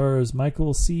 And it stars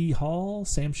Michael C. Hall,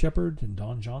 Sam Shepard, and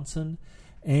Don Johnson.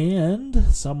 And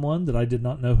someone that I did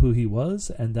not know who he was,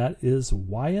 and that is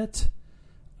Wyatt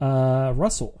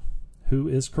Russell, who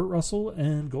is Kurt Russell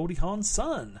and Goldie Hawn's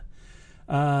son.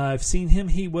 I've seen him.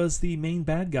 He was the main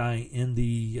bad guy in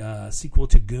the sequel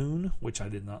to Goon, which I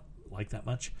did not like that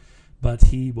much. But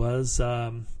he was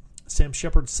Sam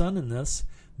Shepard's son in this.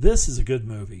 This is a good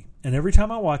movie. And every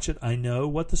time I watch it, I know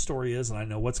what the story is and I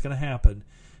know what's going to happen.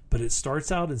 But it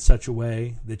starts out in such a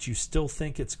way that you still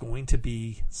think it's going to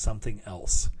be something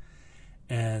else.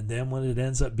 And then when it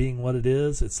ends up being what it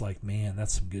is, it's like, man,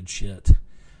 that's some good shit.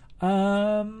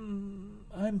 I'm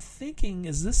thinking,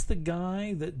 is this the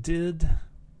guy that did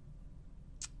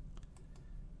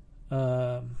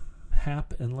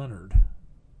Hap and Leonard?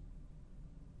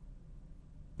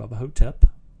 Bubba Hotep?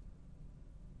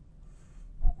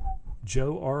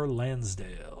 Joe R.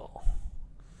 Lansdale.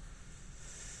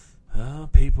 Oh,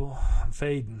 people, I'm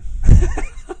fading.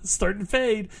 Starting to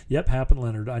fade. Yep, Hap and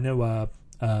Leonard. I know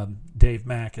Dave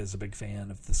Mack is a big fan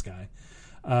of this guy.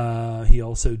 He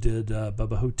also did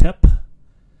Bubba Hotep,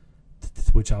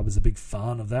 which I was a big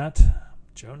fan of that.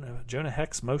 Jonah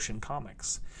Hex Motion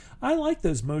Comics. I like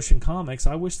those motion comics.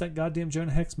 I wish that goddamn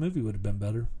Jonah Hex movie would have been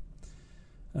better.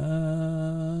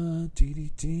 I'm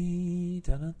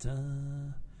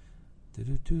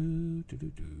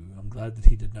glad that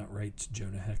he did not write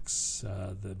Jonah Hex,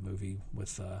 the movie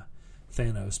with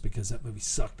Thanos, because that movie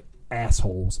sucked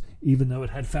assholes, even though it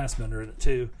had Fassbender in it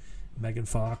too. Megan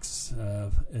Fox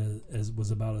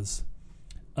was about as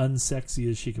unsexy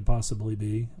as she could possibly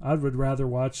be. I would rather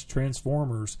watch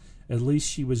Transformers. At least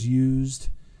she was used,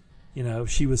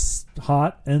 she was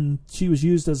hot, and she was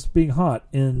used as being hot.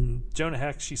 In Jonah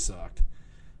Hex, she sucked.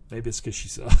 Maybe it's because she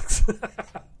sucks.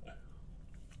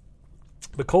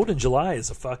 But Cold in July is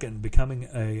becoming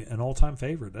an all-time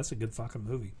favorite. That's a good fucking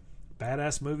movie.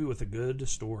 Badass movie with a good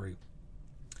story.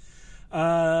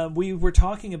 We were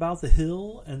talking about The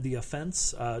Hill and The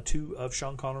Offense, two of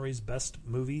Sean Connery's best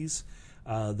movies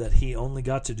that he only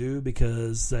got to do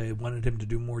because they wanted him to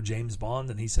do more James Bond.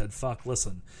 And he said, fuck,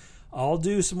 listen, I'll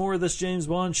do some more of this James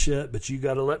Bond shit, but you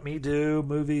got to let me do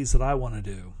movies that I want to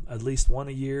do. At least one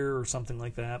a year or something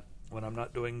like that when I'm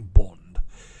not doing Bond.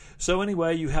 So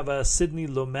anyway, you have a Sidney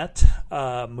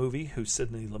Lumet movie, who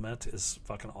Sidney Lumet is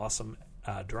fucking awesome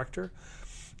director,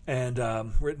 and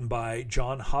written by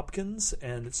John Hopkins,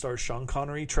 and it stars Sean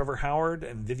Connery, Trevor Howard,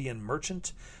 and Vivian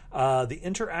Merchant. The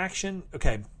interaction,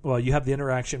 you have the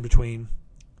interaction between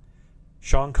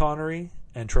Sean Connery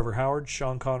and Trevor Howard,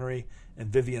 Sean Connery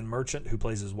and Vivian Merchant, who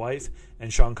plays his wife,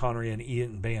 and Sean Connery and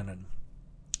Ian Bannon.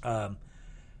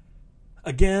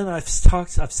 Again, I've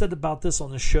said about this on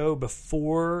the show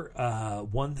before.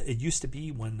 It used to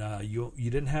be when you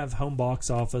didn't have home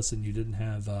box office and you didn't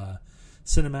have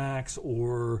Cinemax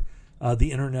or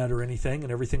the internet or anything,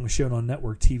 and everything was shown on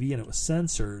network TV and it was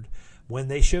censored. When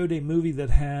they showed a movie that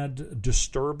had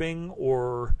disturbing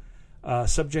or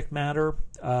subject matter,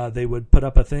 they would put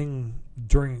up a thing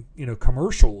during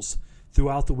commercials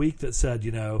throughout the week that said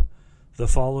the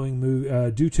following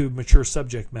movie, due to mature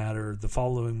subject matter, the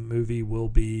following movie will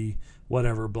be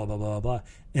whatever, blah, blah, blah, blah.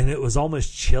 And it was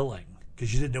almost chilling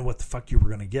because you didn't know what the fuck you were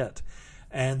going to get.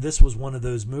 And this was one of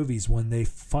those movies when they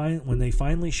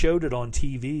finally showed it on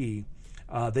TV.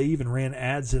 They even ran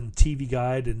ads in TV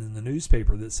Guide and in the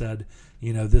newspaper that said,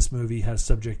 this movie has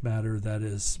subject matter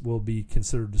that will be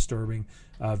considered disturbing.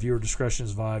 Viewer discretion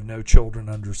is advised. No children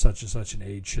under such and such an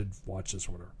age should watch this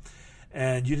order.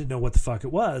 And you didn't know what the fuck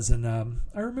it was. And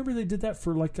I remember they did that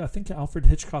for, I think Alfred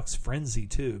Hitchcock's Frenzy,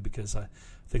 too, because I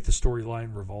think the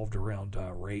storyline revolved around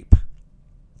rape,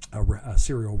 a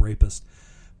serial rapist.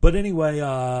 But anyway,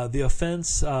 The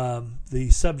Offense, the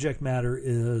subject matter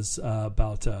is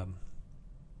about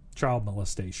child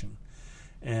molestation.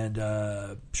 And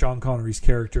Sean Connery's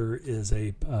character is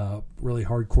a really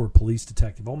hardcore police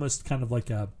detective, almost kind of like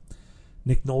a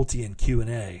Nick Nolte in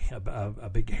Q&A, a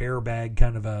big hair bag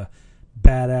kind of a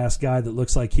badass guy that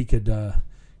looks like he could,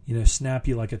 snap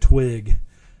you like a twig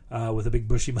with a big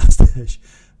bushy mustache.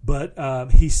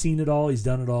 But he's seen it all. He's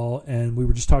done it all. And we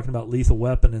were just talking about Lethal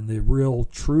Weapon and the real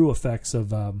true effects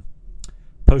of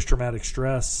post-traumatic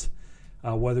stress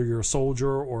whether you're a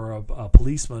soldier or a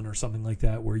policeman or something like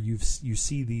that, where you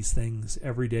see these things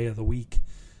every day of the week,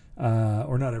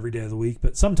 or not every day of the week,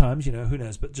 but sometimes, who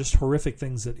knows, but just horrific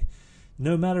things that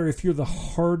no matter if you're the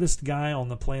hardest guy on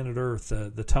the planet Earth,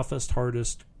 the toughest,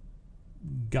 hardest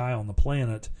guy on the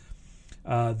planet,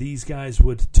 these guys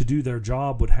to do their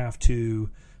job, would have to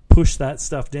push that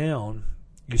stuff down.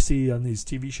 You see on these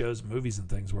TV shows, movies and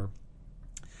things where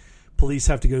police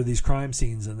have to go to these crime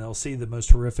scenes and they'll see the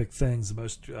most horrific things, the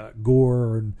most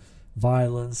gore and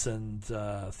violence and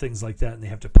things like that, and they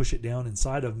have to push it down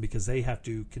inside of them because they have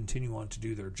to continue on to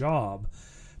do their job.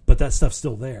 But that stuff's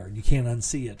still there, and you can't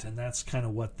unsee it, and that's kind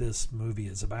of what this movie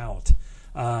is about.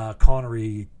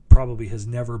 Connery probably has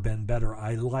never been better.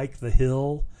 I like The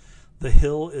Hill. The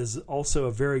Hill is also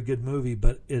a very good movie,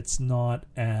 but it's not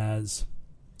as...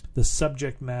 the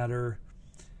subject matter...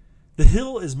 The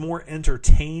Hill is more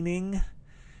entertaining.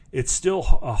 It's still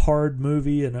a hard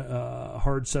movie and a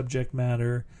hard subject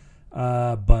matter,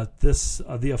 but this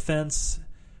The Offense,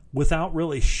 without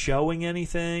really showing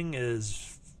anything,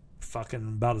 is fucking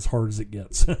about as hard as it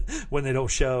gets. When they don't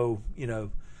show,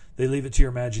 they leave it to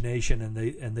your imagination,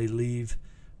 and they leave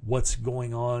what's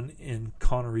going on in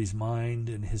Connery's mind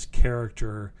and his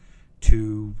character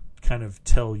to kind of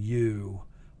tell you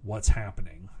what's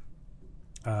happening.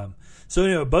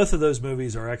 So both of those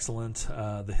movies are excellent.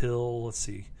 The Hill, let's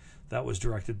see, that was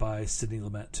directed by Sidney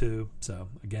Lumet too. So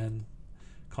again,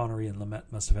 Connery and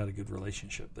Lumet must have had a good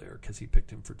relationship there, because he picked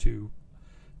him for two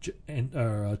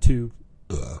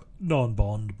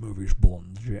non-Bond movies,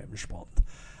 James Bond.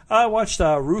 I watched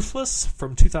Ruthless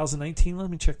from 2019. Let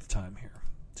me check the time here.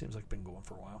 Seems like it's been going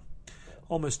for a while.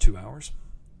 Almost 2 hours.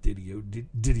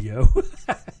 Didio.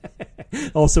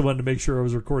 Also wanted to make sure I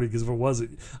was recording, because if it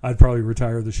wasn't, I'd probably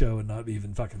retire the show and not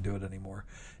even fucking do it anymore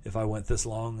if I went this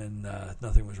long and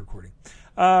nothing was recording.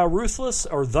 Ruthless,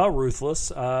 or The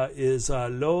Ruthless, is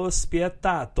Lo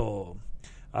Spietato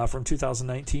from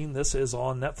 2019. This is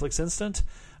on Netflix Instant.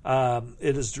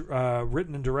 It is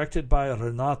written and directed by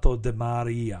Renato De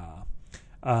Maria.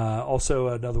 Also,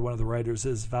 another one of the writers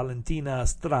is Valentina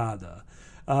Estrada.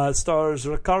 It stars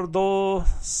Ricardo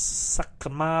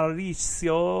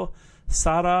Sacmarisio,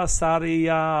 Sara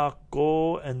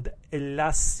Sariaco, and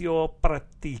Elasio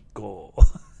Pratico.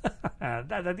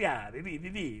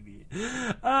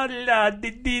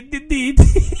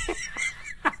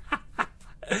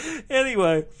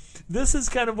 Anyway, this is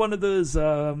kind of one of those...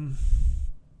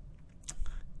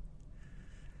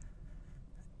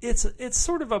 It's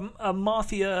sort of a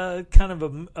mafia kind of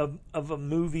a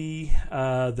movie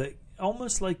that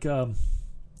almost like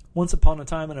Once Upon a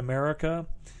Time in America,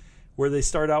 where they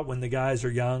start out when the guys are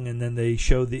young, and then they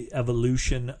show the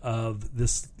evolution of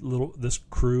this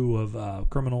crew of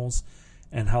criminals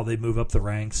and how they move up the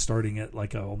ranks, starting at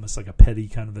almost like a petty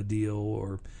kind of a deal,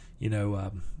 or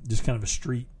just kind of a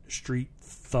street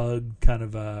thug kind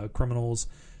of criminals,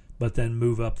 but then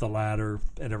move up the ladder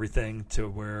and everything to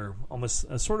where almost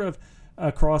a sort of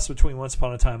a cross between Once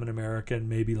Upon a Time in America and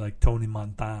maybe like Tony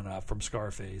Montana from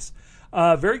Scarface.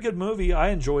 Very good movie. I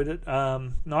enjoyed it.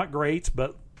 Not great,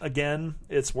 but again,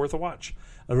 it's worth a watch.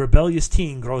 A rebellious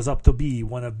teen grows up to be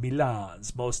one of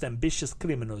Milan's most ambitious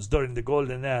criminals during the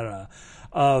golden era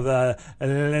of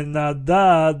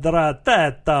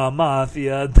l'Ndrangheta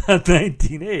Mafia, the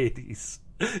 1980s.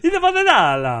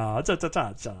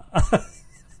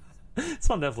 It's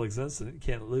on Netflix Instant. You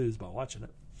can't lose by watching it.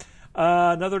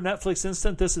 Another Netflix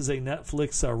Instant. This is a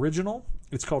Netflix original.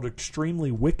 It's called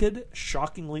Extremely Wicked,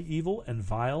 Shockingly Evil, and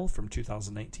Vile from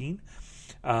 2019.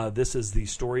 This is the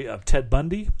story of Ted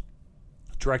Bundy,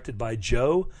 directed by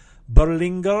Joe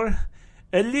Berlinger,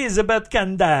 Elizabeth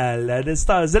Candel, and it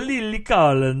stars Lily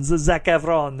Collins, Zac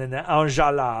Efron, and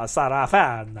Angela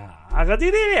Sarafana.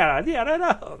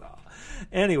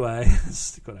 Anyway,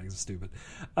 stupid.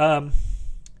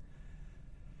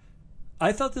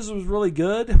 I thought this was really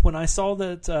good. When I saw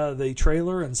that the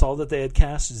trailer and saw that they had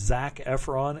cast Zac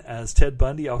Efron as Ted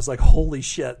Bundy, I was like, holy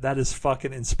shit, that is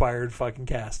fucking inspired fucking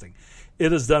casting.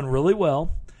 It is done really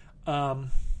well.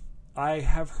 I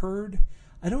have heard,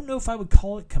 I don't know if I would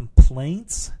call it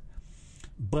complaints,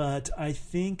 but I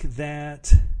think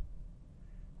that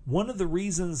one of the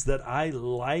reasons that I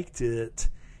liked it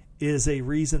is a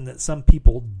reason that some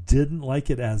people didn't like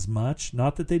it as much.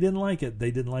 Not that they didn't like it, they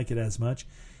didn't like it as much.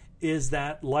 Is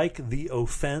that, like The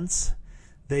Offense,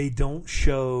 they don't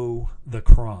show the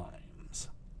crimes.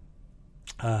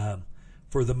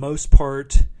 For the most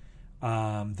part,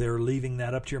 they're leaving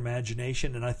that up to your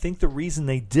imagination. And I think the reason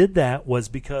they did that was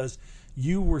because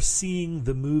you were seeing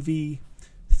the movie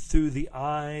through the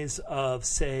eyes of,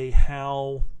 say,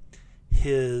 how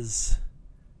his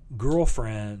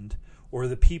girlfriend or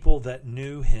the people that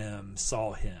knew him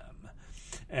saw him,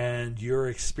 and you're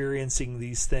experiencing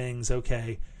these things.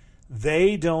 Okay,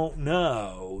 they don't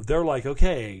know. They're like,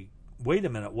 okay, wait a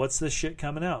minute, what's this shit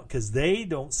coming out? Because they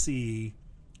don't see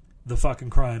the fucking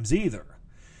crimes either.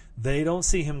 They don't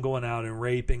see him going out and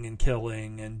raping and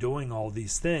killing and doing all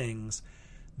these things.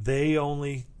 They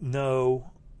only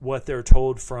know what they're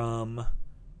told from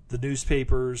the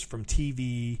newspapers, from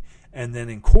TV, and then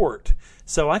in court.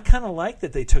 So I kind of like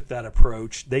that they took that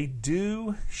approach. They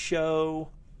do show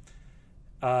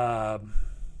at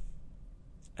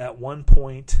one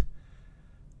point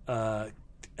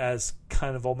as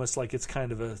kind of almost like it's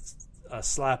kind of a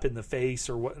slap in the face,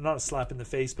 or what? Not a slap in the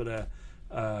face, but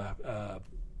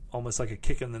almost like a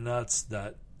kick in the nuts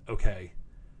that, okay,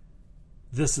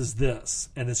 this is this.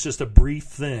 And it's just a brief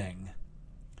thing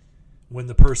when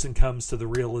the person comes to the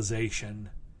realization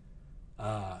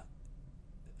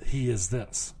he is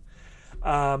this.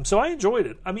 So I enjoyed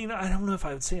it. I mean, I don't know if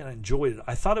I would say I enjoyed it.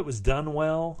 I thought it was done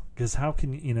well, because how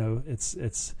can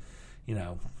it's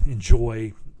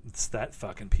enjoy, it's that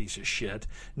fucking piece of shit.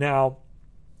 Now,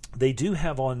 they do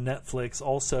have on Netflix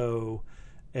also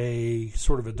a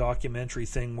sort of a documentary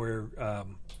thing where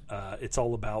it's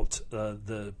all about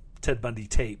the Ted Bundy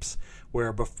tapes,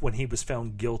 where when he was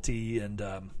found guilty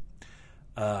and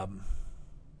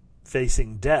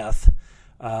facing death,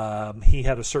 he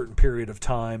had a certain period of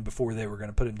time before they were going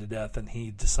to put him to death, and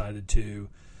he decided to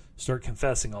start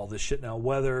confessing all this shit. Now,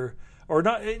 whether or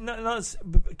not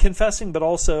confessing, but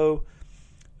also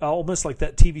almost like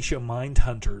that TV show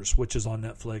Mindhunters, which is on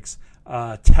Netflix,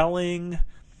 telling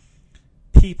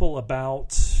people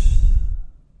about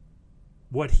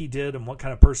what he did and what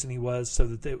kind of person he was, so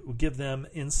that they would give them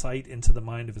insight into the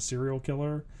mind of a serial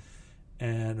killer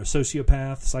and a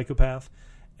sociopath, psychopath.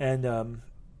 And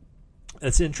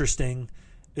it's interesting.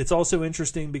 It's also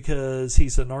interesting because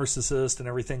he's a narcissist and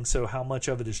everything, so how much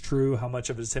of it is true, how much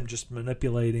of it is him just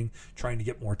manipulating, trying to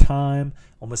get more time,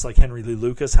 almost like Henry Lee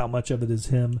Lucas, how much of it is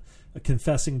him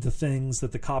confessing to things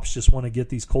that the cops just want to get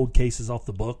these cold cases off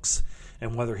the books,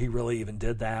 and whether he really even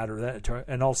did that or that.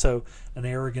 And also an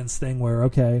arrogance thing where,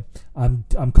 okay, I'm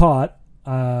caught,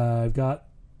 I've got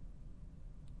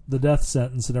the death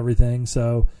sentence and everything,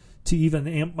 so to even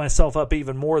amp myself up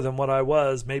even more than what I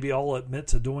was, maybe I'll admit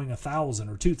to doing 1,000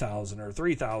 or 2,000 or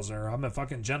 3,000, or I'm a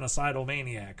fucking genocidal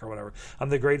maniac or whatever. I'm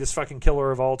the greatest fucking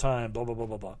killer of all time, blah, blah, blah,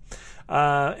 blah, blah.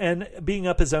 And being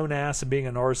up his own ass and being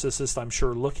a narcissist, I'm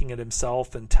sure, looking at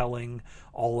himself and telling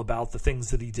all about the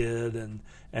things that he did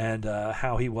and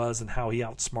how he was and how he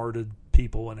outsmarted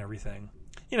people and everything.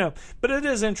 But it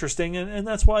is interesting, and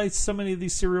that's why so many of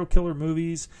these serial killer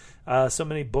movies, so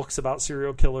many books about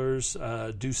serial killers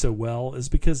do so well, is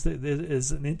because it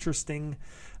is an interesting,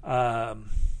 I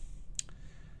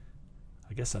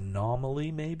guess,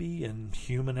 anomaly maybe in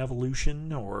human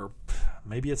evolution, or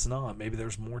maybe it's not. Maybe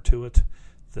there's more to it,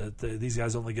 that these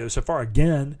guys only go so far.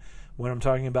 Again, when I'm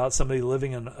talking about somebody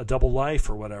living a double life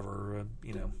or whatever,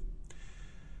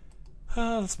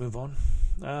 let's move on.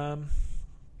 I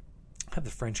have the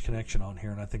French Connection on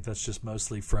here, and I think that's just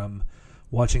mostly from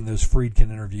watching those Friedkin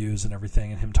interviews and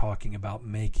everything, and him talking about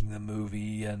making the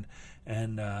movie, and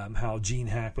how Gene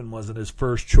Hackman wasn't his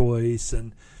first choice,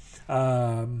 and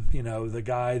the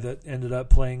guy that ended up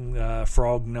playing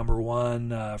Frog Number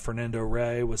 1, Fernando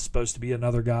Rey, was supposed to be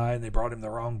another guy, and they brought him the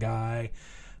wrong guy.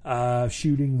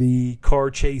 Shooting the car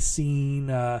chase scene,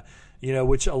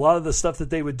 which a lot of the stuff that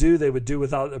they would do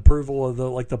without approval of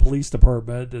the police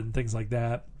department and things like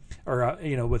that. Or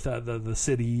with the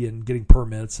city and getting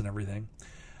permits and everything,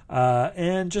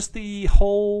 and just the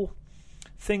whole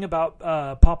thing about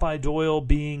Popeye Doyle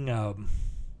being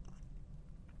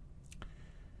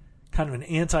kind of an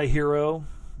anti-hero,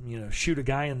 shoot a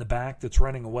guy in the back that's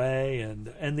running away,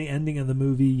 and the ending of the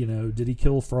movie, did he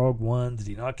kill Frog 1? Did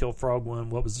he not kill Frog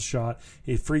 1? What was the shot?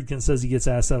 Friedkin says he gets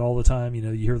asked that all the time. You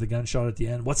hear the gunshot at the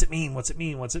end. What's it mean? What's it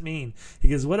mean? What's it mean? He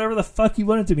goes, whatever the fuck you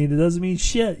want it to mean. It doesn't mean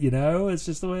shit, It's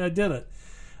just the way I did it.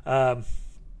 Now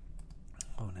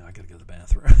I gotta go to the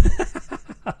bathroom.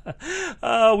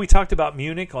 We talked about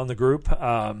Munich on the group.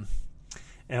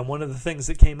 And one of the things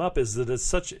that came up is that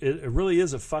it really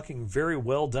is a fucking very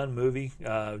well done movie,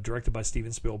 directed by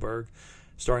Steven Spielberg,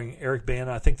 starring Eric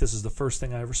Bana. I think this is the first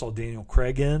thing I ever saw Daniel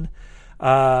Craig in.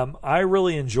 I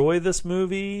really enjoy this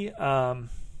movie. There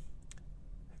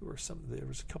was a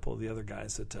couple of the other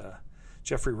guys that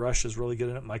Jeffrey Rush is really good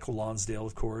in it. Michael Lonsdale,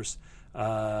 of course.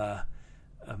 Mathieu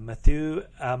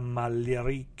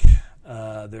Amalric.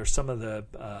 There's some of the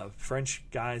French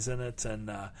guys in it, and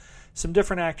some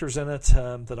different actors in it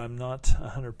that I'm not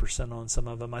 100% on some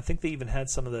of them. I think they even had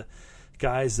some of the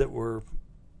guys that were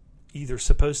either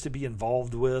supposed to be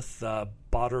involved with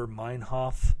Baader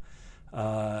Meinhof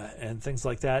and things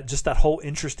like that. Just that whole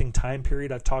interesting time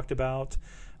period I've talked about,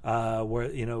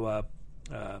 where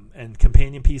and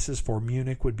companion pieces for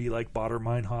Munich would be like Baader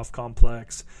Meinhof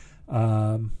Complex,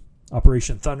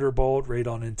 Operation Thunderbolt, Raid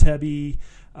on Entebbe.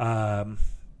 I'm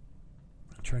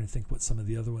trying to think what some of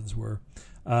the other ones were.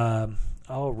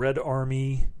 Red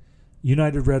Army,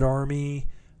 United Red Army,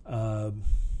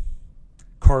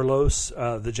 Carlos,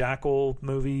 the Jackal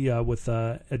movie with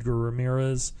Edgar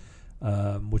Ramirez,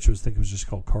 which I think it was just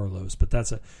called Carlos. But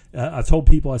that's I've told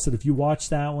people, I said, if you watch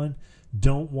that one,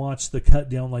 don't watch the cut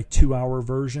down like 2-hour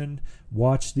version.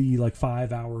 Watch the like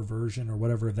 5-hour version or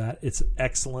whatever of that. It's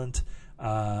excellent.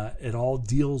 It all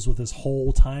deals with this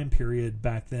whole time period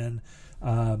back then,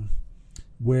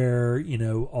 where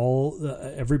all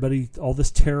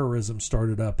this terrorism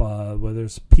started up. Whether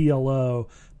it's PLO,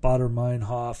 Baader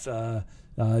Meinhof,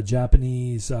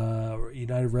 Japanese,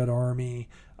 United Red Army,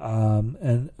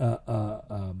 and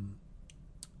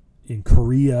in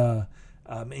Korea.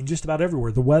 And just about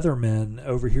everywhere. The Weathermen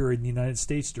over here in the United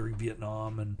States during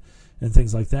Vietnam and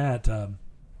things like that.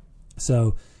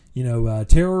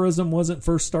 Terrorism wasn't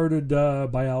first started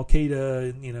by Al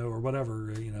Qaeda, or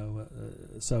whatever,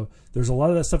 so there's a lot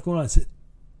of that stuff going on. It's a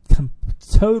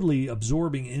totally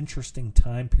absorbing, interesting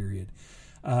time period.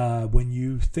 When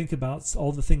you think about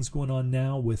all the things going on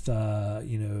now with,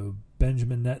 Benjamin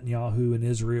Netanyahu in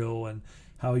Israel and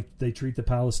how they treat the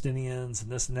Palestinians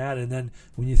and this and that. And then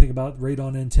when you think about Raid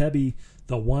on Entebbe,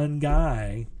 the one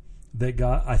guy that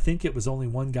I think it was only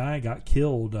one guy got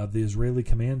killed of the Israeli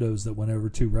commandos that went over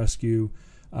to rescue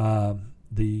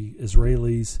the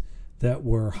Israelis that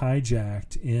were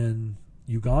hijacked in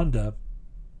Uganda.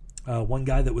 One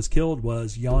guy that was killed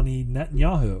was Yoni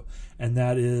Netanyahu, and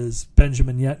that is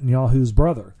Benjamin Netanyahu's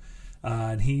brother.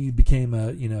 And he became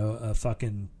a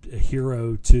fucking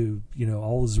hero to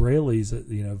all Israelis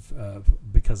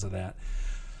because of that.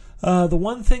 The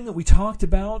one thing that we talked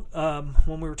about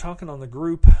when we were talking on the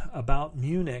group about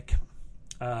Munich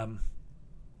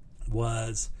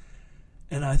was,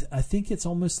 and I think it's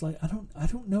almost like I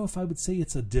don't know if I would say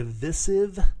it's a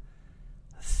divisive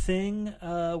thing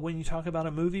when you talk about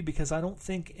a movie, because I don't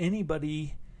think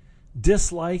anybody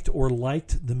disliked or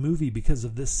liked the movie because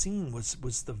of this scene.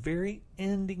 Was the very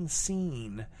ending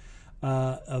scene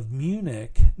of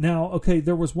Munich. Now, okay,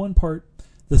 there was one part.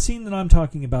 The scene that I'm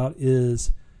talking about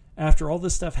is after all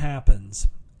this stuff happens,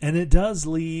 and it does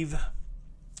leave.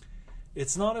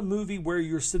 It's not a movie where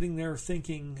you're sitting there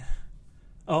thinking.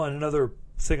 Oh, and another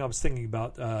thing I was thinking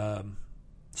about,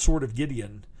 Sword of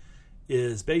Gideon,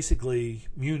 is basically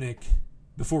Munich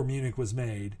before Munich was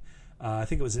made. I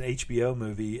think it was an HBO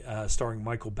movie starring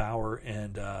Michael Bauer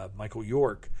and Michael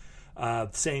York.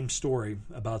 Same story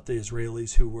about the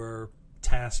Israelis who were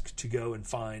tasked to go and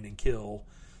find and kill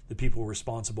the people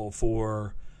responsible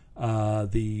for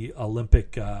the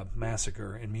Olympic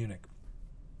massacre in Munich.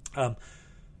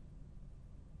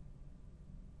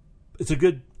 It's a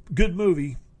good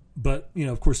movie, but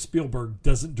of course Spielberg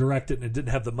doesn't direct it, and it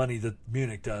didn't have the money that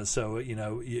Munich does. So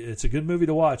it's a good movie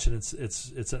to watch, and it's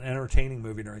an entertaining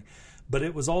movie. But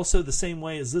it was also the same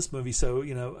way as this movie. So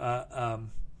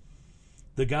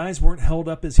the guys weren't held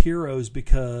up as heroes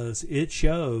because it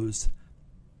shows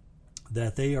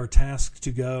that they are tasked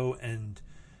to go and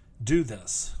do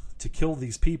this, to kill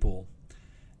these people,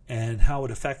 and how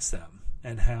it affects them,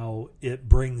 and how it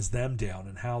brings them down,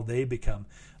 and how they become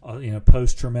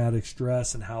post-traumatic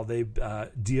stress, and how they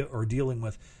are dealing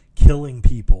with killing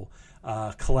people,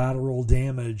 collateral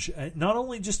damage. Not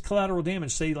only just collateral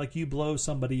damage, say like you blow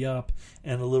somebody up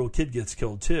and a little kid gets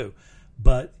killed too,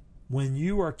 but when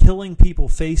you are killing people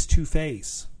face to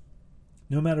face,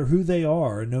 no matter who they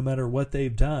are and no matter what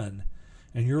they've done,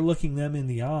 and you're looking them in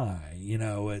the eye,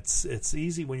 it's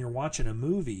easy when you're watching a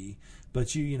movie.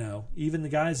 But even the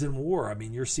guys in war, I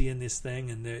mean, you're seeing this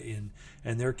thing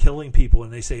and they're killing people,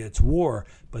 and they say it's war,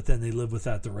 but then they live with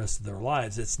that the rest of their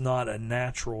lives. It's not a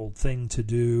natural thing to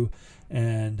do,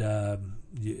 and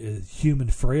human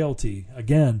frailty.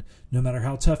 Again, no matter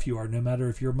how tough you are, no matter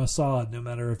if you're Mossad, no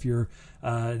matter if you're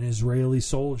an Israeli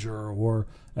soldier or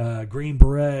Green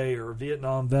Beret or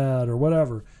Vietnam vet or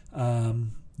whatever,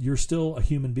 you're still a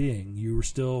human being. You were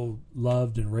still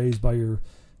loved and raised by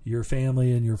your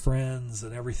family and your friends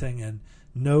and everything, and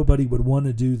nobody would want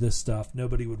to do this stuff.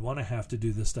 Nobody would want to have to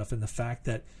do this stuff. And the fact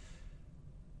that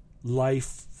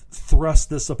life thrust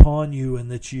this upon you,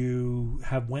 and that you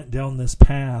have went down this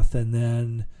path, and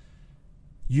then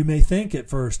you may think at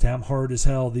first, I'm hard as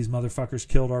hell, these motherfuckers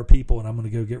killed our people and I'm going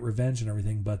to go get revenge and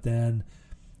everything. But then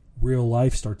real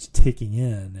life starts ticking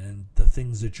in, and the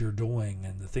things that you're doing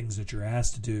and the things that you're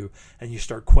asked to do, and you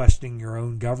start questioning your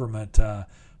own government.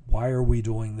 Why are we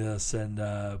doing this? And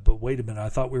but wait a minute, I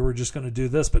thought we were just going to do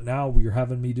this, but now you're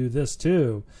having me do this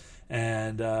too.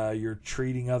 And you're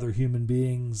treating other human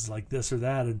beings like this or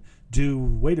that. And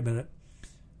wait a minute,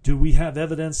 do we have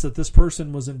evidence that this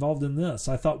person was involved in this?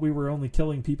 I thought we were only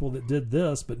killing people that did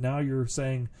this, but now you're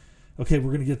saying, okay,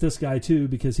 we're going to get this guy too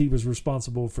because he was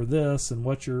responsible for this. And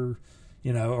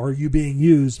are you being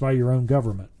used by your own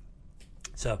government?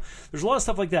 So there's a lot of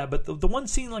stuff like that. But the one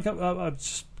scene, like I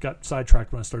just got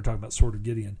sidetracked when I started talking about Sword of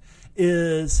Gideon,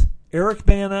 is Eric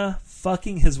Bana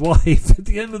fucking his wife at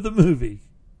the end of the movie.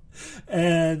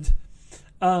 And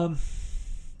it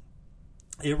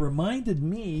reminded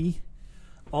me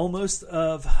almost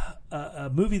of a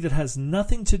movie that has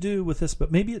nothing to do with this,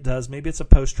 but maybe it does. Maybe it's a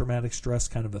post-traumatic stress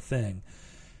kind of a thing.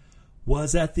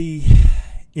 Was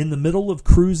in the middle of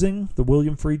Cruising, the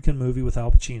William Friedkin movie with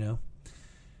Al Pacino.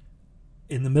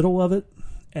 In the middle of it,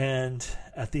 and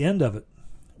at the end of it,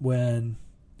 when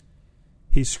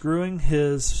he's screwing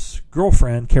his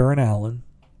girlfriend, Karen Allen,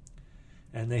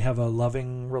 and they have a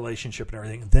loving relationship and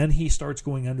everything, then he starts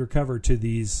going undercover to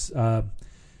these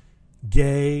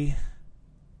gay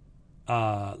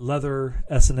leather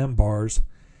S&M bars,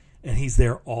 and he's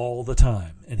there all the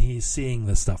time, and he's seeing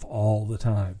this stuff all the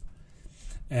time,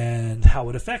 and how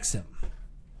it affects him.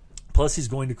 Plus, he's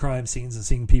going to crime scenes and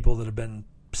seeing people that have been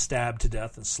stabbed to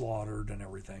death and slaughtered and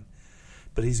everything.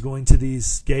 But he's going to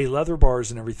these gay leather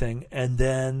bars and everything, and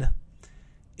then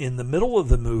in the middle of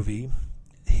the movie,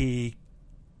 he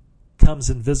comes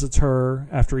and visits her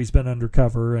after he's been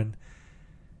undercover, and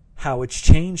how it's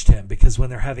changed him, because when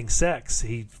they're having sex,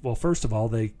 first of all,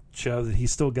 they show that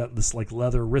he's still got this like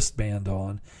leather wristband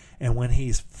on, and when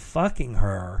he's fucking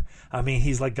her, I mean,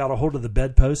 he's like got a hold of the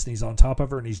bedpost and he's on top of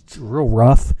her and he's real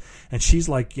rough, and she's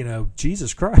like,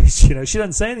 Jesus Christ, she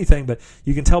doesn't say anything, but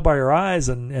you can tell by her eyes,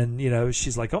 and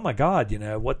she's like, oh my God,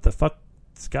 what the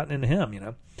fuck's gotten into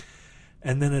him,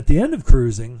 And then at the end of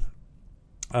Cruising,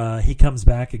 he comes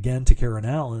back again to Karen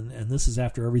Allen, and this is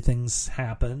after everything's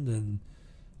happened, and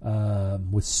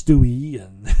with Stewie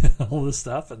and all this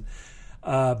stuff, and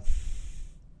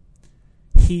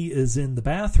he is in the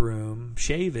bathroom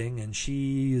shaving, and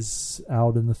she's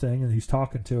out in the thing, and he's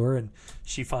talking to her, and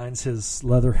she finds his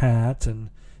leather hat and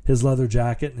his leather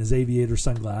jacket and his aviator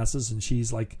sunglasses, and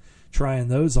she's like trying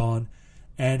those on,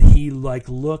 and he like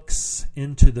looks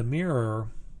into the mirror,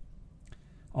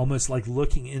 almost like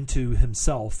looking into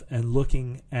himself and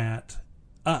looking at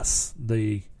us,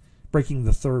 the breaking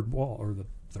the third wall, or the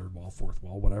third wall, fourth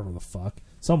wall, whatever the fuck.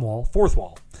 Some wall, fourth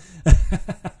wall.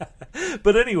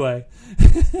 But anyway,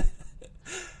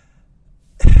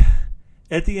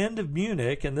 at the end of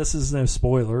Munich, and this is no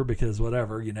spoiler because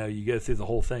whatever, you go through the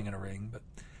whole thing in a ring, but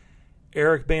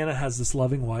Eric Bana has this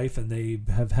loving wife, and they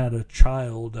have had a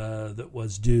child that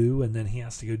was due, and then he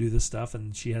has to go do this stuff,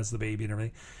 and she has the baby and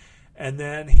everything. And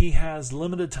then he has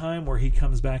limited time where he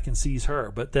comes back and sees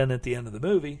her. But then at the end of the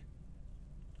movie,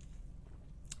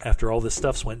 after all this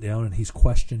stuff's went down and he's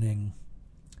questioning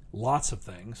lots of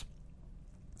things,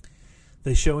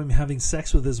 they show him having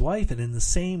sex with his wife, and in the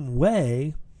same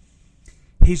way,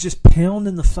 he's just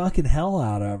pounding the fucking hell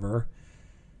out of her.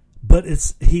 But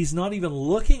he's not even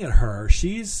looking at her.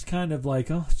 She's kind of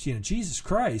like, oh, Jesus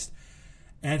Christ.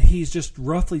 And he's just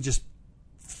roughly just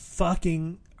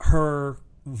fucking her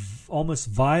almost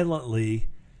violently,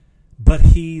 but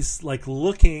he's like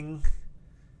looking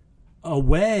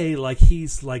away, like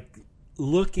he's like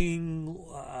looking,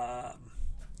 I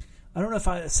don't know if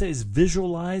I say he's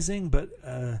visualizing, but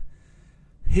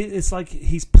it's like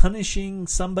he's punishing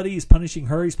somebody, he's punishing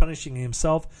her, he's punishing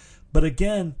himself. But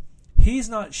again, she's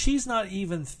not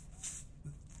even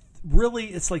really,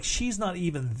 it's like she's not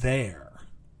even there.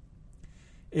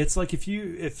 It's like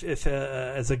if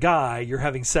as a guy, you're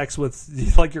having sex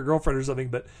with like your girlfriend or something,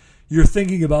 but you're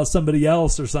thinking about somebody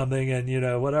else or something,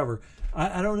 and whatever.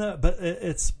 I don't know, but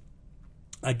it's,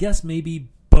 I guess maybe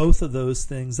both of those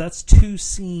things. That's two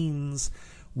scenes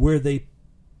where they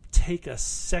take a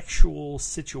sexual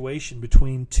situation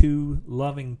between two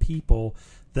loving people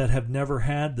that have never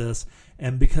had this,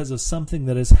 and because of something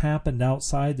that has happened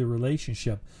outside the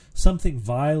relationship, something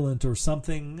violent or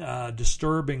something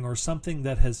disturbing or something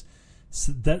that has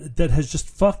just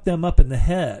fucked them up in the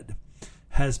head,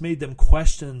 has made them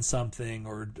question something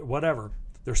or whatever,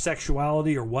 their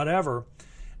sexuality or whatever,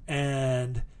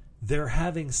 and they're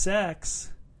having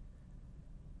sex,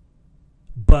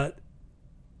 but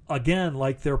again,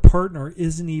 like their partner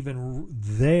isn't even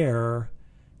there,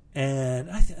 And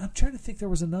I'm trying to think. There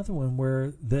was another one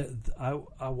where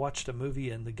I watched a movie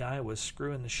and the guy was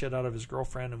screwing the shit out of his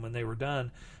girlfriend, and when they were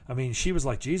done, I mean, she was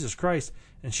like, Jesus Christ,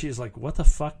 and she's like, what the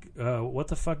fuck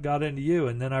got into you?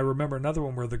 And then I remember another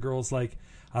one where the girl's like,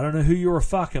 I don't know who you were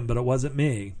fucking, but it wasn't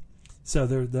me. So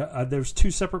there's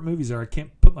two separate movies there. I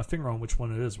can't put my finger on which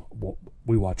one it is. Well,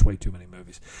 we watch way too many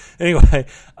movies. Anyway,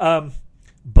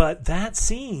 but that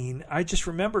scene, I just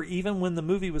remember even when the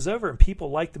movie was over and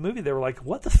people liked the movie, they were like,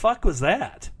 what the fuck was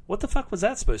that? What the fuck was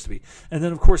that supposed to be? And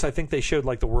then, of course, I think they showed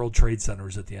like the World Trade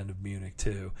Centers at the end of Munich,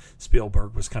 too.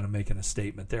 Spielberg was kind of making a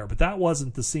statement there. But that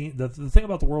wasn't the scene. The thing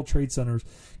about the World Trade Centers,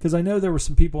 because I know there were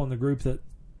some people in the group that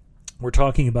were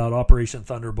talking about Operation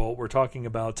Thunderbolt. We're talking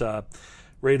about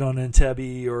Raid on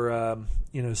Entebbe or,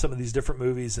 some of these different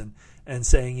movies and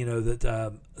saying,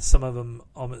 that some of them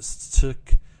almost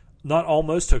took... Not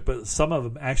almost took, but some of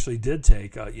them actually did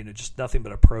take, just nothing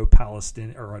but a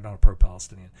pro-Palestinian, or not a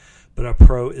pro-Palestinian, but a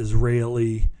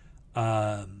pro-Israeli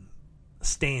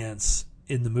stance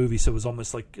in the movie. So it was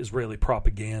almost like Israeli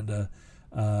propaganda.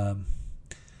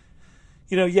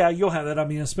 You'll have that. I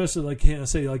mean, especially like,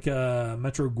 say like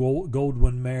Metro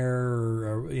Goldwyn Mayer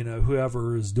or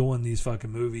whoever is doing these fucking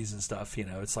movies and stuff.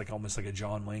 It's like almost like a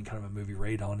John Wayne kind of a movie,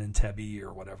 Raid on Entebbe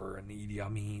or whatever, and Idi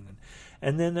Amin,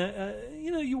 and then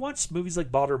you watch movies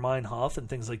like Baader Meinhof and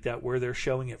things like that where they're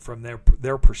showing it from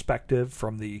their perspective,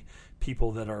 from the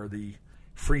people that are the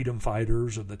freedom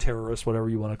fighters or the terrorists, whatever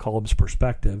you want to call them's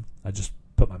perspective. I just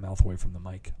put my mouth away from the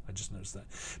mic. I just noticed that.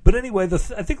 But anyway, I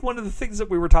think one of the things that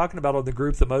we were talking about on the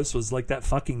group the most was like that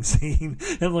fucking scene.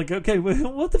 And like, okay,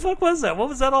 what the fuck was that? What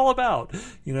was that all about? So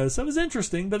it was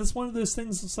interesting, but it's one of those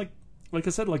things. It's like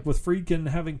I said, like with Friedkin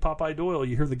having Popeye Doyle,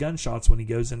 you hear the gunshots when he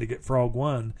goes in to get Frog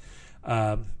One,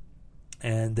 and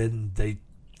then they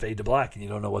fade to black, and you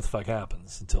don't know what the fuck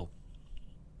happens until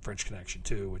French Connection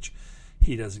 2, which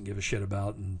he doesn't give a shit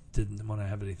about and didn't want to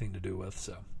have anything to do with.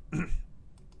 So.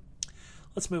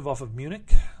 Let's move off of Munich.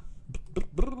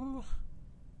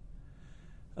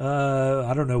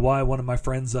 I don't know why one of my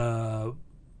friends... what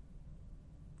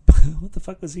the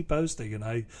fuck was he posting? And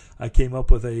I came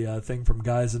up with a thing from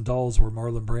Guys and Dolls where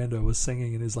Marlon Brando was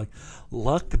singing, and he's like,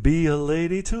 luck be a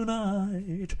lady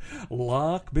tonight.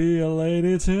 Luck be a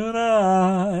lady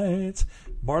tonight.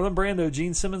 Marlon Brando,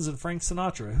 Gene Simmons, and Frank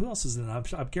Sinatra. Who else is in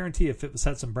it? I guarantee if it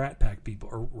had some Brat Pack people,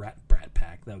 or Brat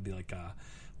Pack, that would be like...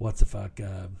 what the fuck,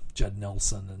 Judd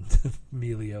Nelson and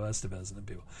Emilio Estevez and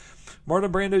people.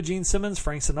 Marlon Brando, Gene Simmons,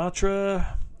 Frank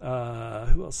Sinatra.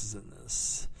 Who else is in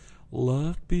this?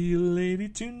 Luck be a lady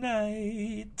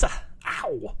tonight.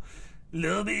 Ow.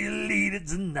 Love be a lady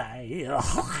tonight.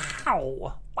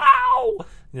 Ow. Wow.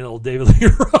 David Lee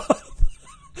Roth.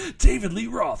 David Lee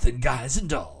Roth and Guys and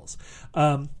Dolls.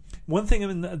 One thing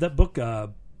in that book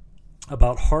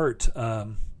about Heart...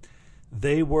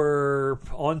 they were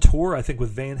on tour, I think,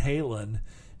 with Van Halen,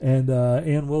 and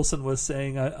Ann Wilson was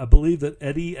saying, I believe that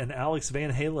Eddie and Alex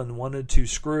Van Halen wanted to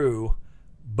screw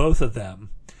both of them.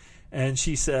 And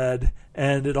she said,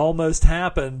 and it almost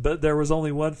happened, but there was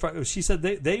only one. She said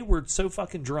they were so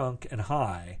fucking drunk and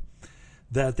high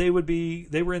that they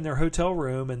were in their hotel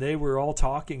room and they were all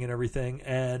talking and everything,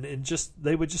 and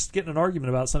they would just get in an argument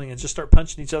about something and just start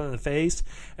punching each other in the face,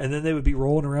 and then they would be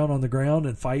rolling around on the ground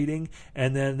and fighting,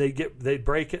 and then they'd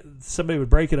break it. Somebody would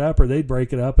break it up, or they'd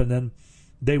break it up, and then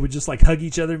they would just like hug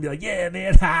each other and be like, "Yeah,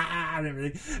 man," and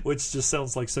everything, which just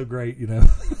sounds like so great,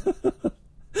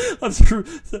 I'm screwed,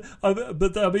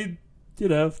 but I mean,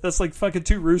 that's like fucking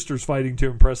two roosters fighting to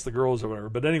impress the girls or whatever.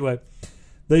 But anyway.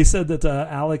 They said that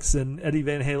Alex and Eddie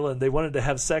Van Halen, they wanted to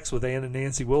have sex with Ann and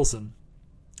Nancy Wilson.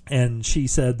 And she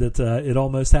said that it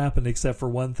almost happened except for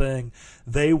one thing.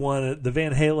 The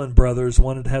Van Halen brothers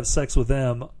wanted to have sex with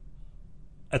them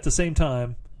at the same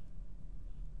time.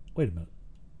 Wait a minute.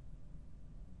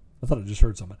 I thought I just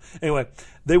heard something. Anyway,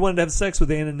 they wanted to have sex with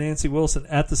Ann and Nancy Wilson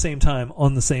at the same time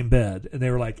on the same bed. And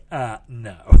they were like,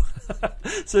 no.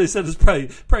 So they said it's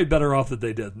probably better off that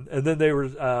they didn't. And then they were,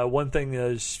 one thing,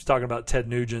 she's talking about Ted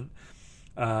Nugent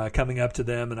coming up to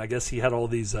them. And I guess he had all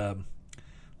these,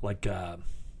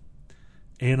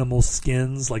 animal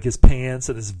skins, like his pants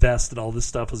and his vest and all this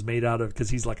stuff was made out of,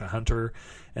 because he's like a hunter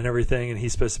and everything, and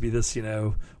he's supposed to be this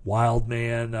wild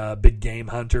man, big game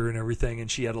hunter and everything,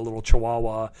 and she had a little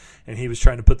chihuahua, and he was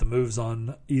trying to put the moves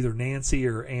on either Nancy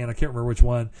or Ann, I can't remember which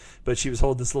one, but she was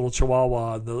holding this little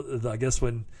chihuahua. I guess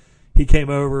when he came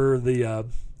over, the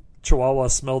chihuahua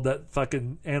smelled that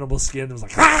fucking animal skin and was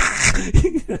like,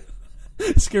 ah!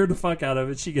 Scared the fuck out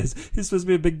of it. She goes, he's supposed to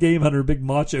be a big game hunter, big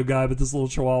macho guy, but this little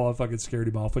chihuahua fucking scared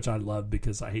him off, which I love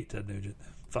because I hate Ted Nugent.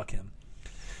 Fuck him.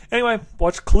 Anyway,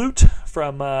 watch Klute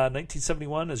from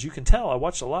 1971. As you can tell, I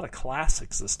watched a lot of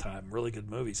classics this time. Really good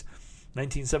movies.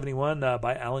 1971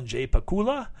 by Alan J.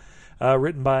 Pakula.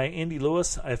 Written by Andy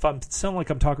Lewis. If I sound like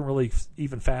I'm talking really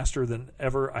even faster than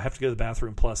ever, I have to go to the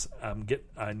bathroom. Plus,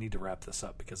 I need to wrap this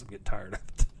up because I'm getting tired of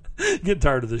it. Getting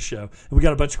tired of this show. And we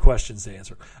got a bunch of questions to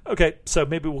answer. Okay, so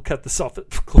maybe we'll cut this off at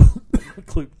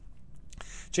Klute.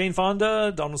 Jane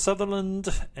Fonda, Donald Sutherland,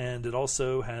 and it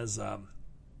also has Roy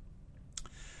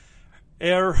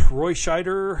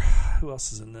Scheider. Who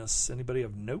else is in this? Anybody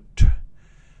of note?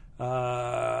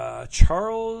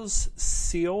 Charles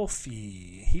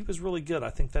Cioffi. He was really good.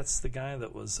 I think that's the guy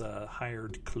that was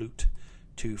hired Klute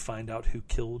to find out who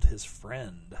killed his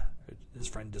friend.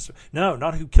 No,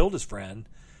 not who killed his friend.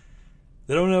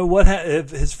 They don't know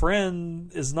if his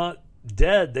friend is not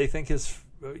dead. They think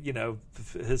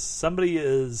somebody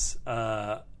is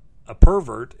a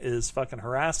pervert is fucking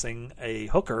harassing a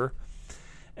hooker,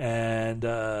 and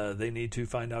they need to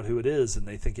find out who it is, and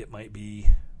they think it might be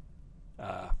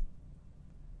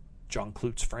John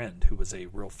Klute's friend, who was a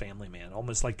real family man.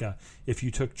 Almost like if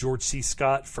you took George C.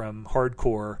 Scott from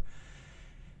Hardcore,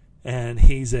 and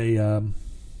he's a...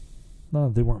 no,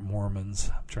 they weren't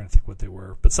Mormons. I'm trying to think what they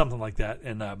were. But something like that.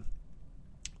 And the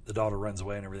daughter runs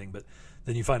away and everything. But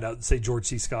then you find out, say, George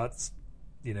C. Scott's,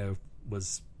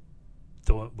 was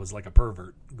like a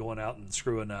pervert, going out and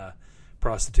screwing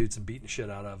prostitutes and beating the shit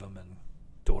out of them and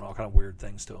doing all kind of weird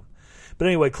things to them. But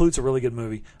anyway, Klute's a really good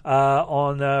movie.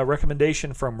 On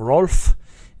recommendation from Rolf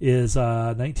is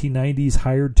 1990's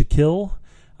Hired to Kill.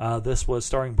 This was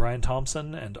starring Brian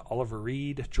Thompson and Oliver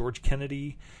Reed, George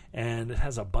Kennedy, and it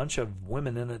has a bunch of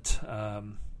women in it.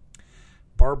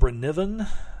 Barbara Niven.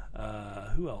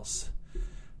 Who else?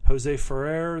 Jose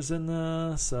Ferrer is in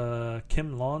this.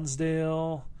 Kim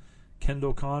Lonsdale,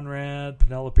 Kendall Conrad,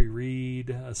 Penelope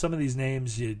Reed. Some of these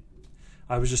names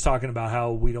I was just talking about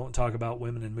how we don't talk about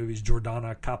women in movies,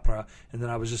 Jordana Capra, and then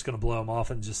I was just going to blow them off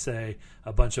and just say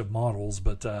a bunch of models,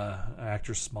 but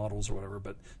actress models or whatever.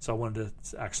 But so I wanted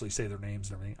to actually say their names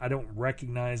and everything. I don't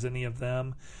recognize any of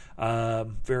them.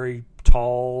 Very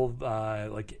tall,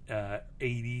 80s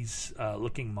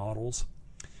looking models.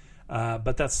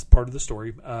 But that's part of the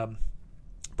story.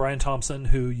 Brian Thompson,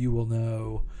 who you will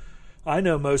know, I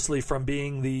know mostly from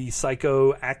being the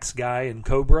psycho axe guy in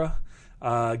Cobra.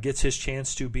 Gets his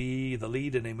chance to be the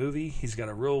lead in a movie. He's got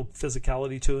a real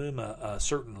physicality to him, a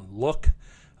certain look.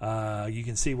 You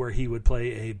can see where he would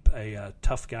play a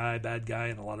tough guy, bad guy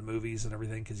in a lot of movies and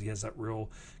everything because he has that real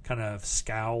kind of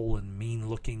scowl and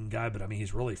mean-looking guy. But, I mean,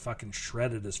 he's really fucking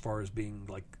shredded as far as being,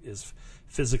 is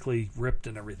physically ripped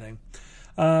and everything.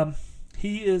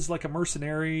 He is like a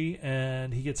mercenary,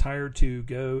 and he gets hired to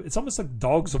go. It's almost like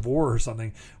Dogs of War or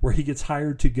something, where he gets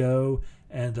hired to go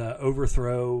and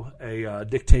overthrow a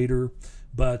dictator.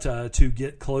 But to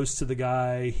get close to the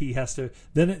guy, he has to.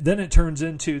 Then it turns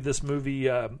into this movie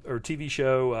or TV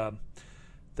show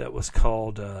that was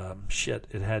called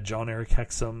It had John Eric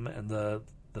Hexum, and the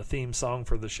theme song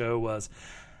for the show was.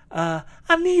 I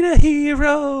need a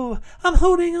hero. I'm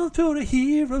holding on to the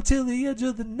hero till the edge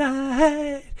of the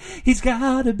night. He's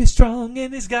gotta be strong,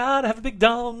 and he's gotta have a big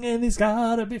dong, and he's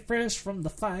gotta be fresh from the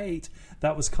fight.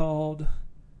 That was called.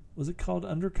 Was it called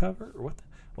Undercover or what?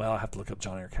 Well, I have to look up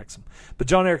John Eric Hexum. But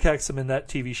John Eric Hexum in that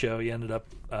TV show, he ended up.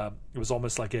 It was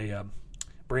almost like a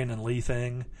Brandon Lee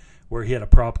thing, where he had a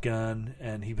prop gun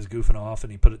and he was goofing off,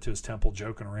 and he put it to his temple,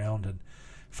 joking around, and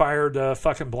fired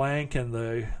fucking blank, and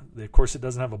of course it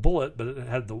doesn't have a bullet, but it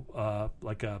had the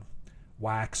like a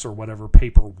wax or whatever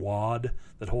paper wad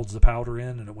that holds the powder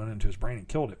in, and it went into his brain and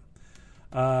killed him.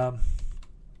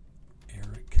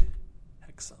 Eric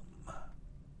Hexum.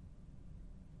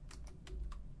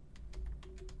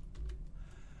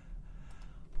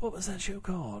 What was that show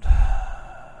called?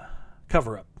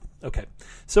 Cover Up. Okay.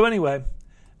 So anyway,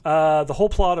 the whole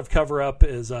plot of Cover Up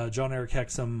is John Eric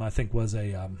Hexum, I think, was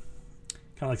a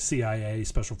kind of like CIA,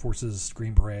 Special Forces,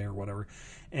 Green Beret or whatever.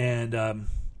 And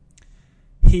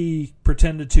he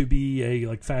pretended to be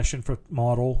a fashion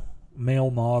model,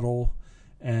 male model,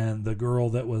 and the girl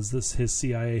that was his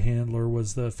CIA handler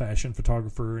was the fashion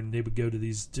photographer, and they would go to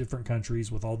these different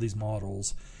countries with all these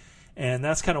models. And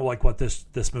that's kind of like what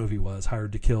this movie was,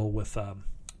 Hired to Kill, with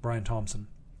Brian Thompson.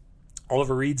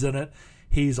 Oliver Reed's in it.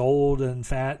 He's old and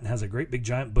fat and has a great big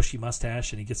giant bushy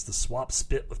mustache, and he gets to swap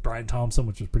spit with Brian Thompson,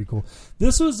 which was pretty cool.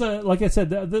 This was, like I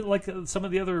said, like some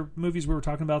of the other movies we were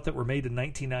talking about that were made in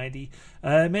 1990.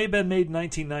 It may have been made in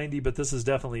 1990, but this is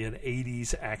definitely an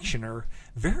 80s actioner.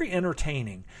 Very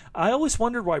entertaining. I always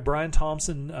wondered why Brian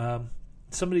Thompson,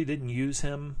 somebody didn't use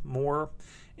him more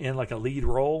in like a lead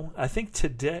role. I think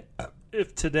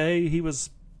if today he was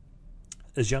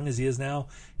as young as he is now,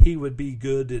 he would be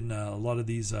good in a lot of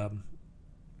these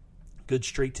good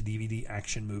straight-to-DVD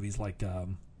action movies like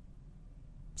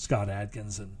Scott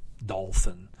Adkins and Dolph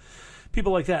and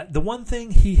people like that. The one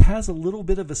thing, he has a little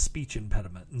bit of a speech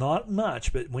impediment. Not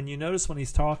much, but when you notice when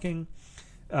he's talking,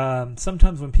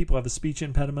 sometimes when people have a speech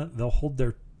impediment, they'll hold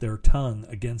their tongue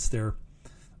against their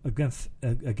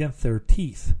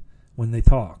teeth when they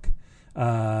talk.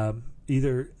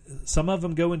 Either some of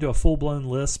them go into a full-blown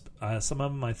lisp. Some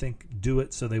of them, I think, do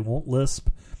it so they won't lisp.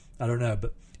 I don't know,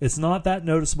 but it's not that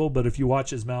noticeable. But if you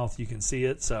watch his mouth, you can see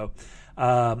it. So,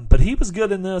 but he was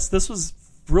good in this. This was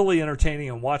really entertaining.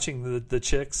 And watching the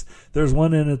chicks, there's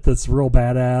one in it that's real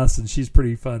badass, and she's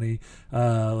pretty funny.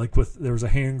 There was a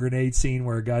hand grenade scene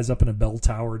where a guy's up in a bell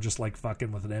tower, just like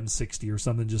fucking with an M60 or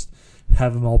something, just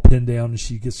have them all pinned down, and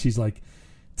she's like,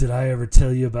 "Did I ever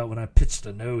tell you about when I pitched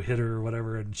a no-hitter or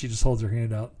whatever?" And she just holds her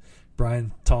hand out.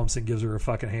 Brian Thompson gives her a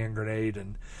fucking hand grenade,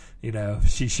 and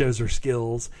she shows her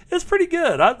skills. It's pretty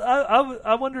good.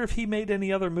 I wonder if he made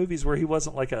any other movies where he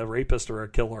wasn't like a rapist or a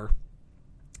killer.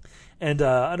 And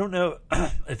I don't know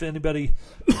if anybody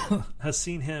has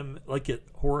seen him like at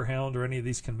Horror Hound or any of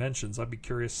these conventions. I'd be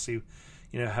curious to see,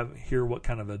 hear what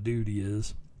kind of a dude he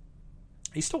is.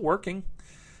 He's still working.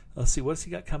 Let's see, what's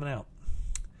he got coming out?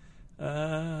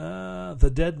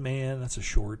 The Dead Man, that's a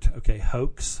short. Okay,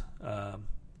 Hoax,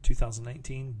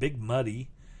 2019. Big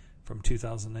Muddy from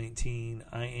 2019.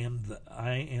 I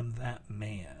Am That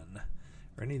Man.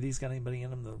 Are any of these got anybody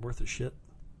in them that are worth a shit?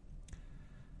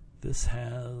 This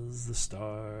has the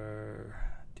star.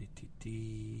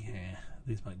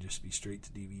 These might just be straight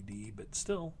to DVD, but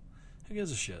still, who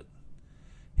gives a shit?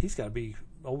 He's got to be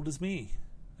old as me.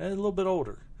 A little bit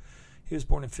older. He was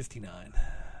born in 59.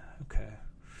 Okay.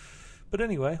 But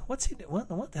anyway, what's he do?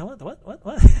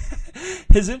 What?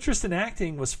 His interest in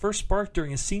acting was first sparked during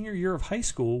his senior year of high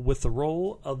school with the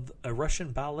role of a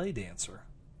Russian ballet dancer.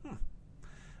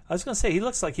 I was going to say, he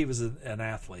looks like he was an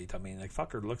athlete. I mean, like,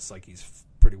 fucker looks like he's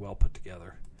pretty well put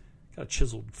together. Got a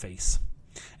chiseled face.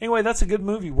 Anyway, that's a good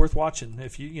movie, worth watching.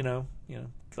 If you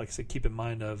like I said, keep in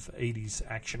mind of 80s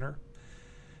actioner.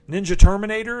 Ninja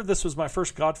Terminator. This was my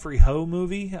first Godfrey Ho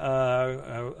movie.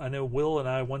 I know Will and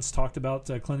I once talked about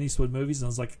Clint Eastwood movies, and I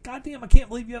was like, God damn, I can't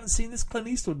believe you haven't seen this Clint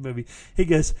Eastwood movie. He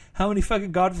goes, how many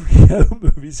fucking Godfrey Ho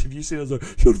movies have you seen? I was like,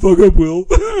 shut the fuck up, Will.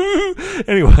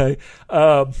 Anyway,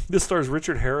 this stars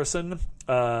Richard Harrison,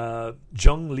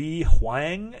 Jung Lee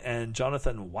Hwang, and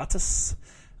Jonathan Wattis.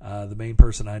 The main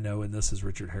person I know in this is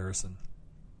Richard Harrison,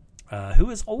 who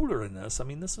is older in this. I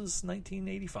mean, this was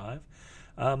 1985.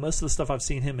 Most of the stuff I've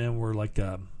seen him in were like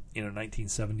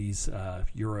 1970s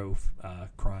Euro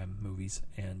crime movies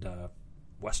and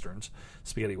westerns,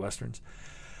 spaghetti westerns.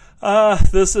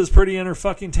 This is pretty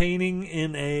entertaining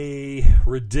in a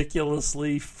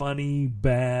ridiculously funny,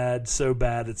 bad, so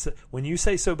bad it's when you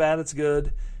say so bad it's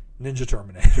good. Ninja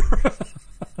Terminator.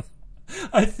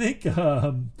 I think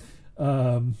who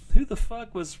the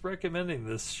fuck was recommending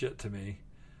this shit to me?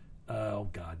 Oh,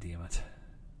 god damn it.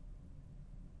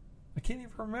 I can't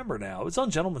even remember now. It was on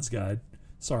Gentleman's Guide.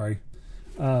 Sorry.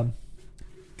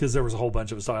 Because there was a whole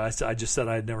bunch of them. So I just said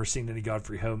I had never seen any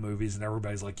Godfrey Ho movies, and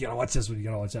everybody's like, you gotta watch this one, you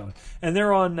gotta watch that one. And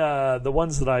they're on, the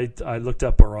ones that I looked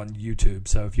up are on YouTube,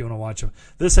 so if you want to watch them.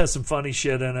 This has some funny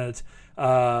shit in it.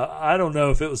 I don't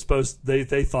know if it was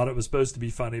they thought it was supposed to be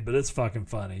funny, but it's fucking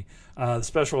funny. The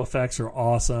special effects are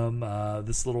awesome.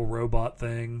 This little robot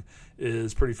thing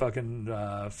is pretty fucking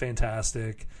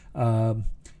fantastic.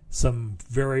 Some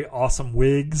very awesome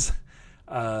wigs,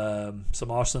 some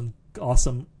awesome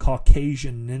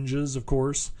Caucasian ninjas, of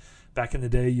course. Back in the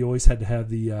day, you always had to have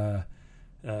the...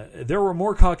 there were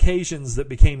more Caucasians that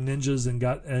became ninjas and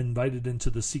got invited into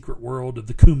the secret world of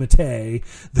the Kumite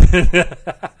than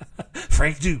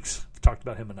Frank Dukes. I've talked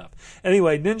about him enough.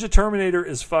 Anyway, Ninja Terminator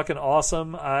is fucking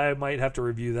awesome. I might have to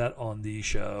review that on the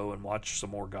show and watch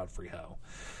some more Godfrey Ho.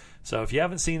 So if you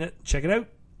haven't seen it, check it out.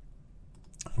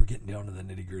 We're getting down to the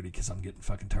nitty-gritty because I'm getting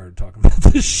fucking tired of talking about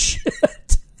this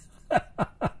shit.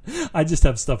 I just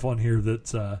have stuff on here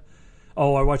that's... I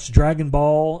watched Dragon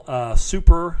Ball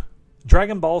Super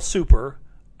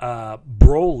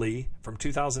Broly from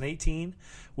 2018,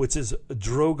 which is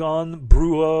Drogon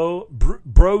Broru.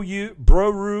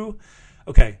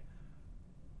 Okay.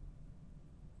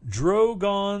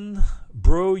 Drogon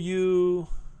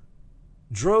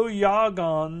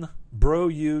Droyagon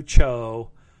Broyu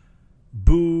Cho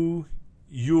Boo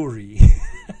Yuri.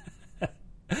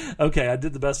 Okay, I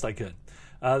did the best I could.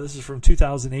 This is from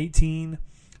 2018,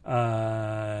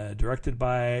 directed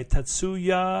by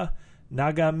Tatsuya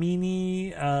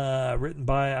Nagamine, written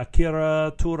by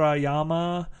Akira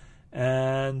Toriyama,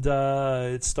 And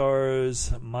it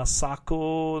stars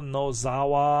Masako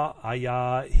Nozawa,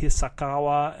 Aya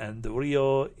Hisakawa, and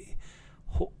Ryo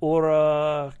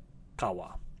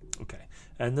Urakawa. Okay.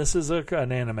 And this is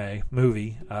an anime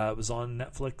movie. It was on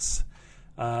Netflix.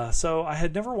 So I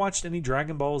had never watched any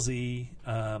Dragon Ball Z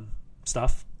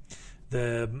stuff.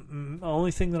 The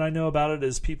only thing that I know about it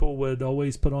is people would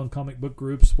always put on comic book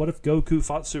groups. What if Goku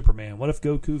fought Superman? What if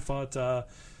Goku fought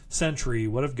Sentry?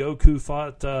 What if Goku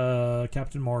fought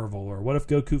Captain Marvel? Or what if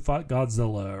Goku fought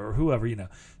Godzilla? Or whoever, you know.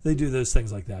 They do those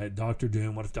things like that. Doctor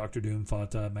Doom. What if Doctor Doom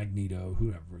fought Magneto?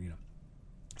 Whoever, you know.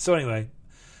 So anyway,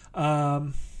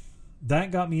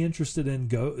 that got me interested in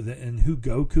who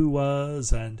Goku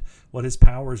was and what his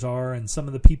powers are, and some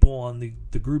of the people on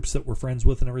the groups that we're friends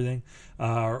with and everything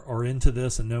are into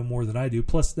this and know more than I do.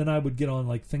 Plus, then I would get on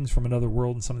like Things from Another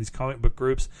World and some of these comic book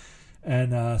groups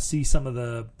and see some of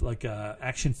the like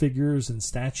action figures and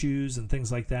statues and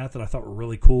things like that I thought were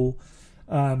really cool.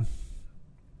 And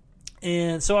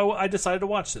so I decided to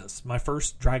watch this, my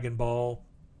first Dragon Ball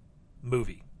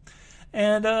movie.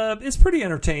 And it's pretty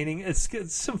entertaining. It's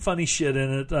some funny shit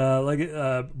in it, like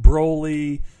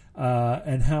Broly,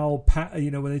 and how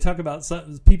when they talk about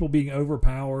people being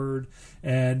overpowered,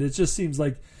 and it just seems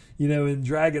like in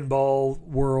Dragon Ball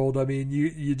world, I mean,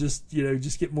 you just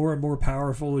get more and more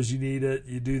powerful as you need it.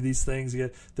 You do these things.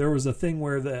 There was a thing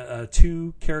where the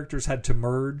two characters had to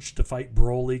merge to fight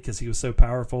Broly because he was so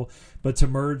powerful. But to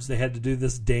merge, they had to do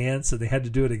this dance, and they had to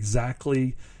do it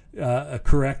exactly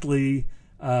correctly.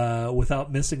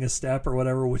 Without missing a step or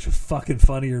whatever, which was fucking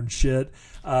funnier than shit.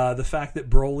 The fact that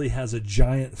Broly has a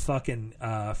giant fucking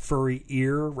furry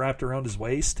ear wrapped around his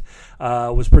waist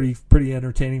was pretty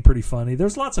entertaining, pretty funny.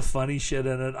 There's lots of funny shit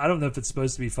in it. I don't know if it's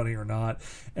supposed to be funny or not.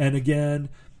 And again,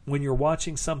 when you're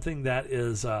watching something that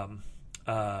is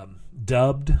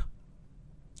dubbed,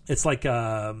 it's like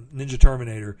Ninja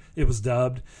Terminator. It was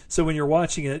dubbed. So when you're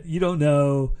watching it, you don't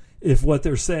know if what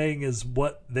they're saying is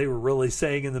what they were really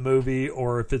saying in the movie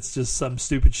or if it's just some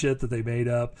stupid shit that they made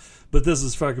up. But this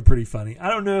is fucking pretty funny.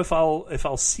 I don't know if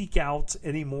I'll seek out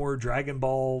any more Dragon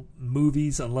Ball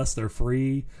movies unless they're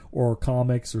free or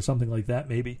comics or something like that,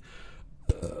 maybe.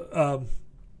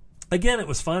 Again, it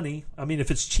was funny. I mean, if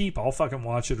it's cheap, I'll fucking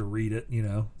watch it or read it,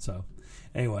 So,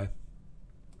 anyway.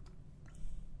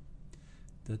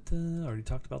 Already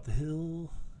talked about The Hill.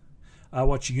 I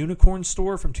watched Unicorn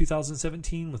Store from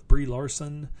 2017 with Brie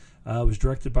Larson. It was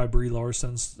directed by Brie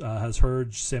Larson. Has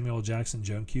Heard, Samuel L. Jackson,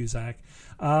 Joan Cusack.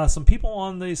 Some people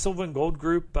on the Silver and Gold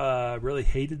group really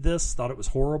hated this, thought it was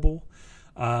horrible,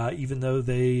 even though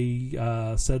they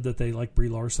said that they like Brie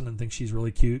Larson and think she's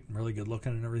really cute and really good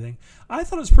looking and everything. I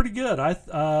thought it was pretty good.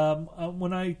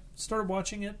 When I started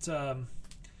watching it,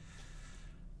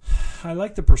 I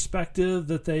like the perspective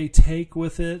that they take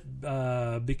with it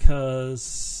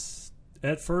because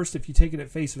at first, if you take it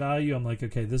at face value, I'm like,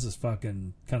 okay, this is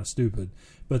fucking kind of stupid.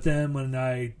 But then when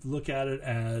I look at it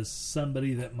as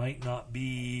somebody that might not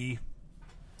be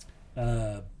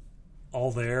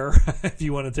all there, if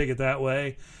you want to take it that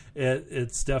way,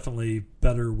 it's definitely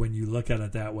better when you look at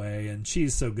it that way. And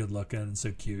she's so good looking and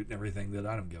so cute and everything that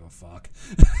I don't give a fuck.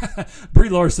 Brie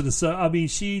Larson is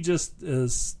she just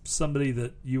is somebody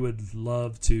that you would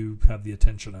love to have the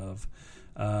attention of.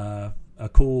 A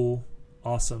cool,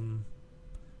 awesome,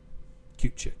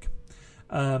 cute chick.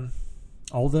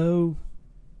 Although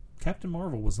Captain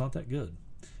Marvel was not that good.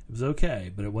 It was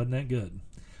okay, but it wasn't that good.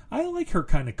 I like her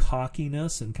kind of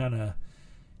cockiness and kind of,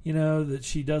 that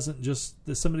she doesn't just,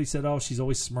 that somebody said, oh, she's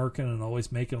always smirking and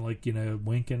always making like,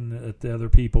 winking at the other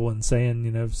people and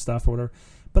saying, stuff or whatever.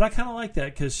 But I kind of like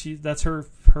that because that's her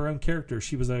own character. If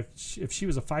she was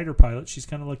a fighter pilot, she's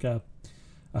kind of like a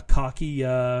cocky,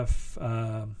 what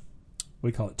do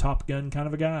you call it? Top Gun kind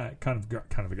of a guy, kind of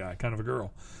a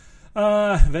girl.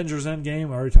 Avengers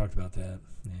Endgame, I already talked about that.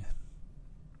 Yeah.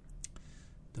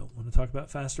 Don't want to talk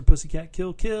about Faster Pussycat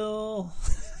Kill Kill.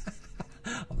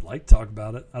 I would like to talk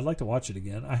about it. I'd like to watch it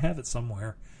again. I have it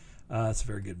somewhere. It's a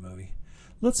very good movie.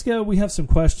 Let's go. We have some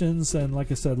questions, and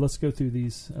like I said, let's go through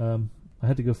these. I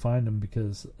had to go find them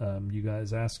because you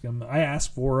guys asked them. I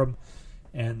asked for them,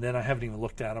 and then I haven't even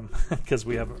looked at them because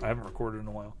I haven't recorded in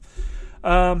a while.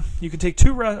 You can take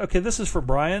two. Okay, this is for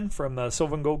Brian from the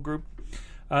Silver and Gold group.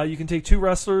 You can take two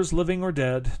wrestlers, living or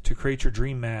dead, to create your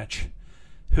dream match.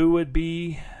 Who would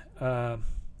they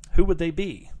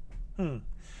be?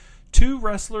 Two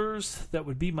wrestlers that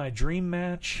would be my dream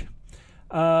match.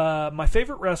 My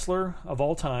favorite wrestler of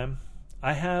all time,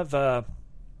 I have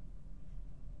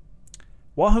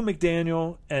Wahoo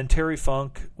McDaniel and Terry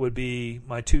Funk would be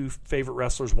my two favorite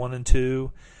wrestlers, 1 and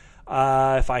 2.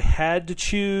 If I had to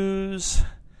choose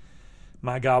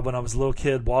my God, when I was a little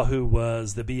kid, Wahoo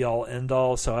was the be-all,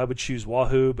 end-all, so I would choose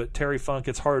Wahoo. But Terry Funk,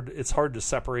 it's hard to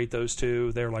separate those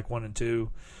two. They're like 1 and 2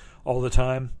 all the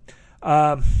time.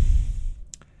 I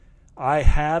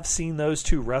have seen those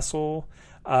two wrestle,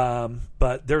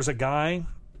 but there's a guy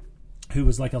who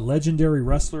was like a legendary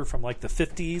wrestler from like the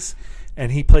 50s,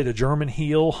 and he played a German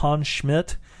heel, Hans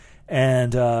Schmidt.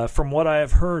 And from what I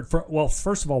have heard,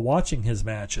 first of all, watching his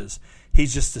matches,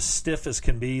 he's just as stiff as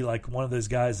can be, like one of those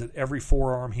guys that every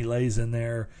forearm he lays in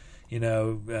there. You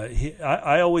know,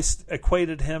 I always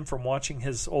equated him from watching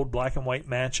his old black and white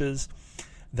matches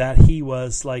that he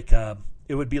was like,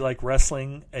 it would be like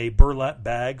wrestling a burlap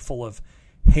bag full of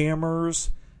hammers,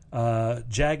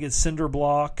 jagged cinder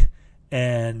block,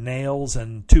 and nails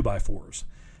and 2x4s.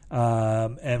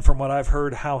 And from what I've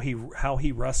heard, how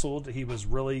he wrestled, he was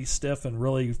really stiff and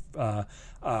really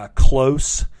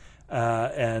close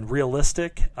and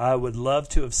realistic. I would love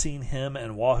to have seen him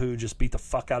and Wahoo just beat the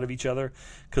fuck out of each other,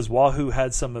 because Wahoo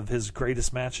had some of his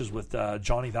greatest matches with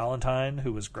Johnny Valentine,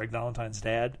 who was Greg Valentine's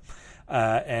dad,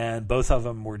 and both of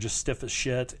them were just stiff as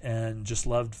shit and just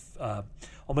loved,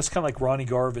 almost kind of like Ronnie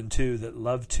Garvin too, that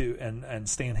loved to, and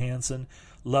Stan Hansen,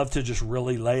 love to just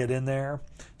really lay it in there.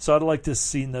 So I'd like to have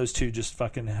seen those two just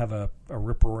fucking have a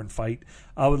rip-roaring fight.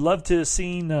 I would love to have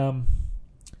seen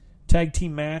tag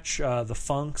team match, the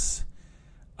Funks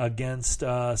against,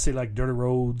 say, like Dirty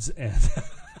Rhodes and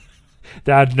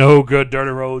that no good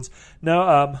Dirty Rhodes.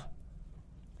 No,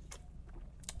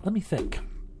 let me think.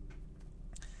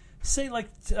 Say like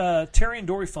Terry and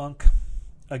Dory Funk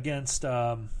against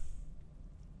Cyclone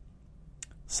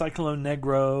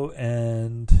Negro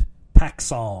and Pac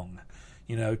Song,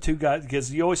 you know, two guys,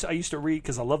 because I used to read,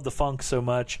 because I love the Funk so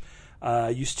much. I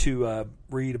used to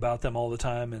read about them all the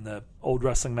time in the old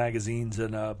wrestling magazines,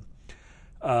 and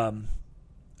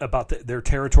about their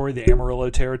territory, the Amarillo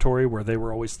territory, where they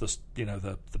were always the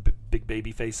big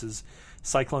baby faces.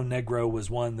 Cyclone Negro was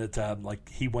one that like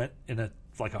he went in a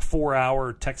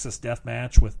 4-hour Texas death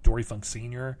match with Dory Funk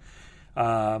Sr.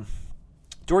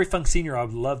 Dory Funk Sr., I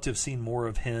would love to have seen more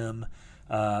of him.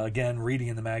 Again, reading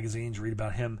in the magazines, read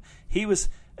about him. He was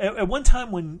at one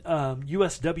time when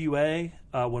USWA,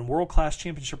 when World Class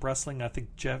Championship Wrestling, I think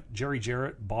Jerry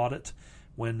Jarrett bought it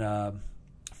when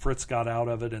Fritz got out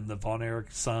of it, and the Von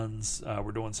Erich sons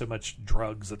were doing so much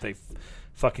drugs that they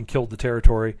fucking killed the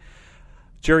territory.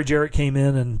 Jerry Jarrett came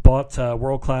in and bought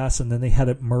World Class, and then they had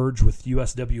it merge with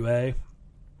USWA.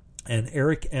 And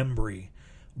Eric Embry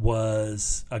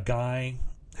was a guy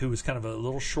who was kind of a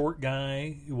little short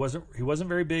guy. He wasn't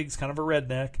very big. He's kind of a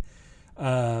redneck.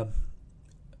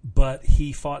 But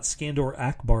he fought Skandor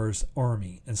Akbar's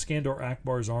army. And Skandor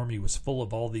Akbar's army was full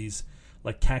of all these,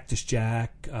 like Cactus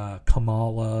Jack,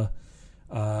 Kamala,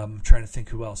 I'm trying to think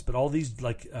who else. But all these,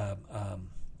 like,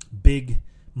 big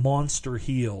monster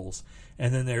heels.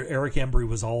 And then Eric Embry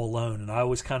was all alone. And I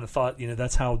always kind of thought,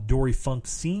 that's how Dory Funk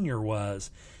Sr. was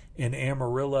in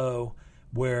Amarillo,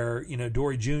 where,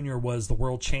 Dory Jr. was the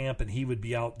world champ, and he would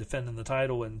be out defending the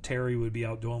title, and Terry would be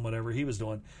out doing whatever he was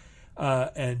doing.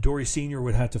 And Dory Sr.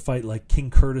 would have to fight like King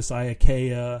Curtis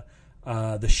Iakea,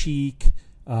 the Sheik,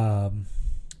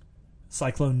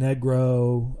 Cyclone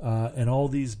Negro, and all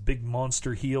these big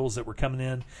monster heels that were coming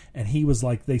in. And he was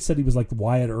like, they said he was like the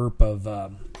Wyatt Earp of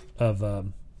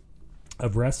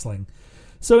wrestling.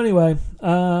 So anyway,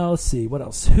 let's see, what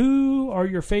else? Who are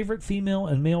your favorite female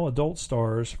and male adult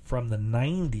stars from the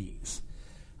 90s?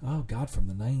 Oh, God, from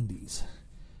the 90s.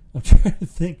 I'm trying to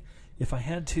think if I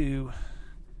had to...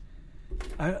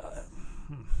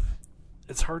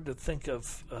 it's hard to think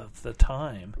of the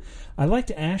time. I liked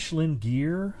Ashlyn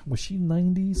Gear. Was she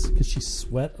 90s? Because she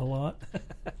sweat a lot.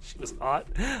 She was hot.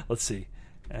 Let's see.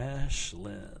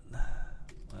 Ashlyn.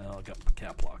 Well, I got my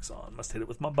cap locks on. Must hit it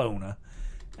with my Bona.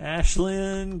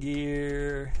 Ashlyn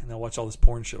Gear. And I'll watch all this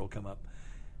porn shit will come up.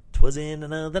 'Twas in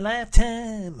another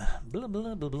lifetime. Blah,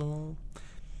 blah, blah, blah.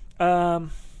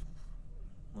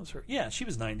 What was her? Yeah, she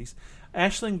was 90s.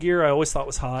 Ashlyn Gear, I always thought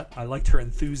was hot. I liked her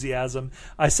enthusiasm.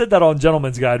 I said that on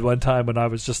Gentleman's Guide one time when I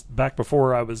was just back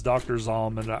before I was Dr.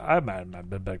 Zom, and I might have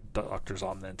been back Dr.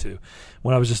 Zom then too,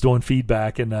 when I was just doing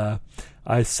feedback, and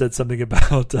I said something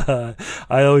about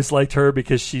I always liked her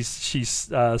because she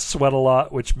sweat a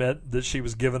lot, which meant that she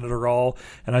was giving it her all,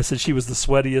 and I said she was the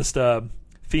sweatiest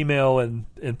female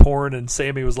in porn, and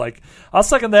Sammy was like, I'll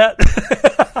second that.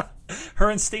 Her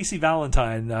and Stacey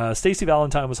Valentine. Stacey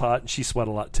Valentine was hot, and she sweat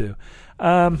a lot too.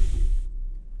 Let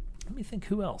me think,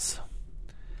 who else?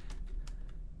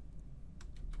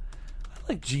 I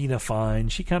like Gina Fine.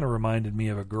 She kind of reminded me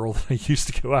of a girl that I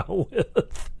used to go out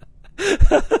with.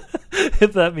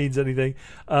 If that means anything.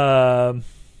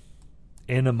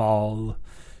 Animal.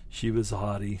 She was a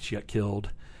hottie. She got killed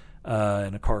in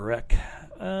a car wreck.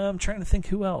 I'm trying to think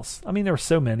who else. I mean, there were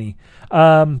so many.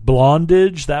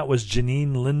 Blondage, that was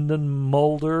Janine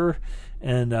Lindenmulder.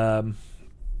 And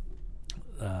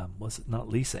was it not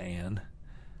Lisa Ann?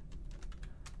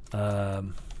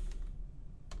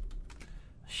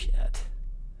 Shit.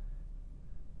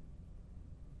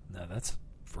 No, that's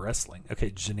for wrestling.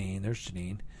 Okay, Janine. There's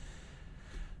Janine.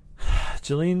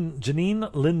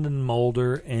 Janine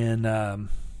Lindenmulder and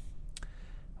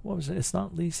what was it? It's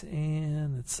not Lisa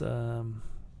Ann. It's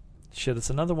shit. It's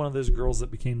another one of those girls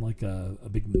that became like a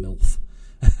big MILF.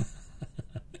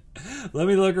 Let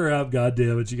me look her up. God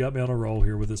damn it! You got me on a roll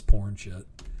here with this porn shit.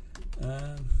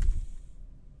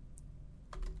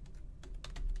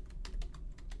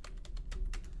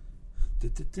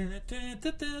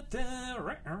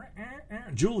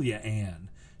 Julia Ann.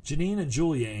 Janine and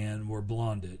Julia Ann were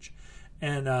Blondage.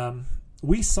 And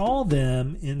we saw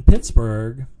them in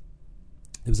Pittsburgh.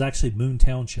 It was actually Moon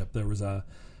Township. There was a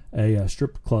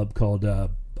strip club called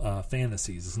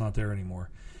Fantasies. It's not there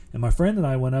anymore. And my friend and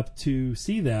I went up to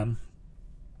see them,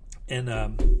 and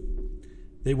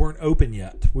they weren't open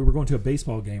yet. We were going to a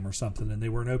baseball game or something, and they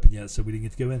weren't open yet, so we didn't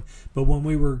get to go in. But when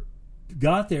we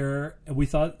got there, and we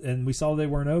saw they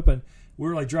weren't open, we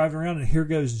were like driving around, and here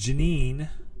goes Janine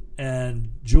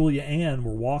and Julia Ann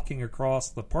were walking across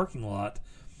the parking lot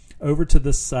over to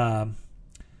this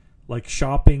like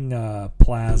shopping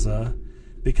plaza,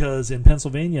 because in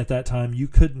Pennsylvania at that time you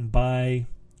couldn't buy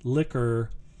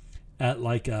liquor at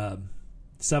like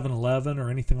 7-Eleven or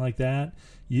anything like that.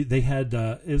 They had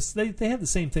they had the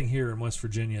same thing here in West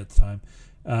Virginia at the time.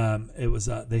 It was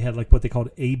they had like what they called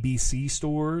ABC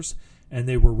stores, and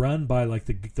they were run by like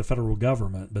the federal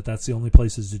government, but that's the only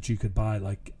places that you could buy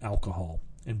like alcohol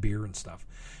and beer and stuff.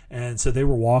 And so they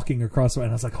were walking across, and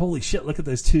I was like, holy shit, look at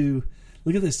those two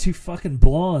fucking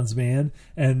blondes, man.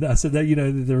 And I said that,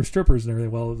 they were strippers and everything.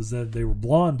 Well, it was that they were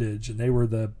Blondage, and they were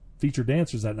the featured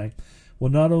dancers that night. Well,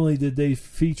 not only did they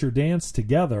feature dance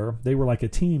together, they were like a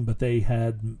team, but they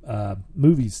had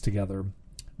movies together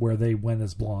where they went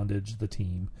as Blondage, the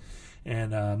team.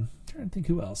 And I'm trying to think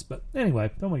who else. But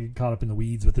anyway, don't want to get caught up in the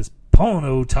weeds with this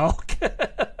porno talk.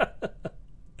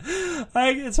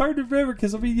 It's hard to remember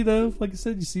because, I mean, like I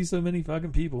said, you see so many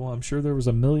fucking people. I'm sure there was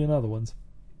a million other ones.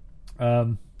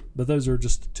 But those are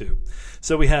just two.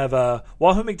 So we have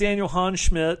Wahoo McDaniel, Hans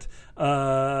Schmidt,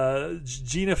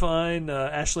 Gina Fine,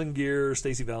 Ashlyn Gear,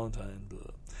 Stacey Valentine.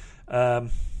 I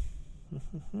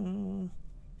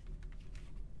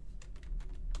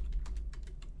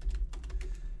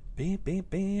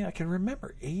can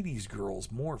remember 80s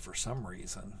girls more for some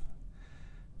reason.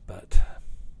 But...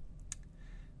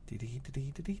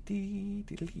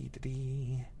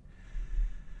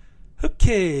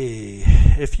 Okay,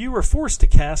 if you were forced to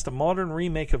cast a modern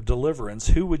remake of Deliverance,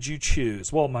 who would you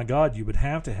choose? Well, my God, you would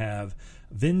have to have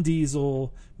Vin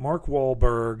Diesel, Mark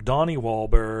Wahlberg, Donnie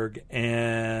Wahlberg,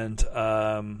 and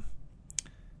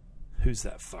who's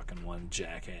that fucking one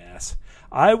jackass?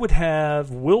 I would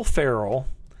have Will Ferrell.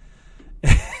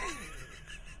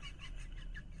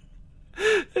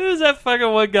 Who's that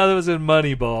fucking one guy that was in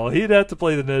Moneyball? He'd have to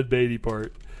play the Ned Beatty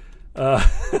part. God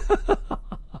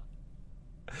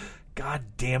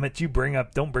damn it!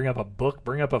 Don't bring up a book.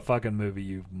 Bring up a fucking movie,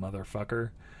 you motherfucker.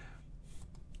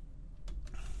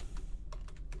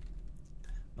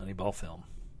 Moneyball film.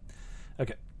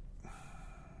 Okay. What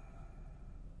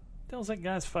the hell's that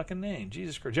guy's fucking name?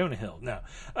 Jesus Christ. Jonah Hill. No.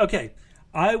 Okay.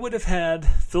 I would have had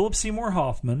Philip Seymour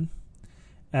Hoffman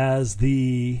as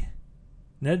the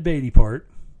Ned Beatty part.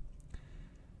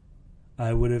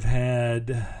 I would have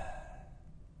had...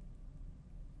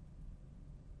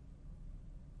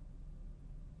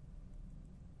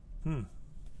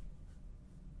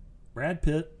 Brad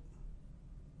Pitt,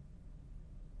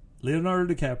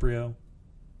 Leonardo DiCaprio,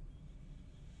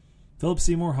 Philip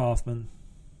Seymour Hoffman.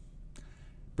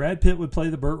 Brad Pitt would play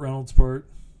the Burt Reynolds part.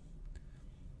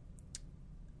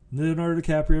 Leonardo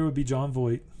DiCaprio would be John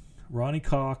Voight. Ronnie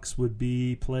Cox would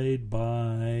be played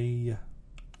by...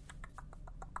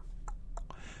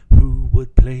 Who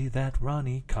would play that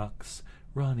Ronnie Cox?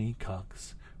 Ronnie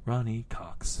Cox. Ronnie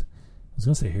Cox. I was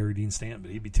going to say Harry Dean Stanton,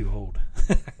 but he'd be too old.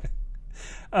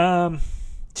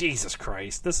 Jesus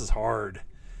Christ, this is hard.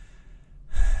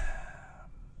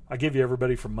 I give you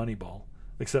everybody from Moneyball.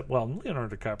 Except, well,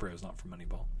 Leonardo DiCaprio is not from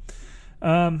Moneyball.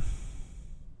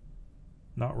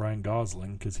 Not Ryan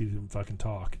Gosling, because he didn't fucking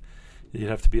talk. You'd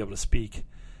have to be able to speak.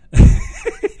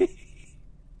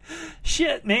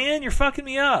 Shit, man, you're fucking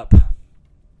me up.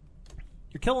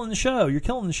 You're killing the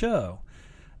show.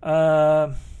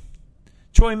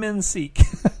 Choi Min-sik.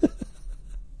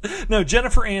 No,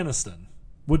 Jennifer Aniston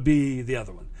would be the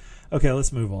other one. Okay,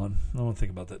 let's move on. I don't want to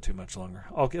think about that too much longer.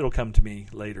 It'll come to me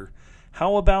later.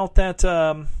 How about that?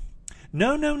 No.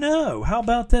 How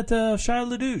about that Shia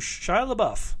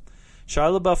LaBeouf?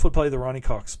 Shia LaBeouf would play the Ronnie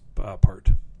Cox part.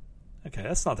 Okay,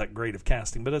 that's not that great of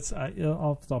casting, but it's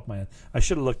off the top of my head. I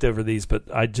should have looked over these, but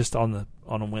I just on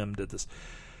a whim did this.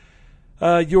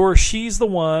 Your She's the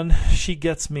One, She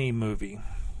Gets Me movie.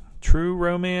 True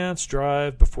Romance,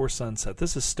 Drive Before Sunset.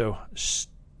 This is Stohan.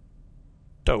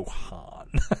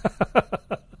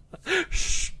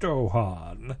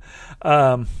 Stohan.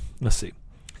 Let's see.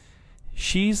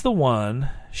 She's the One,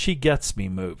 She Gets Me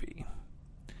movie.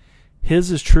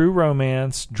 His is True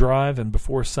Romance, Drive, and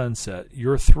Before Sunset.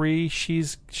 Your three,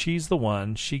 She's the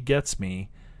One, She Gets Me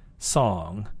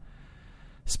song.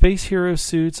 Space Hero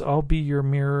Suits, I'll Be Your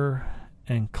Mirror,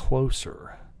 and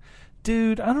Closer.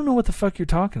 Dude, I don't know what the fuck you're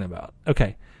talking about.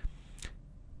 Okay.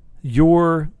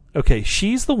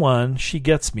 She's the One, She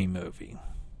Gets Me movie.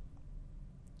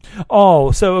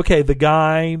 Oh, so okay, the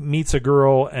guy meets a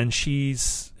girl and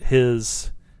she's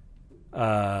his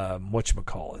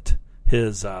whatchamacallit.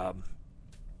 His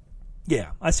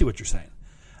yeah, I see what you're saying.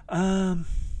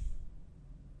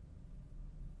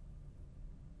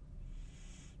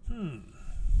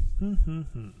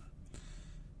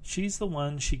 She's the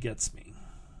One, She Gets Me.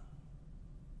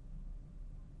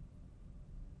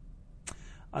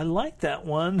 I like that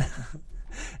one.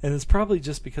 And it's probably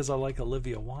just because I like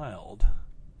Olivia Wilde.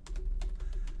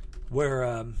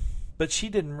 But she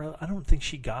didn't really, I don't think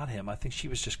she got him. I think she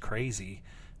was just crazy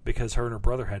because her and her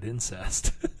brother had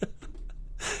incest.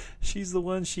 She's the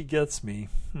One, She Gets Me.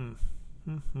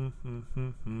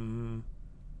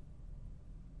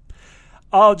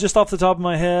 Oh, just off the top of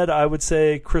my head, I would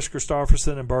say Chris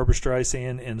Christopherson and Barbra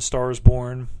Streisand in Stars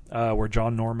Born, where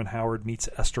John Norman Howard meets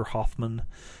Esther Hoffman,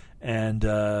 and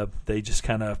they just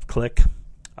kind of click.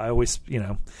 I always,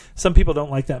 some people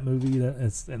don't like that movie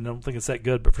and don't think it's that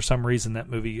good, but for some reason that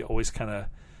movie always kind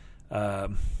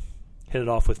of hit it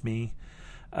off with me.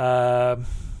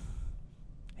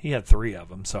 He had 3 of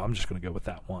them, so I'm just going to go with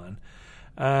that one.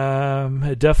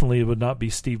 It definitely would not be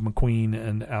Steve McQueen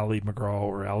and Ali McGraw,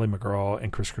 or Ali McGraw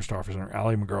and Chris Christopherson, or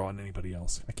Ali McGraw and anybody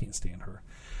else. I can't stand her.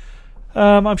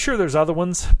 I'm sure there's other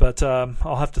ones, but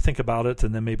I'll have to think about it,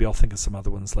 and then maybe I'll think of some other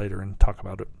ones later and talk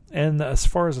about it. And as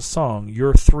far as a song,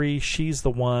 your 3, She's the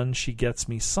One, She Gets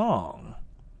Me song.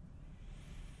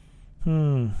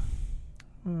 Fucking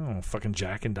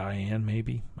Jack and Diane,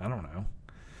 maybe. I don't know.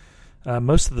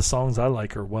 Most of the songs I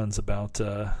like are ones about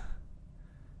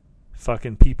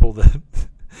fucking people that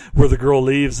where the girl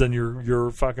leaves and you're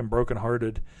fucking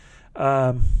brokenhearted.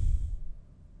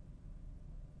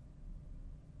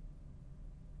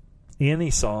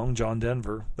 Any song, John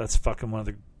Denver. That's fucking one of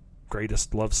the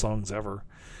greatest love songs ever.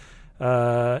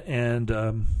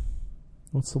 And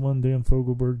what's the one Dan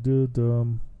Fogelberg did?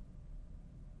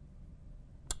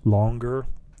 Longer.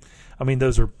 I mean,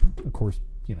 those are, of course,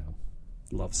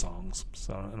 love songs.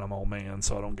 So, and I'm all man,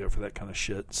 so I don't go for that kind of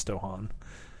shit. Stohan.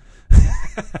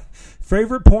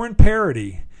 Favorite porn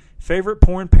parody. Favorite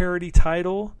porn parody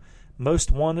title.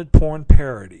 Most wanted porn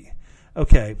parody.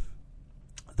 Okay.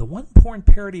 The one porn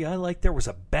parody I liked, there was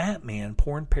a Batman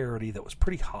porn parody that was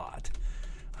pretty hot.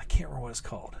 I can't remember what it's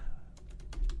called.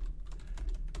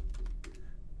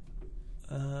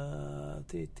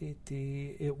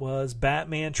 It was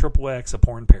Batman XXX, a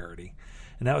porn parody.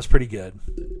 And that was pretty good.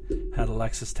 Had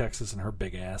Alexis Texas and her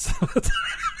big ass.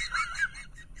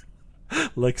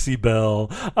 Lexi Bell.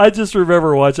 I just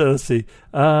remember watching, let's see.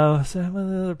 Some of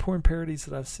the other porn parodies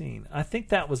that I've seen. I think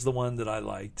that was the one that I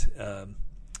liked.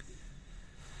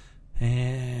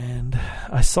 And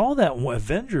I saw that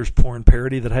Avengers porn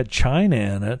parody that had China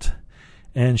in it,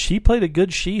 and she played a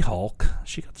good She-Hulk.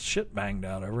 She got the shit banged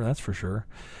out of her, that's for sure.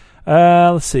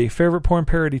 Let's see. Favorite porn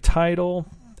parody title?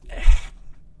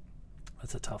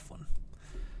 That's a tough one.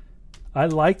 I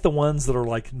like the ones that are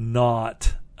like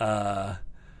not,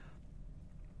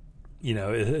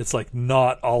 it's like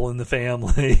not All in the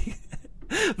Family.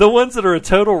 The ones that are a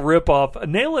total ripoff.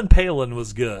 Nailin' Palin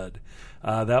was good.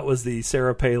 That was the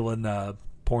Sarah Palin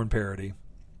porn parody.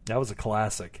 That was a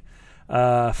classic.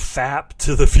 Fap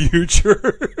to the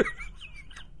Future.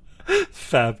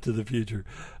 Fap to the Future.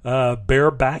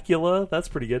 Bear Bacula. That's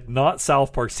pretty good. Not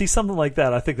South Park. See, something like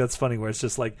that. I think that's funny where it's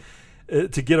just like,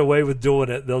 to get away with doing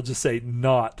it, they'll just say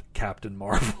not Captain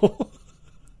Marvel.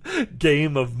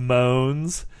 Game of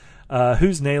Moans.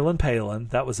 Who's Nailin' Palin?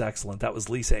 That was excellent. That was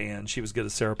Lisa Ann. She was good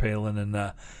as Sarah Palin,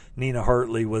 and Nina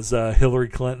Hartley was Hillary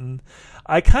Clinton.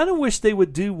 I kind of wish they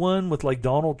would do one with like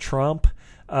Donald Trump,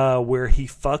 where he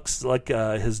fucks like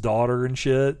his daughter and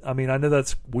shit. I mean, I know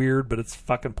that's weird, but it's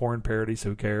fucking porn parody, so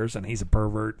who cares? And he's a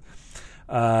pervert.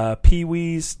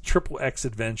 Pee-wee's Triple X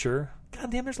Adventure.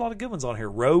 God damn, there's a lot of good ones on here.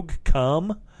 Rogue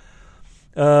Come.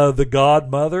 The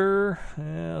Godmother.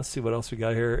 Let's see what else we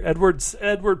got here.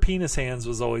 Edward Penis Hands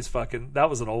was always fucking... That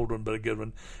was an old one, but a good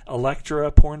one.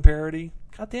 Electra porn parody.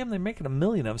 God damn, they're making a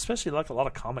million of them, especially like a lot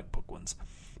of comic book ones.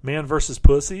 Man versus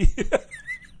Pussy.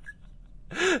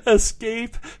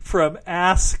 Escape from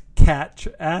Ascatraz.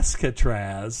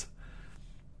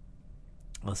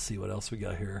 Let's see what else we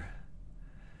got here.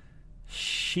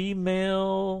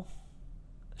 She-Malican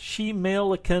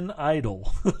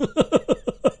Idol.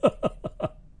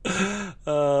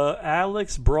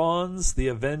 Alex Braun's The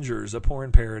Avengers, a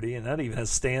porn parody, and that even has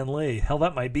Stan Lee. Hell,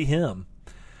 that might be him.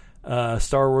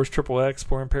 Star Wars Triple X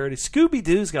porn parody.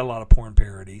 Scooby-Doo's got a lot of porn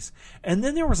parodies. And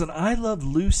then there was an I Love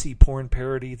Lucy porn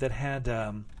parody that had,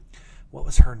 what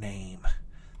was her name?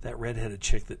 That redheaded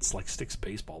chick that's like sticks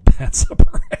baseball bats up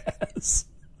her ass.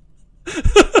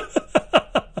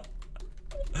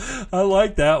 I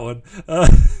like that one.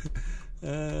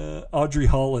 Audrey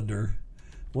Hollander.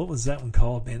 What was that one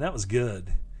called? Man, that was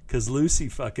good. Because Lucy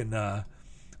fucking,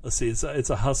 let's see, it's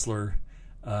a hustler.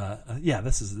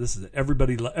 This is it.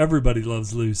 Everybody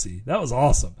Loves Lucy. That was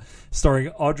awesome. Starring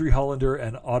Audrey Hollander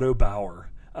and Otto Bauer.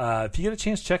 If you get a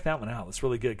chance, check that one out. It's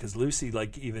really good because Lucy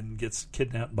like even gets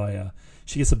kidnapped by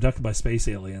she gets abducted by space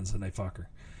aliens and they fuck her.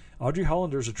 Audrey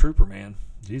Hollander's a trooper, man.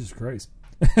 Jesus Christ.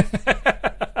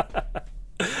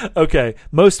 Okay,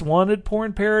 Most Wanted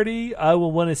porn parody. I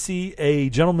will want to see a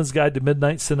Gentleman's Guide to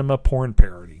Midnight Cinema porn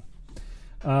parody,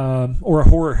 or a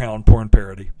Horror Hound porn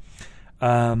parody.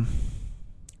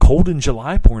 Cold in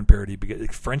July porn parody.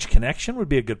 French Connection would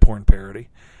be a good porn parody.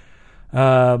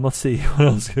 Let's see what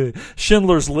else.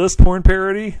 Schindler's List porn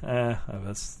parody.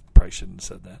 That's probably shouldn't have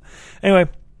said that. Anyway,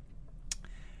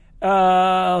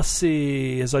 let's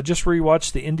see. As I just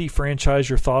rewatched the Indie franchise,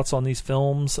 your thoughts on these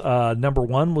films? Number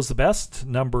 1 was the best.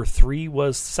 Number 3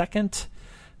 was second.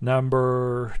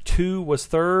 Number 2 was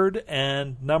third,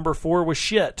 and number 4 was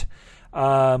shit.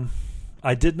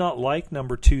 I did not like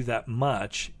number 2 that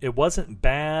much. It wasn't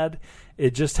bad.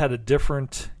 It just had a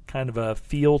different kind of a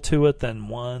feel to it than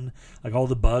 1, like all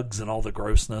the bugs and all the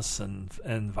grossness and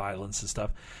violence and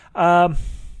stuff.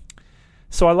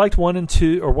 So I liked 1 and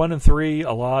 3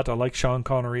 a lot. I liked Sean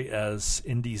Connery as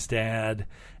Indy's dad,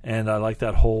 and I liked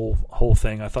that whole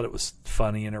thing. I thought it was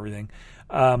funny and everything,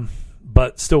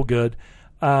 but still good.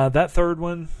 That third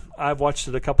one, I've watched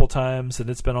it a couple times, and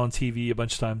it's been on TV a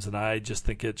bunch of times, and I just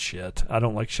think it's shit. I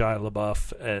don't like Shia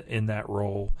LaBeouf in that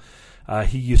role.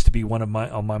 He used to be on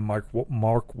my Mark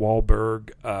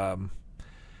Wahlberg,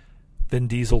 Vin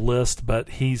Diesel list, but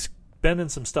he's been in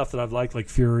some stuff that I've liked, like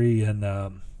Fury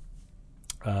and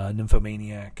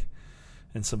Nymphomaniac,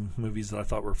 and some movies that I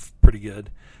thought were pretty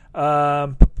good.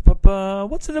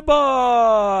 What's in the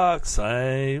box?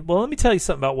 Let me tell you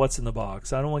something about what's in the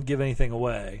box. I don't want to give anything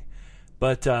away,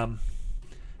 but Gwyneth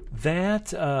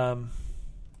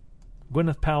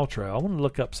Paltrow. I want to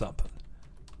look up something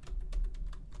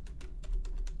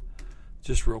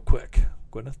just real quick.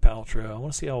 Gwyneth Paltrow. I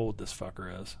want to see how old this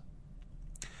fucker is.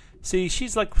 See,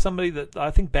 she's like somebody that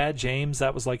I think Bad James,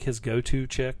 that was like his go-to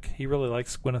chick. He really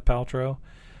likes Gwyneth Paltrow.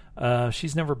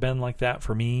 She's never been like that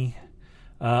for me.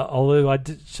 Although I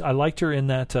liked her in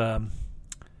that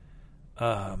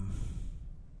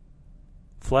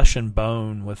Flesh and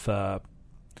Bone with not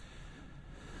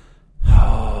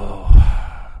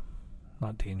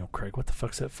Daniel Craig. What the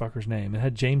fuck's that fucker's name? It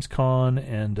had James Caan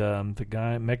and the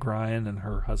guy Meg Ryan and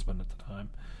her husband at the time.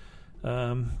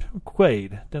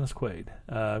 Dennis Quaid.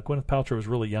 Gwyneth Paltrow was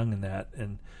really young in that,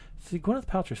 and see, Gwyneth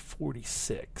Paltrow's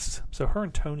 46, so her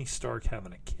and Tony Stark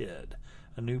having a kid,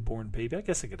 a newborn baby, I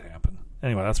guess it could happen.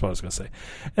 Anyway, that's what I was going to say.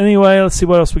 Anyway, let's see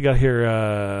what else we got here.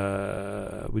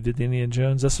 We did the Indiana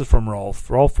Jones. This is from Rolf.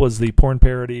 Rolf was the porn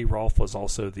parody. Rolf was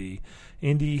also the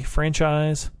indie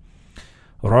franchise.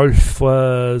 Rolf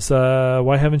was,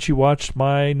 why haven't you watched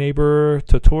My Neighbor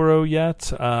Totoro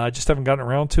yet? I just haven't gotten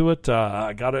around to it.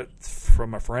 I got it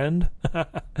from a friend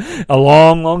a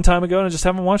long, long time ago, and I just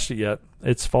haven't watched it yet.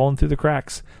 It's fallen through the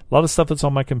cracks. A lot of stuff that's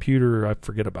on my computer I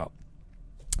forget about.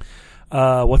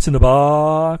 What's in the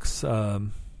box?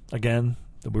 Again,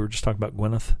 we were just talking about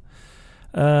Gwyneth.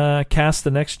 Cast the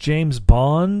next James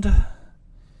Bond.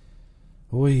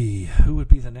 Oy, who would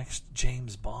be the next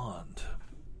James Bond?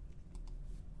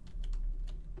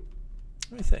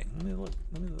 Let me think. Let me look.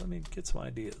 Let me get some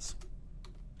ideas.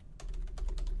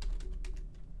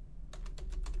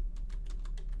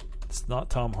 It's not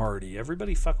Tom Hardy.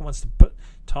 Everybody fucking wants to put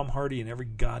Tom Hardy in every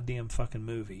goddamn fucking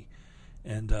movie,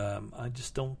 and I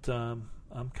just don't. I'm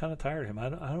kind of tired of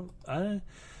him.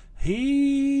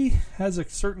 He has a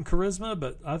certain charisma,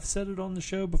 but I've said it on the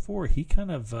show before. He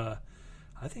kind of, I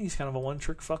think he's kind of a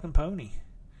one-trick fucking pony.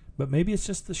 But maybe it's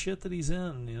just the shit that he's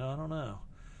in. You know, I don't know.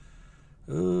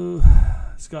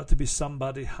 It's got to be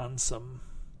somebody handsome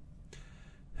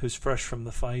who's fresh from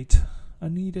the fight. I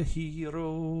need a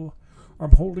hero.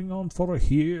 I'm holding on for a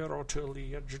hero till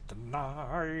the edge of the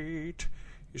night.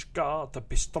 He's got to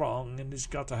be strong, and he's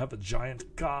got to have a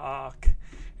giant cock,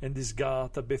 and he's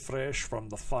got to be fresh from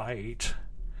the fight.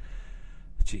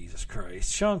 Jesus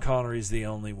Christ. Sean Connery's the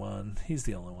only one. He's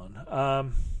the only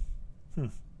one.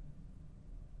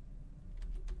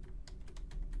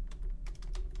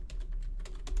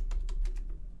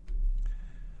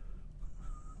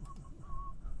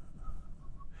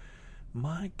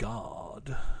 My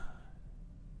God.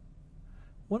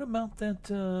 What about that,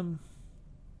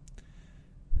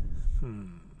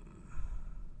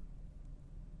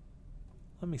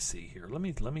 Let me see here. Let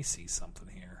me see something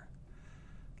here.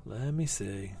 Let me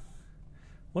see.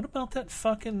 What about that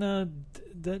fucking,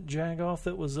 that jagoff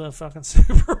that was fucking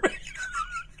Superman?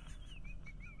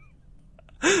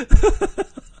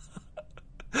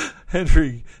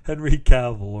 Henry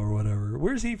Cavill or whatever.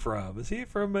 Where's he from? Is he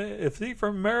from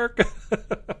America?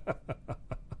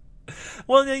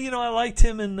 Well, yeah, you know, I liked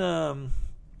him in the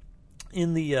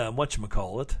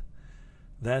whatchamacallit,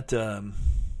 that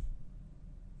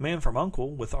Man from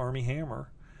U.N.C.L.E. with Armie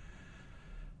Hammer.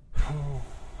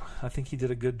 I think he did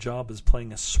a good job as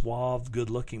playing a suave,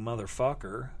 good-looking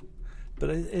motherfucker. But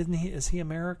is he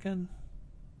American?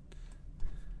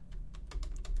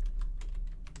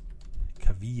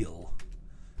 Cavill.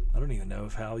 I don't even know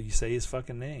how you say his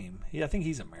fucking name. Yeah, I think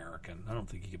he's American. I don't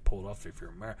think you can pull it off if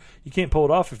you're American. You can't pull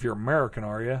it off if you're American,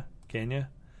 are you? Can you?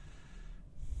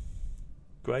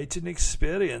 Quite an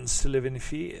experience to live in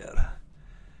fear.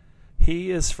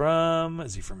 Is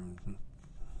he from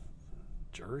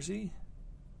Jersey?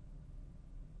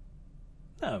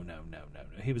 No.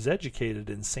 He was educated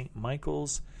in St.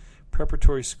 Michael's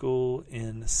Preparatory School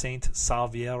in St.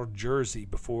 Savier, Jersey,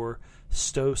 before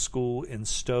Stowe School in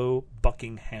Stowe,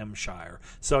 Buckinghamshire.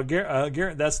 So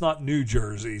that's not New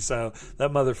Jersey. So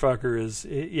that motherfucker is,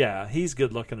 yeah, he's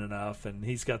good looking enough, and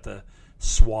he's got the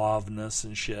suaveness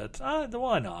and shit.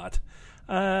 Why not?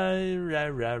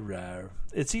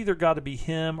 It's either got to be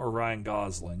him or Ryan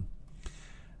Gosling.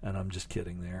 And I'm just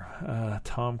kidding there.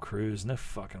 Tom Cruise, no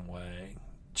fucking way.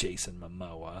 Jason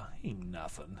Momoa, he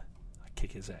nothing. I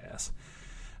kick his ass.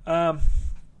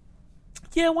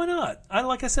 Yeah, why not?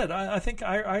 Like I said, I think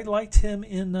I liked him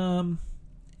in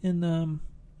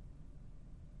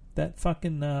that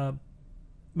fucking Man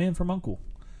from U.N.C.L.E.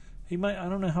 He might, I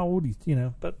don't know how old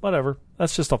but whatever.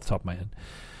 That's just off the top of my head.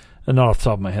 And not off the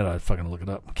top of my head, I'd fucking look it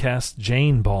up. Cast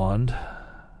Jane Bond.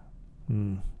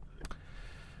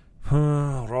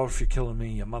 Rolf, you're killing me,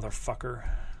 you motherfucker.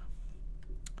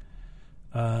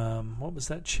 What was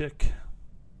that chick?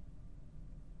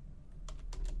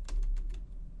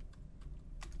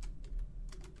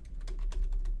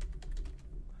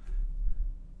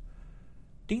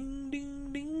 Ding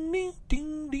ding ding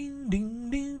ding ding ding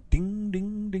ding ding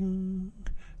ding ding ding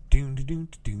ding ding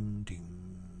ding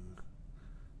ding.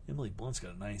 Emily Blunt's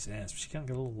got a nice ass, but she kind of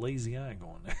got a little lazy eye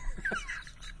going there.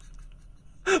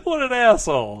 What an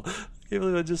asshole! I can't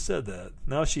believe I just said that.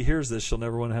 Now if she hears this, she'll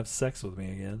never want to have sex with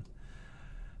me again.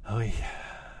 Oh yeah,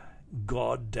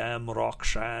 goddamn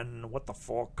Roxanne! What the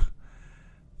fuck?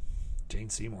 Jane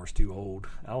Seymour's too old.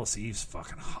 Alice Eve's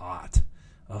fucking hot.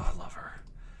 Oh, I love her.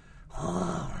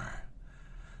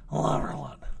 Love her a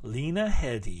lot. Lena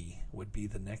Headey would be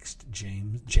the next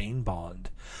Jane Bond.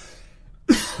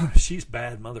 She's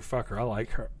bad motherfucker. I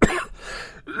like her.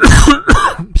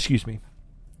 Excuse me.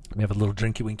 Let me have a little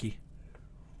drinky winky.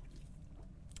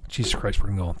 Jesus Christ, we're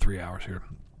going to go on 3 hours here.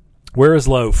 Where is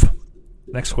Loaf?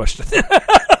 Next question.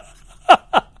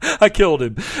 I killed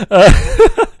him.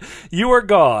 You are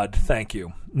God. Thank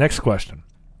you. Next question.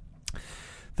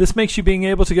 This makes you being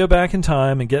able to go back in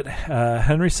time and get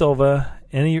Henry Silva,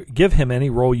 give him any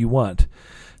role you want.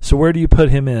 So where do you put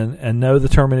him in? And no, the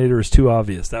Terminator is too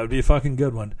obvious. That would be a fucking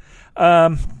good one.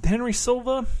 Henry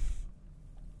Silva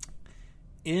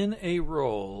in a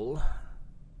role.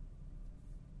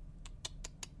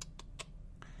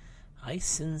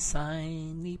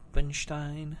 Eisenstein,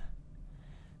 Liebenstein.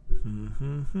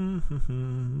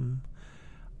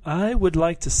 I would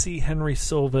like to see Henry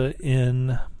Silva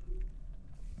in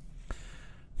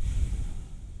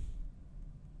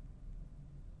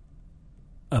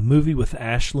a movie with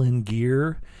Ashlyn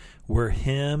Gear where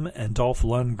him and Dolph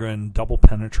Lundgren double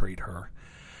penetrate her.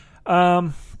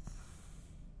 Let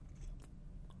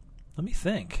me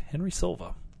think. Henry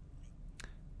Silva.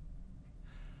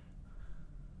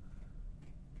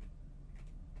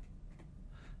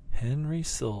 Henry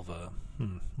Silva.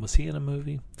 Was he in a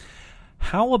movie?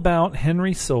 How about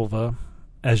Henry Silva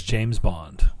as James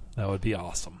Bond? That would be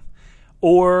awesome.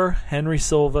 Or Henry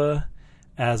Silva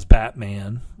as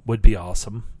Batman would be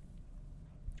awesome.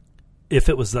 If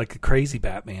it was like a crazy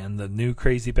Batman, the new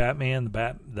crazy Batman,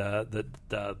 the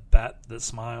bat that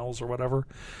smiles or whatever.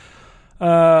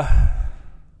 I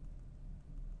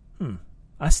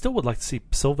still would like to see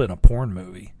Silva in a porn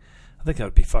movie. I think that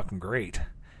would be fucking great.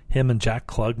 Him and Jack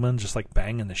Klugman just like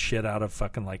banging the shit out of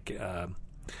fucking like I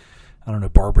don't know,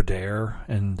 Barbara Dare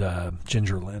and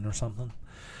Ginger Lynn or something.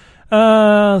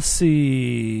 Let's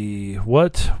see.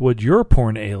 What would your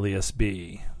porn alias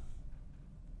be?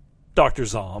 Dr.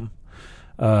 Zom.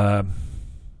 That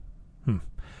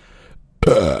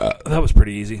was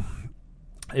pretty easy.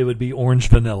 It would be Orange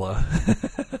Vanilla.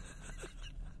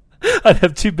 I'd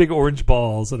have two big orange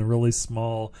balls and a really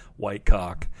small white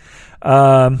cock.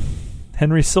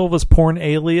 Henry Silva's porn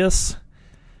alias,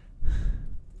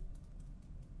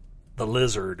 the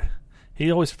Lizard.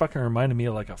 He always fucking reminded me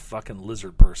of like a fucking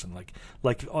lizard person, like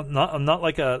not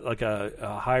like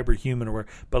a hybrid human or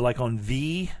but like on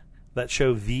V, that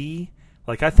show V.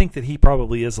 Like I think that he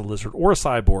probably is a lizard or a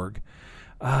cyborg.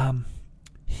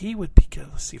 He would be good.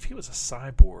 Let's see if he was a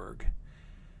cyborg.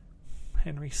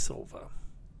 Henry Silva.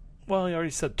 Well, he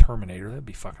already said Terminator. That'd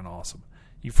be fucking awesome.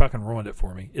 You fucking ruined it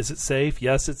for me. Is it safe?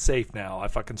 Yes, it's safe now. I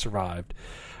fucking survived.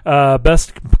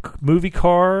 Best movie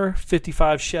car,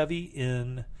 55 Chevy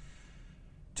in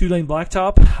 2-lane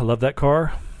blacktop. I love that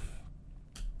car.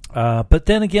 But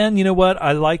then again, you know what?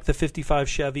 I like the 55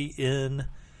 Chevy in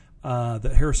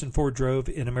that Harrison Ford drove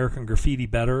in American Graffiti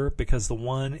better because the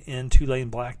one in 2-lane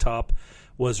blacktop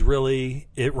was really,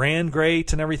 it ran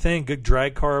great and everything, good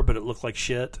drag car, but it looked like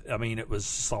shit. I mean, it was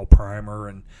just all primer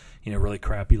and, you know, really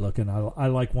crappy looking. I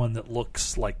like one that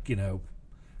looks like, you know,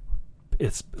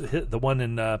 it's the one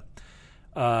in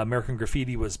American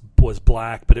Graffiti was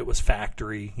black, but it was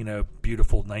factory, you know,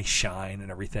 beautiful, nice shine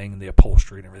and everything, and the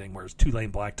upholstery and everything. Whereas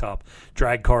 2-lane blacktop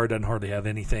drag car doesn't hardly have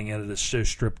anything in it. It's so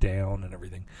stripped down and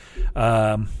everything.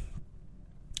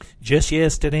 Just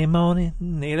yesterday morning,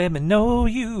 they let me know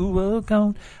you were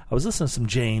gone. I was listening to some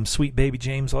James, Sweet Baby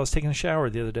James, while I was taking a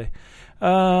shower the other day.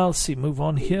 Let's see, move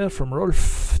on here from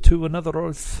Rolf to another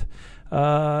Rolf.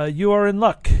 You are in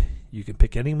luck. You can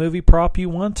pick any movie prop you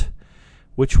want.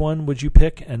 Which one would you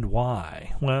pick and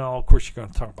why? Well, of course, you're going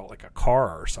to talk about like a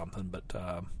car or something, but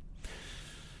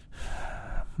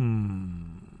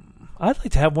I'd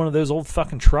like to have one of those old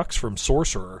fucking trucks from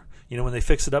Sorcerer. You know, when they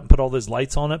fix it up and put all those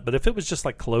lights on it. But if it was just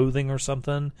like clothing or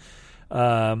something,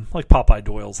 like Popeye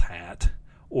Doyle's hat,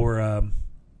 or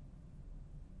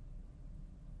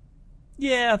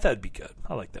yeah, that'd be good.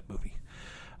 I like that movie.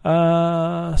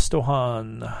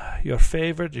 Stohan, your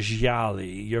favorite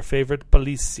Gialli, your favorite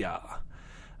Policia,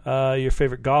 your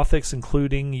favorite Gothics,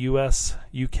 including U.S.,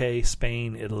 UK,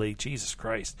 Spain, Italy. Jesus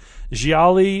Christ.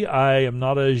 Gialli, I am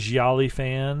not a Gialli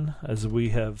fan, as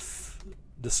we have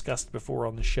discussed before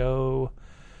on the show.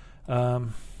 Let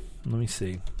me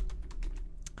see.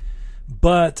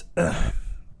 But,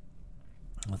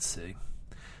 let's see.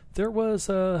 There was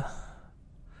I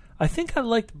think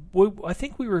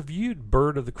we reviewed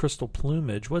Bird of the Crystal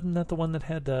Plumage. Wasn't that the one that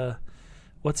had,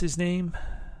 what's his name?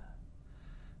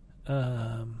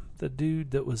 The dude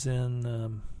that was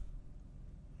in,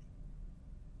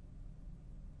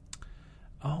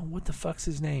 what the fuck's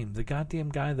his name? The goddamn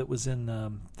guy that was in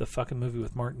the fucking movie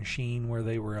with Martin Sheen where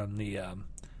they were on the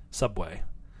subway.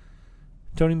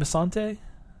 Tony Masante?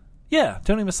 Yeah,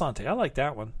 Tony Masante. I like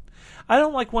that one. I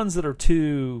don't like ones that are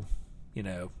too, you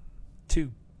know,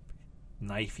 too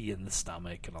knifey in the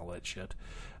stomach and all that shit.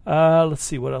 Let's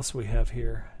see what else we have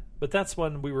here. But that's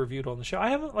one we reviewed on the show. I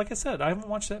haven't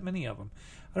watched that many of them.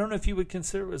 I don't know if you would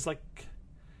consider it as like...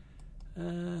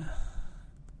 I'm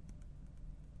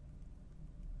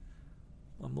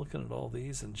looking at all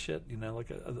these and shit, you know,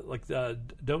 like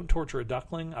Don't Torture a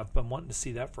Duckling. I've been wanting to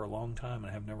see that for a long time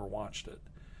and I have never watched it.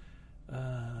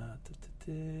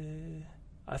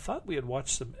 I thought we had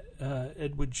watched some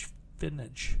Edward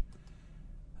Finch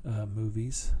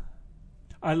movies.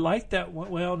 I like that one.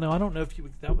 Well, no, I don't know if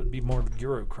that would be more of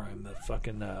Eurocrime, the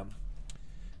fucking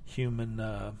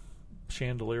human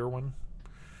chandelier one.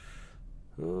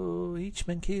 Oh, each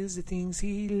man kills the things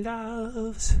he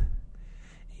loves.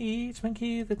 Each man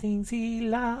kills the things he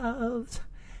loves.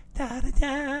 Da da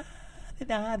da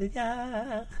da da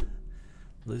da.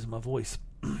 Losing my voice.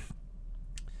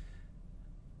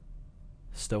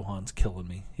 Stohan's killing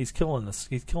me. He's killing this.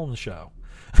 He's killing the show.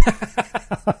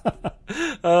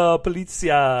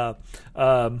 Polizia.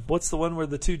 What's the one where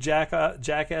the two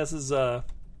jackasses?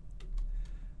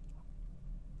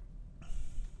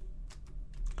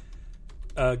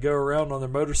 go around on their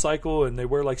motorcycle and they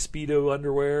wear like Speedo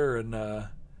underwear and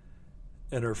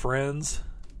her friends.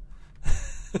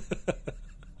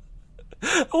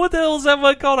 What the hell is that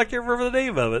one called? I can't remember the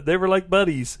name of it. They were like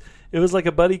buddies. It was like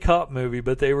a buddy cop movie,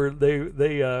 but they rode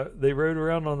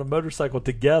around on a motorcycle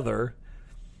together,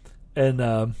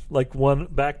 and like one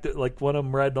of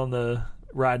them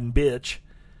riding bitch,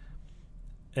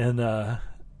 and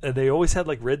they always had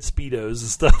like red Speedos and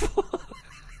stuff.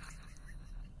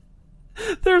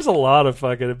 There's a lot of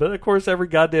fucking, but of course every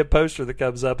goddamn poster that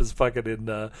comes up is fucking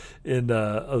in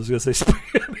I was gonna say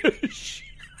Spanish.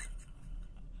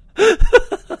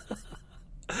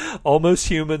 Almost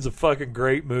Human's a fucking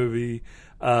great movie.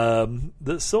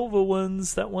 The Silva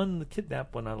ones, that one, the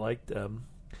kidnap one, I liked.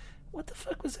 What the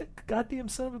fuck was that goddamn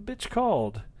son of a bitch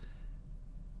called?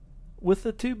 With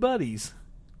the two buddies.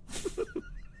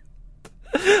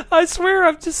 I swear,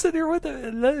 I'm just sitting here with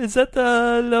it. Is that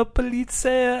the La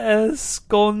Polizia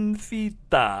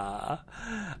Esconfita?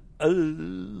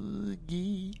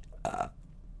 Yeah.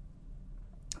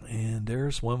 And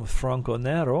there's one with Franco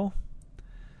Nero.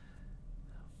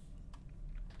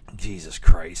 Jesus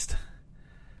Christ.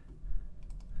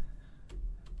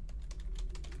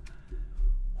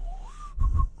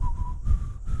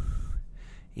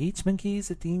 Each monkey's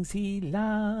the things he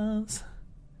loves.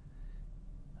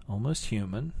 Almost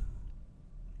Human.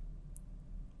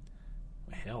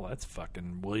 Hell, that's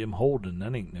fucking William Holden.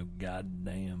 That ain't no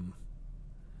goddamn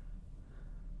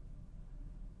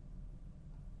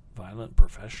Violent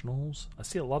Professionals. I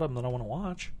see a lot of them that I want to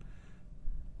watch.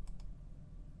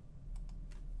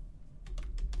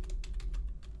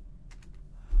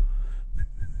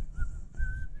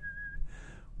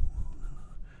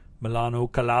 Milano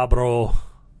Calabro.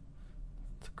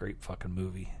 It's a great fucking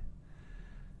movie.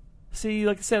 See,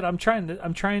 like I said, I'm trying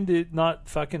to not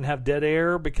fucking have dead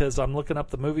air because I'm looking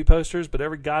up the movie posters, but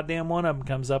every goddamn one of them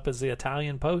comes up as the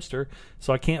Italian poster,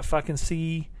 so I can't fucking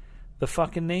see the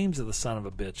fucking names of the son of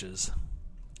a bitches.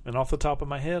 And off the top of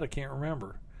my head, I can't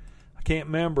remember.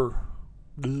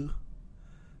 Ugh.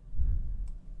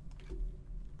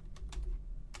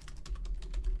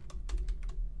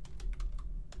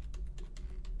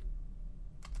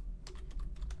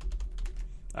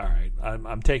 All right,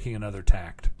 I'm taking another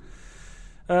tact.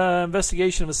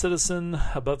 Investigation of a Citizen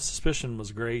Above Suspicion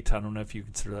was great. I don't know if you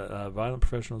consider that Violent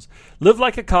Professionals. Live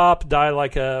Like a Cop, Die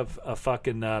Like a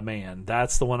fucking man.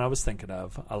 That's the one I was thinking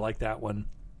of. I like that one.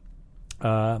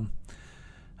 Milano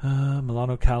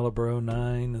Calabro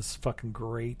 9 is fucking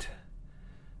great.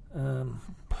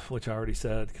 Which I already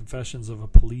said. Confessions of a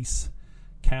Police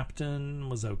Captain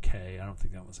was okay. I don't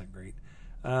think that was that great.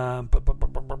 But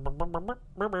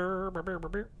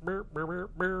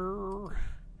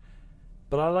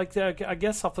I like that. I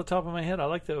guess off the top of my head, I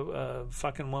like the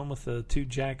fucking one with the two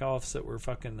jack-offs that were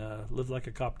fucking Live Like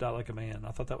a Cop, Die Like a Man.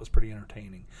 I thought that was pretty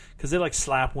entertaining. Because they like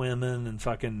slap women and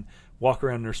fucking walk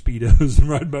around in their Speedos and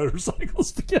ride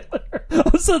motorcycles together.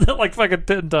 I've said that like fucking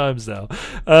 10 times now.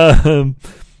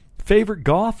 Favorite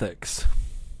Gothics?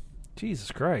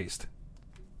 Jesus Christ.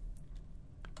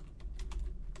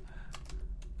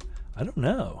 I don't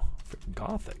know.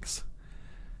 Gothics.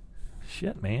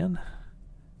 Shit, man.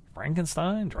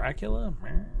 Frankenstein, Dracula.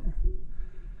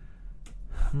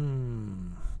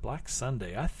 Black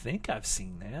Sunday. I think I've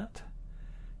seen that.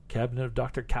 Cabinet of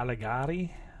Dr.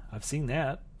 Caligari. I've seen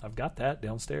that. I've got that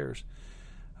downstairs.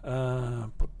 Let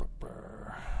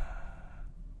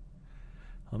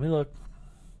me look.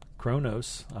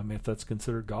 Kronos. I mean, if that's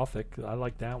considered Gothic, I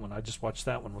like that one. I just watched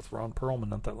that one with Ron Perlman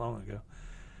not that long ago.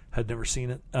 Had never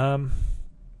seen it.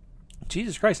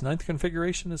 Jesus Christ, Ninth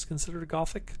Configuration is considered a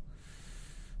Gothic?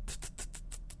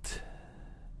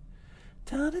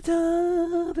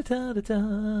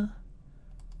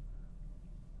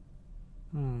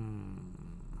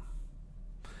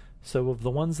 So of the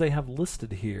ones they have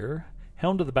listed here,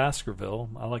 Hound of the Baskerville,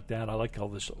 I like that. I like all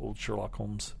the old Sherlock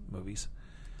Holmes movies.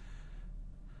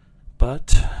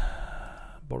 But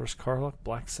Boris Karloff,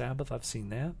 Black Sabbath, I've seen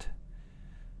that.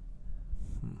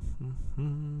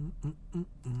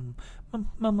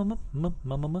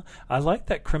 I like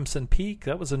that Crimson Peak.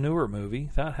 That was a newer movie.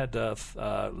 That had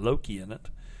Loki in it.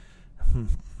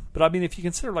 But I mean, if you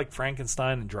consider like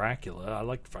Frankenstein and Dracula, I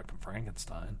liked fucking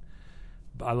Frankenstein.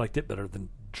 I liked it better than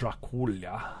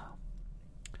Dracula.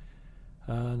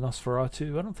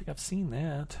 Nosferatu. I don't think I've seen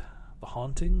that. The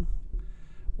Haunting.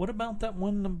 What about that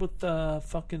one with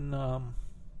fucking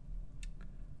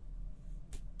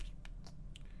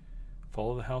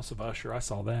Follow the House of Usher? I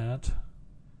saw that.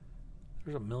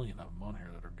 There's a million of them on here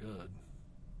that are good.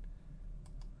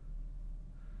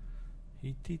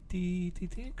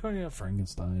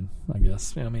 Frankenstein, I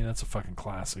guess. I mean, that's a fucking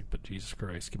classic, but Jesus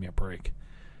Christ, give me a break.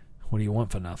 What do you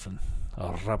want for nothing?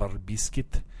 A rubber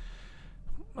biscuit.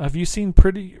 Have you seen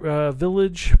Pretty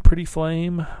Village, Pretty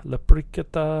Flame, La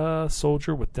Briqueta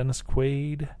Soldier with Dennis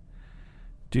Quaid?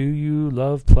 Do you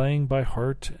love Playing by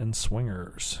Heart and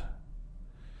Swingers?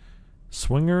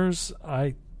 Swingers,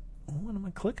 what am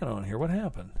I clicking on here? What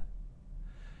happened?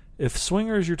 If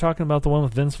Swingers, you're talking about the one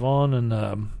with Vince Vaughn and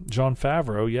Jon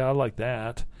Favreau, yeah, I like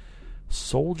that.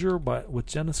 Soldier with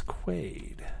Dennis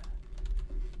Quaid.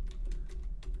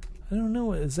 I don't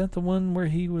know. Is that the one where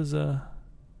he was Let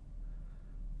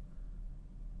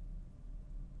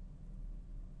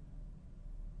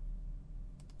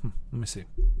me see.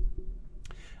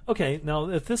 Okay, now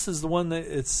if this is the one that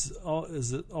is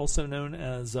it also known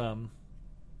as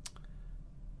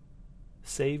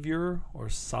Savior or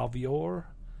Savior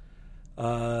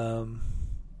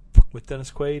with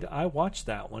Dennis Quaid, I watched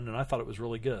that one and I thought it was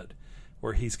really good,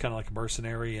 where he's kind of like a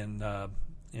mercenary in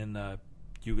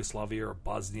Yugoslavia or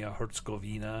Bosnia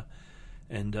Herzegovina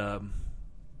and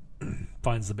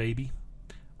finds the baby.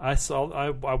 I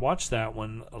watched that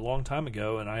one a long time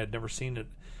ago and I had never seen it.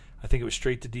 I think it was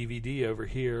straight to DVD over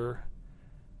here,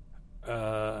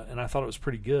 and I thought it was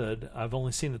pretty good. I've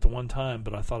only seen it the one time,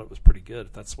 but I thought it was pretty good,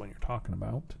 if that's the one you're talking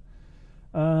about.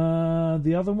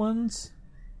 The other ones,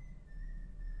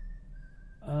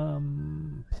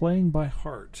 Playing by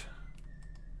Heart.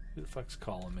 Who the fuck's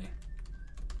calling me?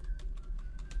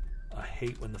 I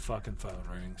hate when the fucking phone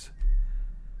rings.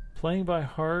 Playing by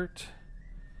Heart.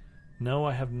 No,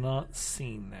 I have not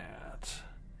seen that.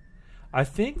 I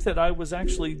think that I was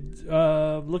actually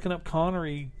looking up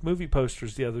Connery movie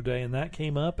posters the other day, and that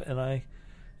came up, and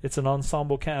it's an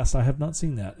ensemble cast. I have not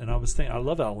seen that, and I was thinking, I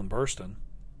love Ellen Burstyn.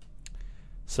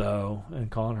 So, and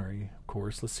Connery, of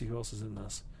course. Let's see who else is in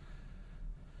this.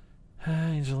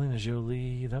 Angelina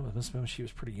Jolie. That must have been when she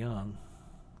was pretty young.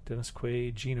 Dennis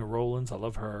Quaid, Gina Rowlands. I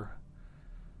love her.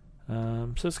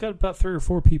 So it's got about 3 or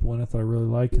 4 people in it that I really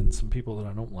like, and some people that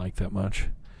I don't like that much.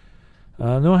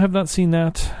 No, I have not seen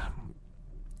that.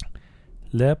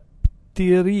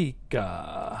 Leptirica.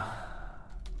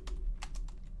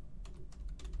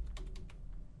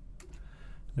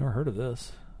 Never heard of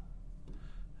this.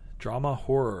 Drama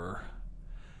horror.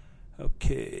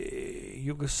 Okay.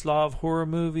 Yugoslav horror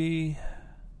movie.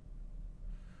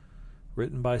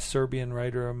 Written by Serbian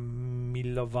writer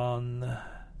Milovan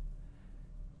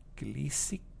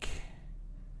Glisic.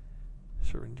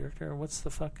 Serbian director. What's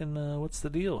the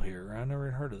deal here? I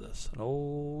never heard of this. An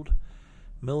old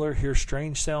Miller hears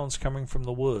strange sounds coming from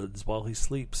the woods while he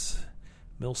sleeps.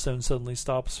 Millstone suddenly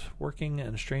stops working,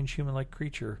 and a strange human-like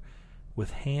creature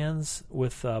with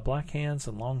black hands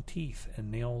and long teeth and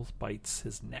nails bites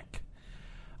his neck.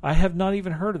 I have not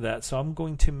even heard of that, so I'm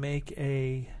going to make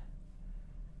a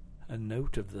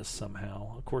note of this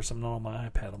somehow. Of course, I'm not on my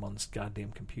iPad. I'm on this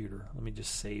goddamn computer. Let me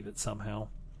just save it somehow.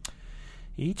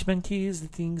 Each man keys the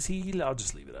things I'll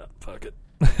just leave it up. Fuck it.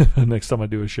 Next time I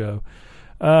do a show.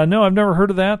 No, I've never heard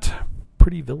of that.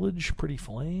 Pretty Village, Pretty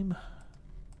Flame.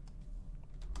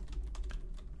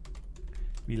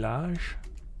 Village.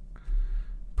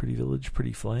 Pretty Village,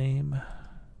 Pretty Flame.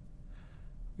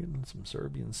 Getting some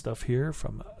Serbian stuff here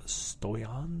from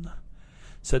Stoyan.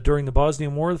 Said during the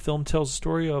Bosnian War, the film tells the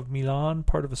story of Milan,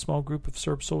 part of a small group of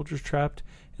Serb soldiers trapped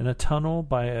in a tunnel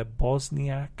by a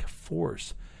Bosniak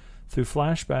force. Through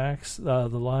flashbacks, the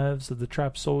lives of the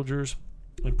trapped soldiers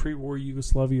in pre-war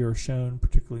Yugoslavia are shown,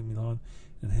 particularly Milan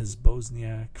and his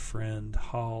Bosniak friend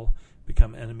Hal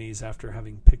become enemies after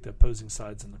having picked opposing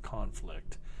sides in the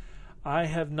conflict. I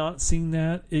have not seen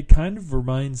that. It kind of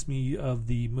reminds me of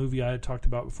the movie I had talked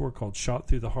about before called Shot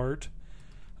Through the Heart,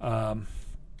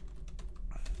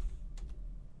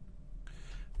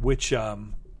 which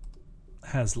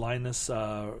has Linus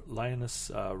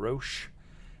Roche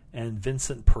and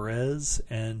Vincent Perez,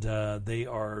 and they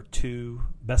are 2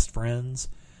 best friends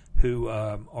who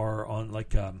are on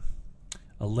like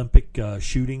Olympic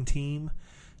shooting team.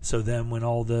 So then when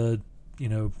all the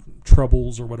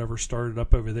troubles or whatever started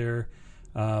up over there,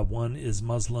 one is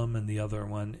Muslim and the other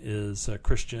one is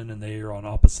Christian, and they are on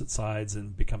opposite sides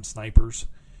and become snipers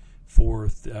for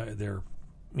their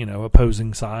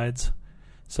opposing sides.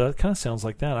 So it kind of sounds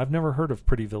like that. I've never heard of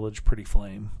Pretty Village, Pretty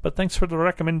Flame. But thanks for the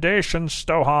recommendation,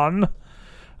 Stohan.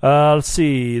 Let's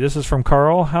see. This is from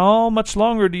Carl. How much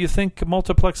longer do you think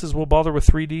multiplexes will bother with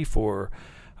 3D for?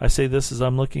 I say this as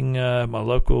I'm looking at my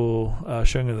local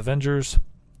showing of Avengers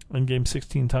Endgame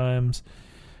 16 times,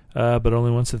 but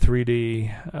only once in 3D.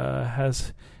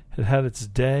 Has it had its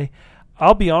day?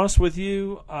 I'll be honest with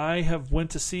you. I have went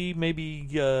to see maybe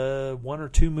 1 or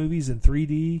 2 movies in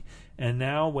 3D, and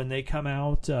now when they come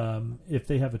out, if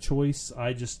they have a choice,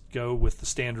 I just go with the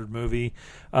standard movie.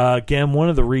 Again, one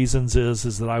of the reasons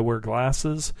is that I wear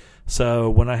glasses, so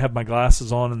when I have my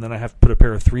glasses on and then I have to put a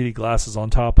pair of 3D glasses on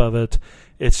top of it,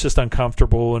 it's just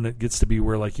uncomfortable, and it gets to be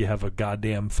where like you have a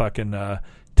goddamn fucking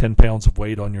 10 pounds of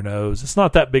weight on your nose. It's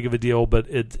not that big of a deal, but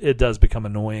it does become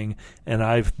annoying, and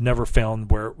I've never found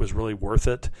where it was really worth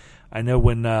it. I know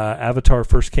when Avatar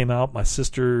first came out, my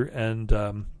sister and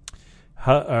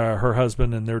her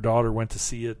husband and their daughter went to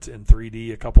see it in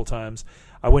 3D a couple times.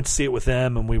 I went to see it with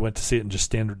them, and we went to see it in just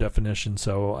standard definition,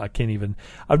 so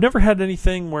I've never had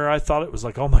anything where I thought it was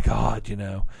like, oh my God,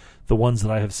 the ones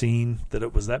that I have seen, that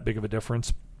it was that big of a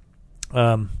difference.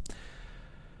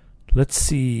 Let's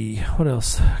see. What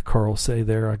else Carl say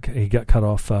there? He got cut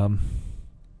off.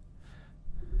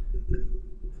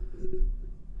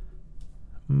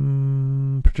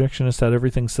 Projectionist had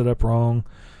everything set up wrong.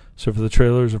 So for the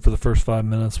trailers and for the first 5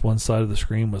 minutes, one side of the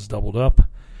screen was doubled up.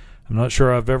 I'm not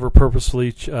sure I've ever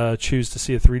purposefully choose to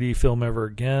see a 3D film ever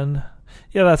again.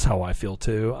 Yeah, that's how I feel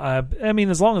too. I mean,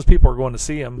 as long as people are going to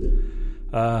see them,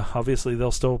 obviously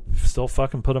they'll still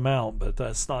fucking put them out. But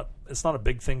it's not a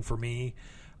big thing for me.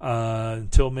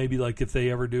 Until maybe like if they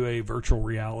ever do a virtual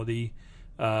reality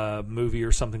movie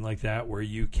or something like that, where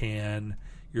you're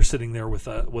sitting there with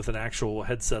an actual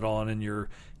headset on and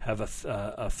have a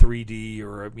 3D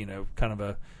or kind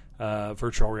of a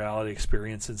virtual reality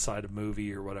experience inside a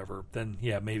movie or whatever, then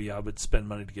yeah, maybe I would spend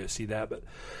money to go see that. But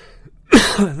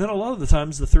and then a lot of the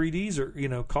times the 3Ds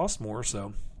are cost more.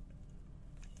 So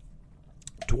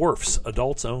Dwarfs,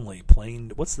 adults only,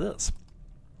 plain. What's this?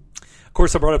 Of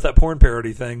course, I brought up that porn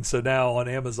parody thing, so now on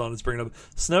Amazon it's bringing up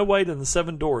Snow White and the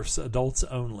Seven Dwarfs, adults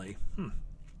only. Could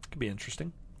be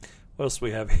interesting. What else do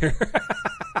we have here?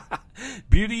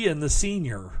 Beauty and the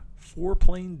Senior, 4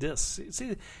 plain discs.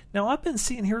 See, now I've been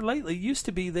seeing here lately, it used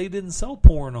to be they didn't sell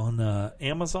porn on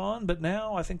Amazon, but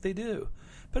now I think they do.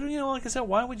 But, like I said,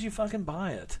 why would you fucking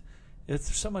buy it?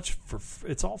 It's so much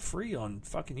it's all free on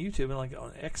fucking YouTube. And like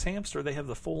on X Hamster, they have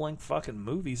the full-length fucking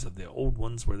movies of the old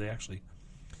ones where they actually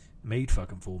made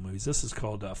fucking full movies. This is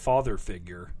called Father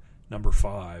Figure, number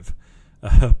 5.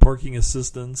 Parking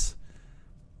assistance.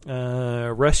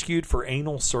 Rescued for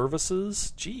anal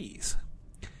services. Jeez.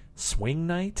 Swing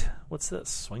Night? What's this?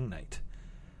 Swing Night.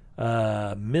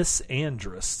 Miss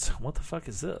Andrist. What the fuck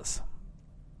is this?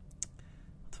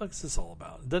 What the fuck is this all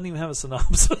about? It doesn't even have a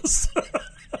synopsis.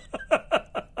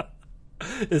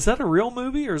 Is that a real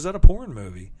movie or is that a porn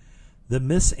movie? The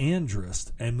Miss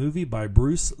Andrist, a movie by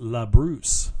Bruce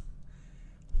LaBruce.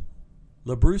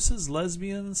 LaBruce's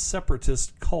lesbian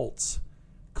separatist cult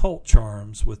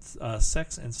charms with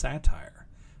sex and satire.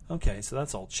 Okay, so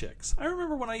that's all chicks. I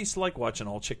remember when I used to like watching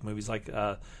all chick movies, like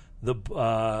Where the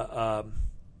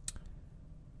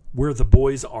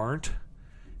Boys Aren't.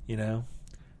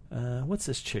 What's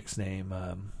this chick's name?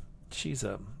 She's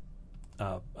a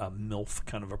MILF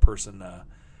kind of a person.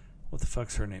 What the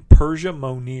fuck's her name? Persia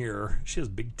Monir. She has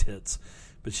big tits,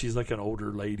 but she's like an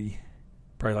older lady,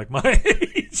 probably like my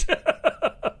age.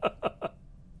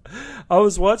 I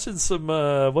was watching some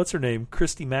what's her name,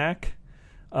 Christy Mack.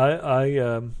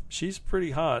 She's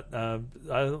pretty hot. I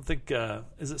don't think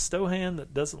is it Stohan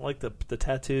that doesn't like the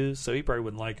tattoos, so he probably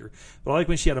wouldn't like her. But I like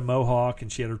when she had a mohawk and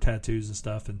she had her tattoos and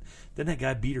stuff. And then that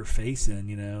guy beat her face in,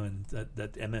 and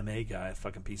that MMA guy,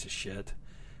 fucking piece of shit.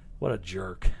 What a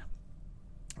jerk.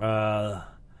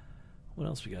 What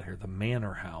else we got here? The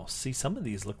Manor House. See, some of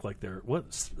these look like they're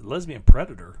Lesbian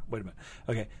Predator. Wait a minute.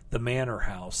 Okay, The Manor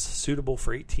House, suitable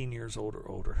for 18 years old or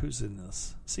older. Who's in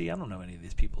this? See, I don't know any of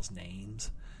these people's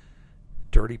names.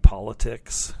 Dirty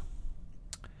Politics.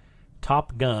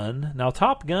 Top Gun. Now,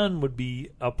 Top Gun would be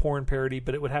a porn parody,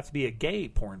 but it would have to be a gay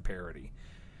porn parody,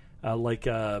 like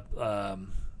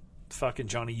fucking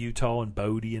Johnny Utah and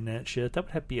Bodie and that shit. That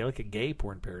would have to be like a gay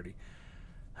porn parody.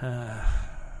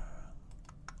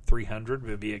 300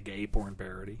 would be a gay porn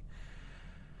parody.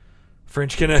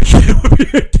 French Connection would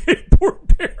be a gay porn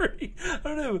parody. I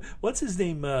don't know. What's his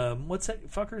name? What's that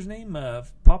fucker's name?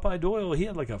 Popeye Doyle. He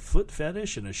had like a foot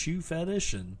fetish and a shoe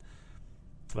fetish and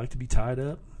like to be tied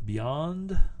up.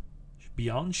 Beyond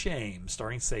Shame,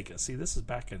 starring Seika. See, this is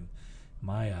back in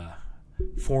my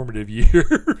formative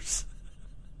years.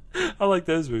 I like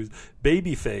those movies.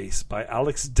 Babyface by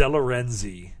Alex De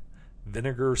Lorenzi.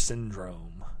 Vinegar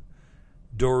Syndrome.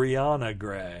 Doriana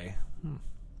Gray.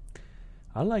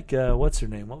 I like, what's her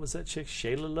name? What was that chick?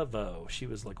 Shayla Laveau. She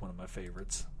was like one of my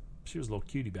favorites. She was a little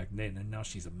cutie back then, and now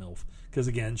she's a MILF. Because,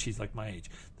 again, she's like my age.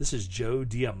 This is Joe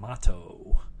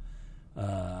D'Amato.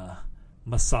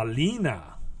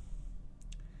 Messalina.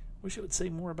 Wish it would say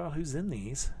more about who's in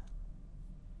these.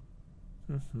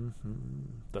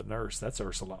 The Nurse, that's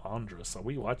Ursula Andress. So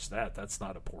we watched that. That's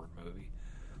not a porn movie.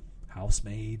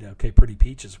 Housemaid. Okay, Pretty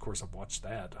Peaches. Of course, I've watched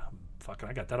that.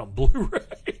 I got that on Blu-ray.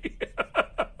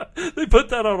 They put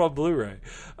that out on Blu-ray.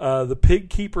 The Pig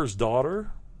Keeper's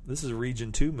Daughter. This is a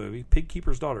Region 2 movie. Pig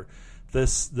Keeper's Daughter. The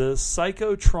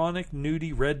psychotronic,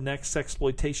 nudie, redneck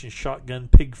sexploitation shotgun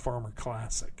pig farmer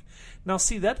classic. Now,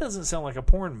 see, that doesn't sound like a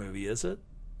porn movie, is it?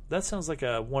 That sounds like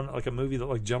a movie that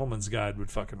like Gentleman's Guide would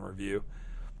fucking review.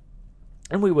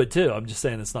 And we would too. I'm just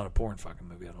saying it's not a porn fucking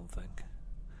movie, I don't think.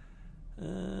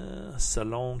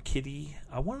 Salon Kitty.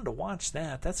 I wanted to watch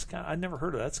that. I'd never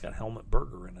heard of that. That's got Helmut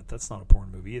Berger in it. That's not a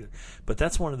porn movie either. But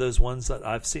that's one of those ones that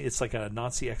I've seen. It's like a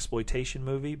Nazi exploitation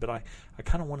movie, but I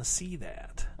kind of want to see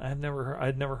that. I'd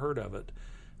never heard of it.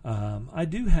 I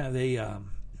do have a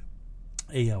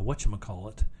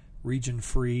whatchamacallit, region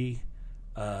free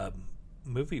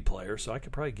movie player, so I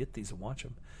could probably get these and watch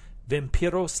them.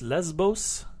 Vampiros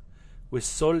Lesbos with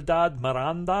Soledad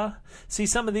Miranda. See,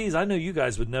 some of these, I know you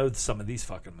guys would know some of these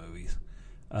fucking movies.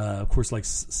 Of course, like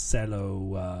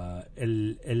Celo,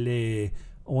 Elle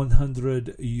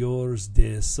 100 Jours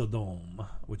de Sodom,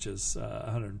 which is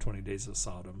 120 Days of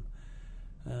Sodom.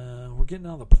 We're getting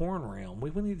out of the porn realm. We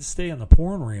need to stay in the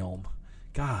porn realm.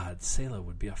 God, Celo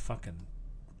would be a fucking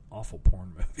awful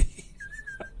porn movie.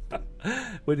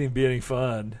 Wouldn't even be any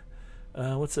fun.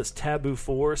 What's this? Taboo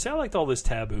 4. See, I liked all those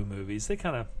Taboo movies.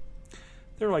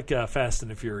 They're like Fast and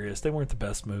the Furious. They weren't the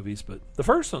best movies, but the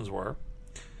first ones were.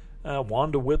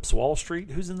 Wanda Whips Wall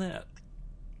Street. Who's in that?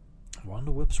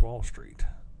 Wanda Whips Wall Street.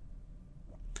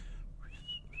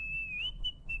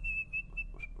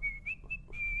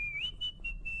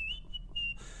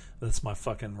 That's my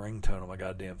fucking ringtone on my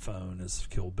goddamn phone is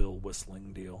Kill Bill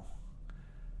whistling deal.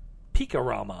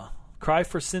 Picarama. Cry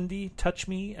for Cindy, Touch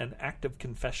Me, and Act of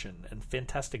Confession, and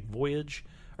Fantastic Voyage,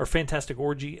 or Fantastic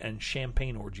Orgy, and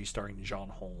Champagne Orgy, starring John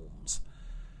Holmes.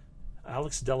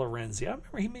 Alex De Lorenzi. I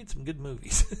remember he made some good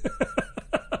movies.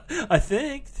 I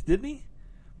think, didn't he?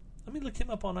 Let me look him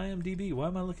up on IMDb. Why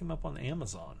am I looking him up on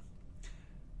Amazon?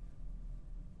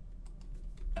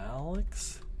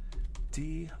 Alex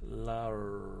De Lorenzi.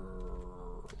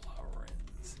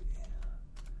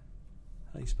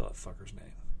 How do you spell that fucker's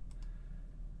name?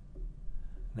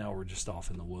 Now we're just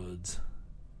off in the woods.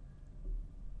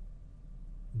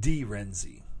 D.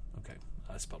 Renzi. Okay,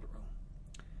 I spelled it wrong.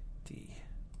 D.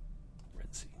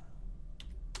 Renzi.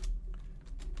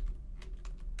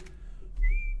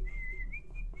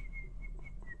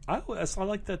 I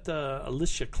like that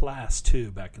Alicia Class too.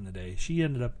 Back in the day, she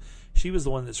was the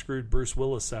one that screwed Bruce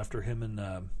Willis after him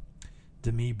and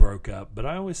Demi broke up. But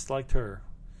I always liked her.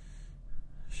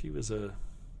 She was a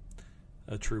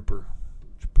trooper,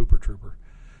 pooper trooper.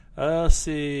 Let's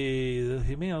see.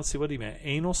 Let's see what he meant.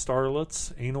 Anal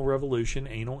Starlets, Anal Revolution,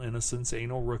 Anal Innocence,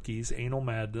 Anal Rookies, Anal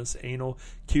Madness, Anal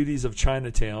Cuties of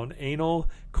Chinatown, Anal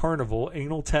Carnival,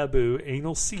 Anal Taboo,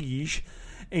 Anal Siege,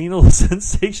 Anal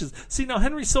Sensations. See, now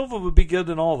Henry Silva would be good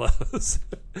in all those.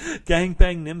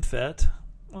 Gangbang Nymphette.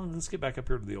 Well, let's get back up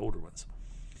here to the older ones.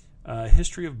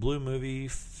 History of Blue movie,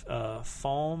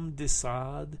 Femme de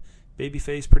Sade,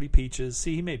 Babyface, Pretty Peaches.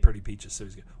 See, he made Pretty Peaches, so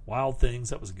he's good. Wild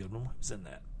Things, that was a good one. Who's in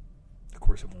that? Of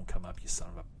course, it won't come up, you son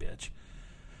of a bitch.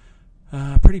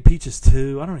 Pretty Peaches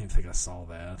 2. I don't even think I saw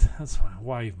that. That's fine.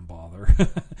 Why even bother?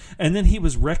 And then he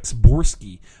was Rex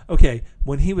Borsky. Okay,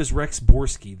 when he was Rex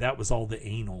Borsky, that was all the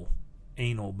anal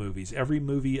movies. Every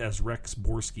movie as Rex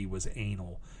Borsky was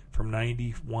anal from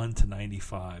 91 to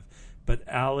 95. But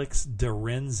Alex De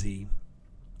Renzi,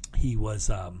 he was,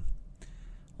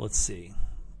 let's see.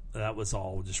 That was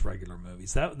all just regular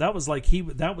movies. That was like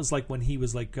when he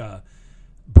was like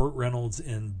Burt Reynolds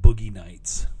in Boogie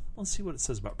Nights. Let's see what it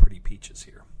says about Pretty Peaches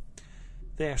here.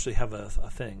 They actually have a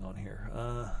thing on here.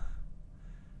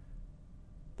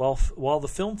 While the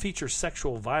film features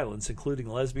sexual violence, including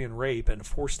lesbian rape and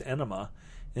forced enema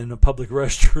in a public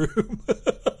restroom,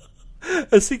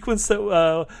 a sequence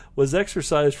that was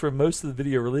exercised from most of the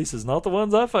video releases, not the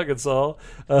ones I fucking saw,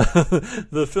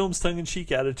 the film's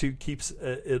tongue-in-cheek attitude keeps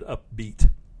it upbeat.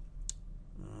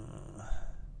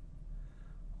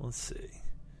 Let's see.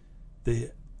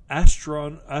 The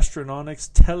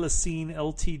Astronautics Telescene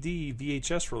Ltd.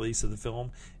 VHS release of the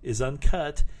film is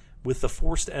uncut with the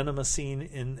forced enema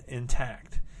scene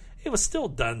intact. It was still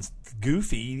done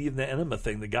goofy, even the enema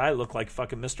thing. The guy looked like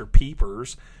fucking Mr.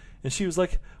 Peepers. And she was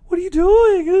like, "What are you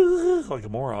doing?" Like a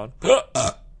moron.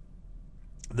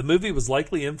 The movie was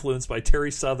likely influenced by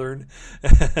Terry Southern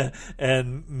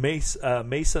and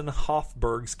Mason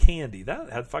Hoffberg's Candy.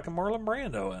 That had fucking Marlon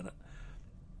Brando in it.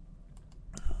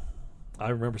 I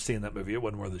remember seeing that movie. It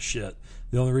wasn't worth a shit.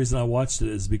 The only reason I watched it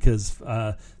is because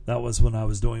that was when I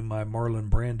was doing my Marlon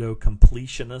Brando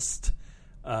completionist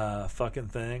fucking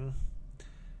thing.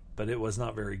 But it was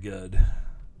not very good.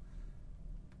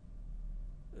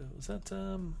 Was that,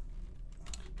 oh,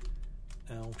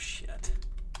 shit.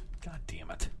 God damn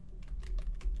it.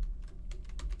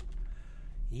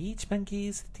 Each man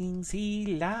gets the things he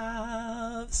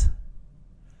loves.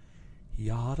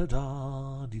 Yada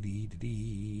da dee dee dee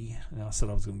dee. And I said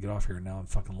I was going to get off here. Now I'm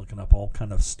fucking looking up all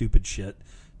kind of stupid shit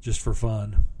just for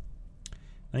fun.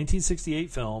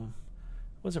 1968 film.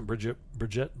 It wasn't Brigitte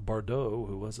Bardot.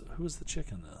 Who was it? Who was the chick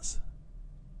in this?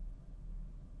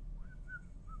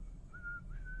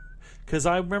 Because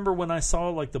I remember when I saw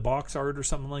like the box art or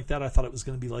something like that, I thought it was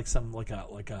going to be like some like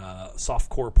a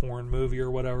softcore porn movie or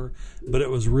whatever. But it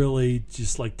was really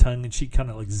just like tongue in cheek, kind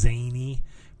of like zany.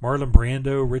 Marlon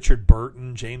Brando, Richard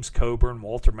Burton, James Coburn,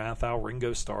 Walter Matthau,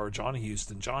 Ringo Starr, John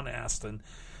Huston, John Aston,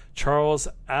 Charles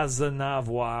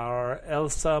Aznavour,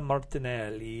 Elsa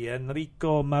Martinelli,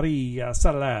 Enrico Maria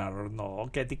Salerno,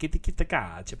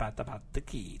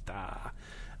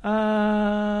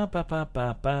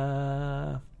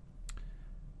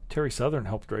 Terry Southern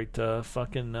helped write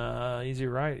fucking Easy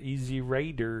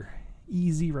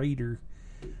Rider.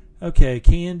 Okay,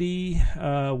 Candy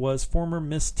was former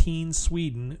Miss Teen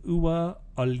Sweden, Ua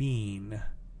Aline.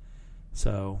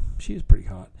 So, she is pretty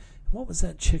hot. What was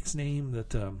that chick's name that...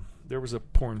 there was a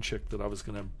porn chick that I was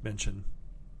going to mention.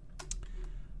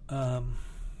 I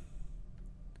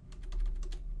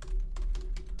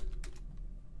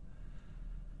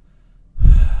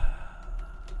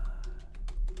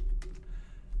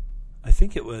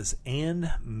think it was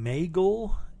Anne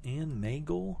Magel.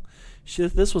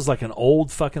 This was like an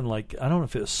old fucking, like, I don't know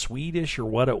if it was Swedish or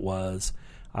what it was.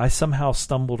 I somehow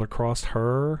stumbled across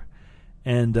her,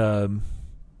 and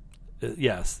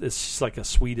yes, it's just like a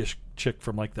Swedish chick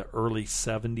from like the early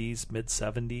 70s, mid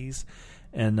 70s,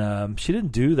 and she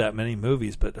didn't do that many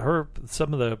movies, but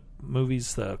some of the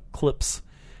movies, the clips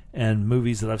and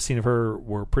movies that I've seen of her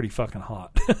were pretty fucking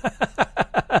hot.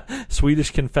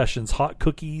 Swedish Confessions, Hot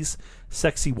Cookies,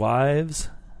 Sexy Wives.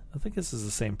 I think this is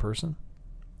the same person.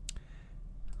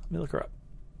 Let me look her up.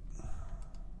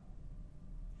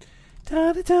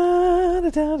 Da da da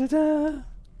da da da.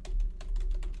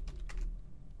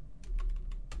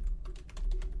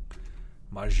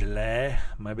 Marjolaine.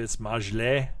 Maybe it's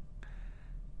Marjolaine.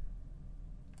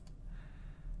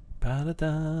 Ba da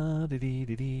da dee dee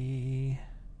dee dee.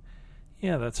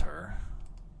 Yeah, that's her.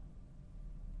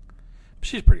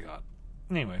 She's pretty hot.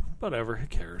 Anyway, whatever. Who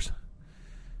cares?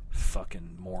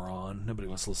 Fucking moron. Nobody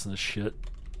wants to listen to this shit.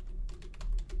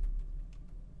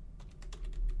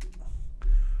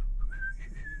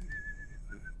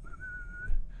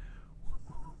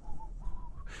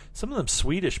 Some of them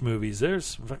Swedish movies,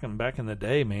 there's fucking back in the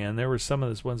day, man, there were some of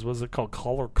those ones, was it called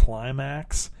Color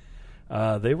Climax?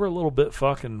 They were a little bit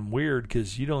fucking weird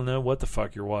because you don't know what the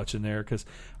fuck you're watching there, because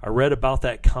I read about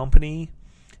that company,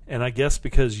 and I guess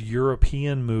because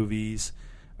European movies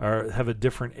have a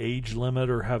different age limit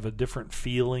or have a different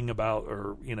feeling about,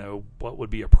 or, you know, what would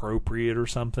be appropriate or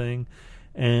something,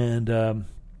 and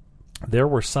there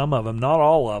were some of them, not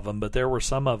all of them, but there were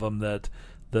some of them that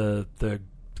the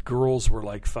girls were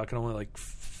like fucking only like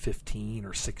 15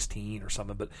 or 16 or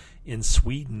something, but in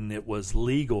Sweden it was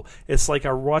legal. It's like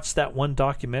I watched that one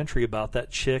documentary about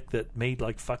that chick that made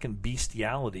like fucking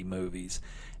bestiality movies,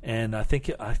 and I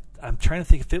think I'm trying to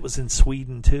think if it was in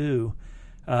Sweden too,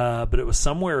 but it was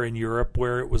somewhere in Europe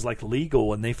where it was like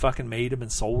legal and they fucking made them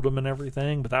and sold them and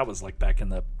everything, but that was like back in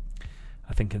the,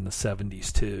 I think in the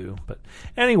 70s too. But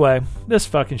anyway, this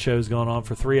fucking show's gone on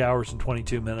for 3 hours and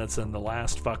 22 minutes, and the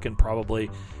last fucking probably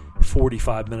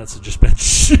 45 minutes have just been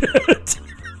shit.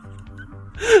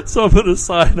 So I'm going to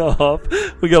sign off.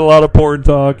 We got a lot of porn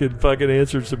talk and fucking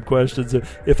answered some questions.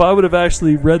 If I would have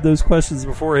actually read those questions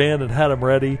beforehand and had them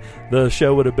ready, the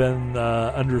show would have been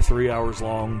under 3 hours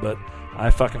long, but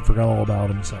I fucking forgot all about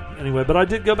them. So anyway, but I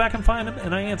did go back and find them,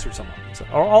 and I answered some of them, so,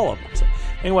 or all of them. So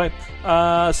anyway,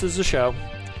 this is the show.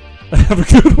 Have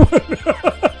a good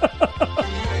one.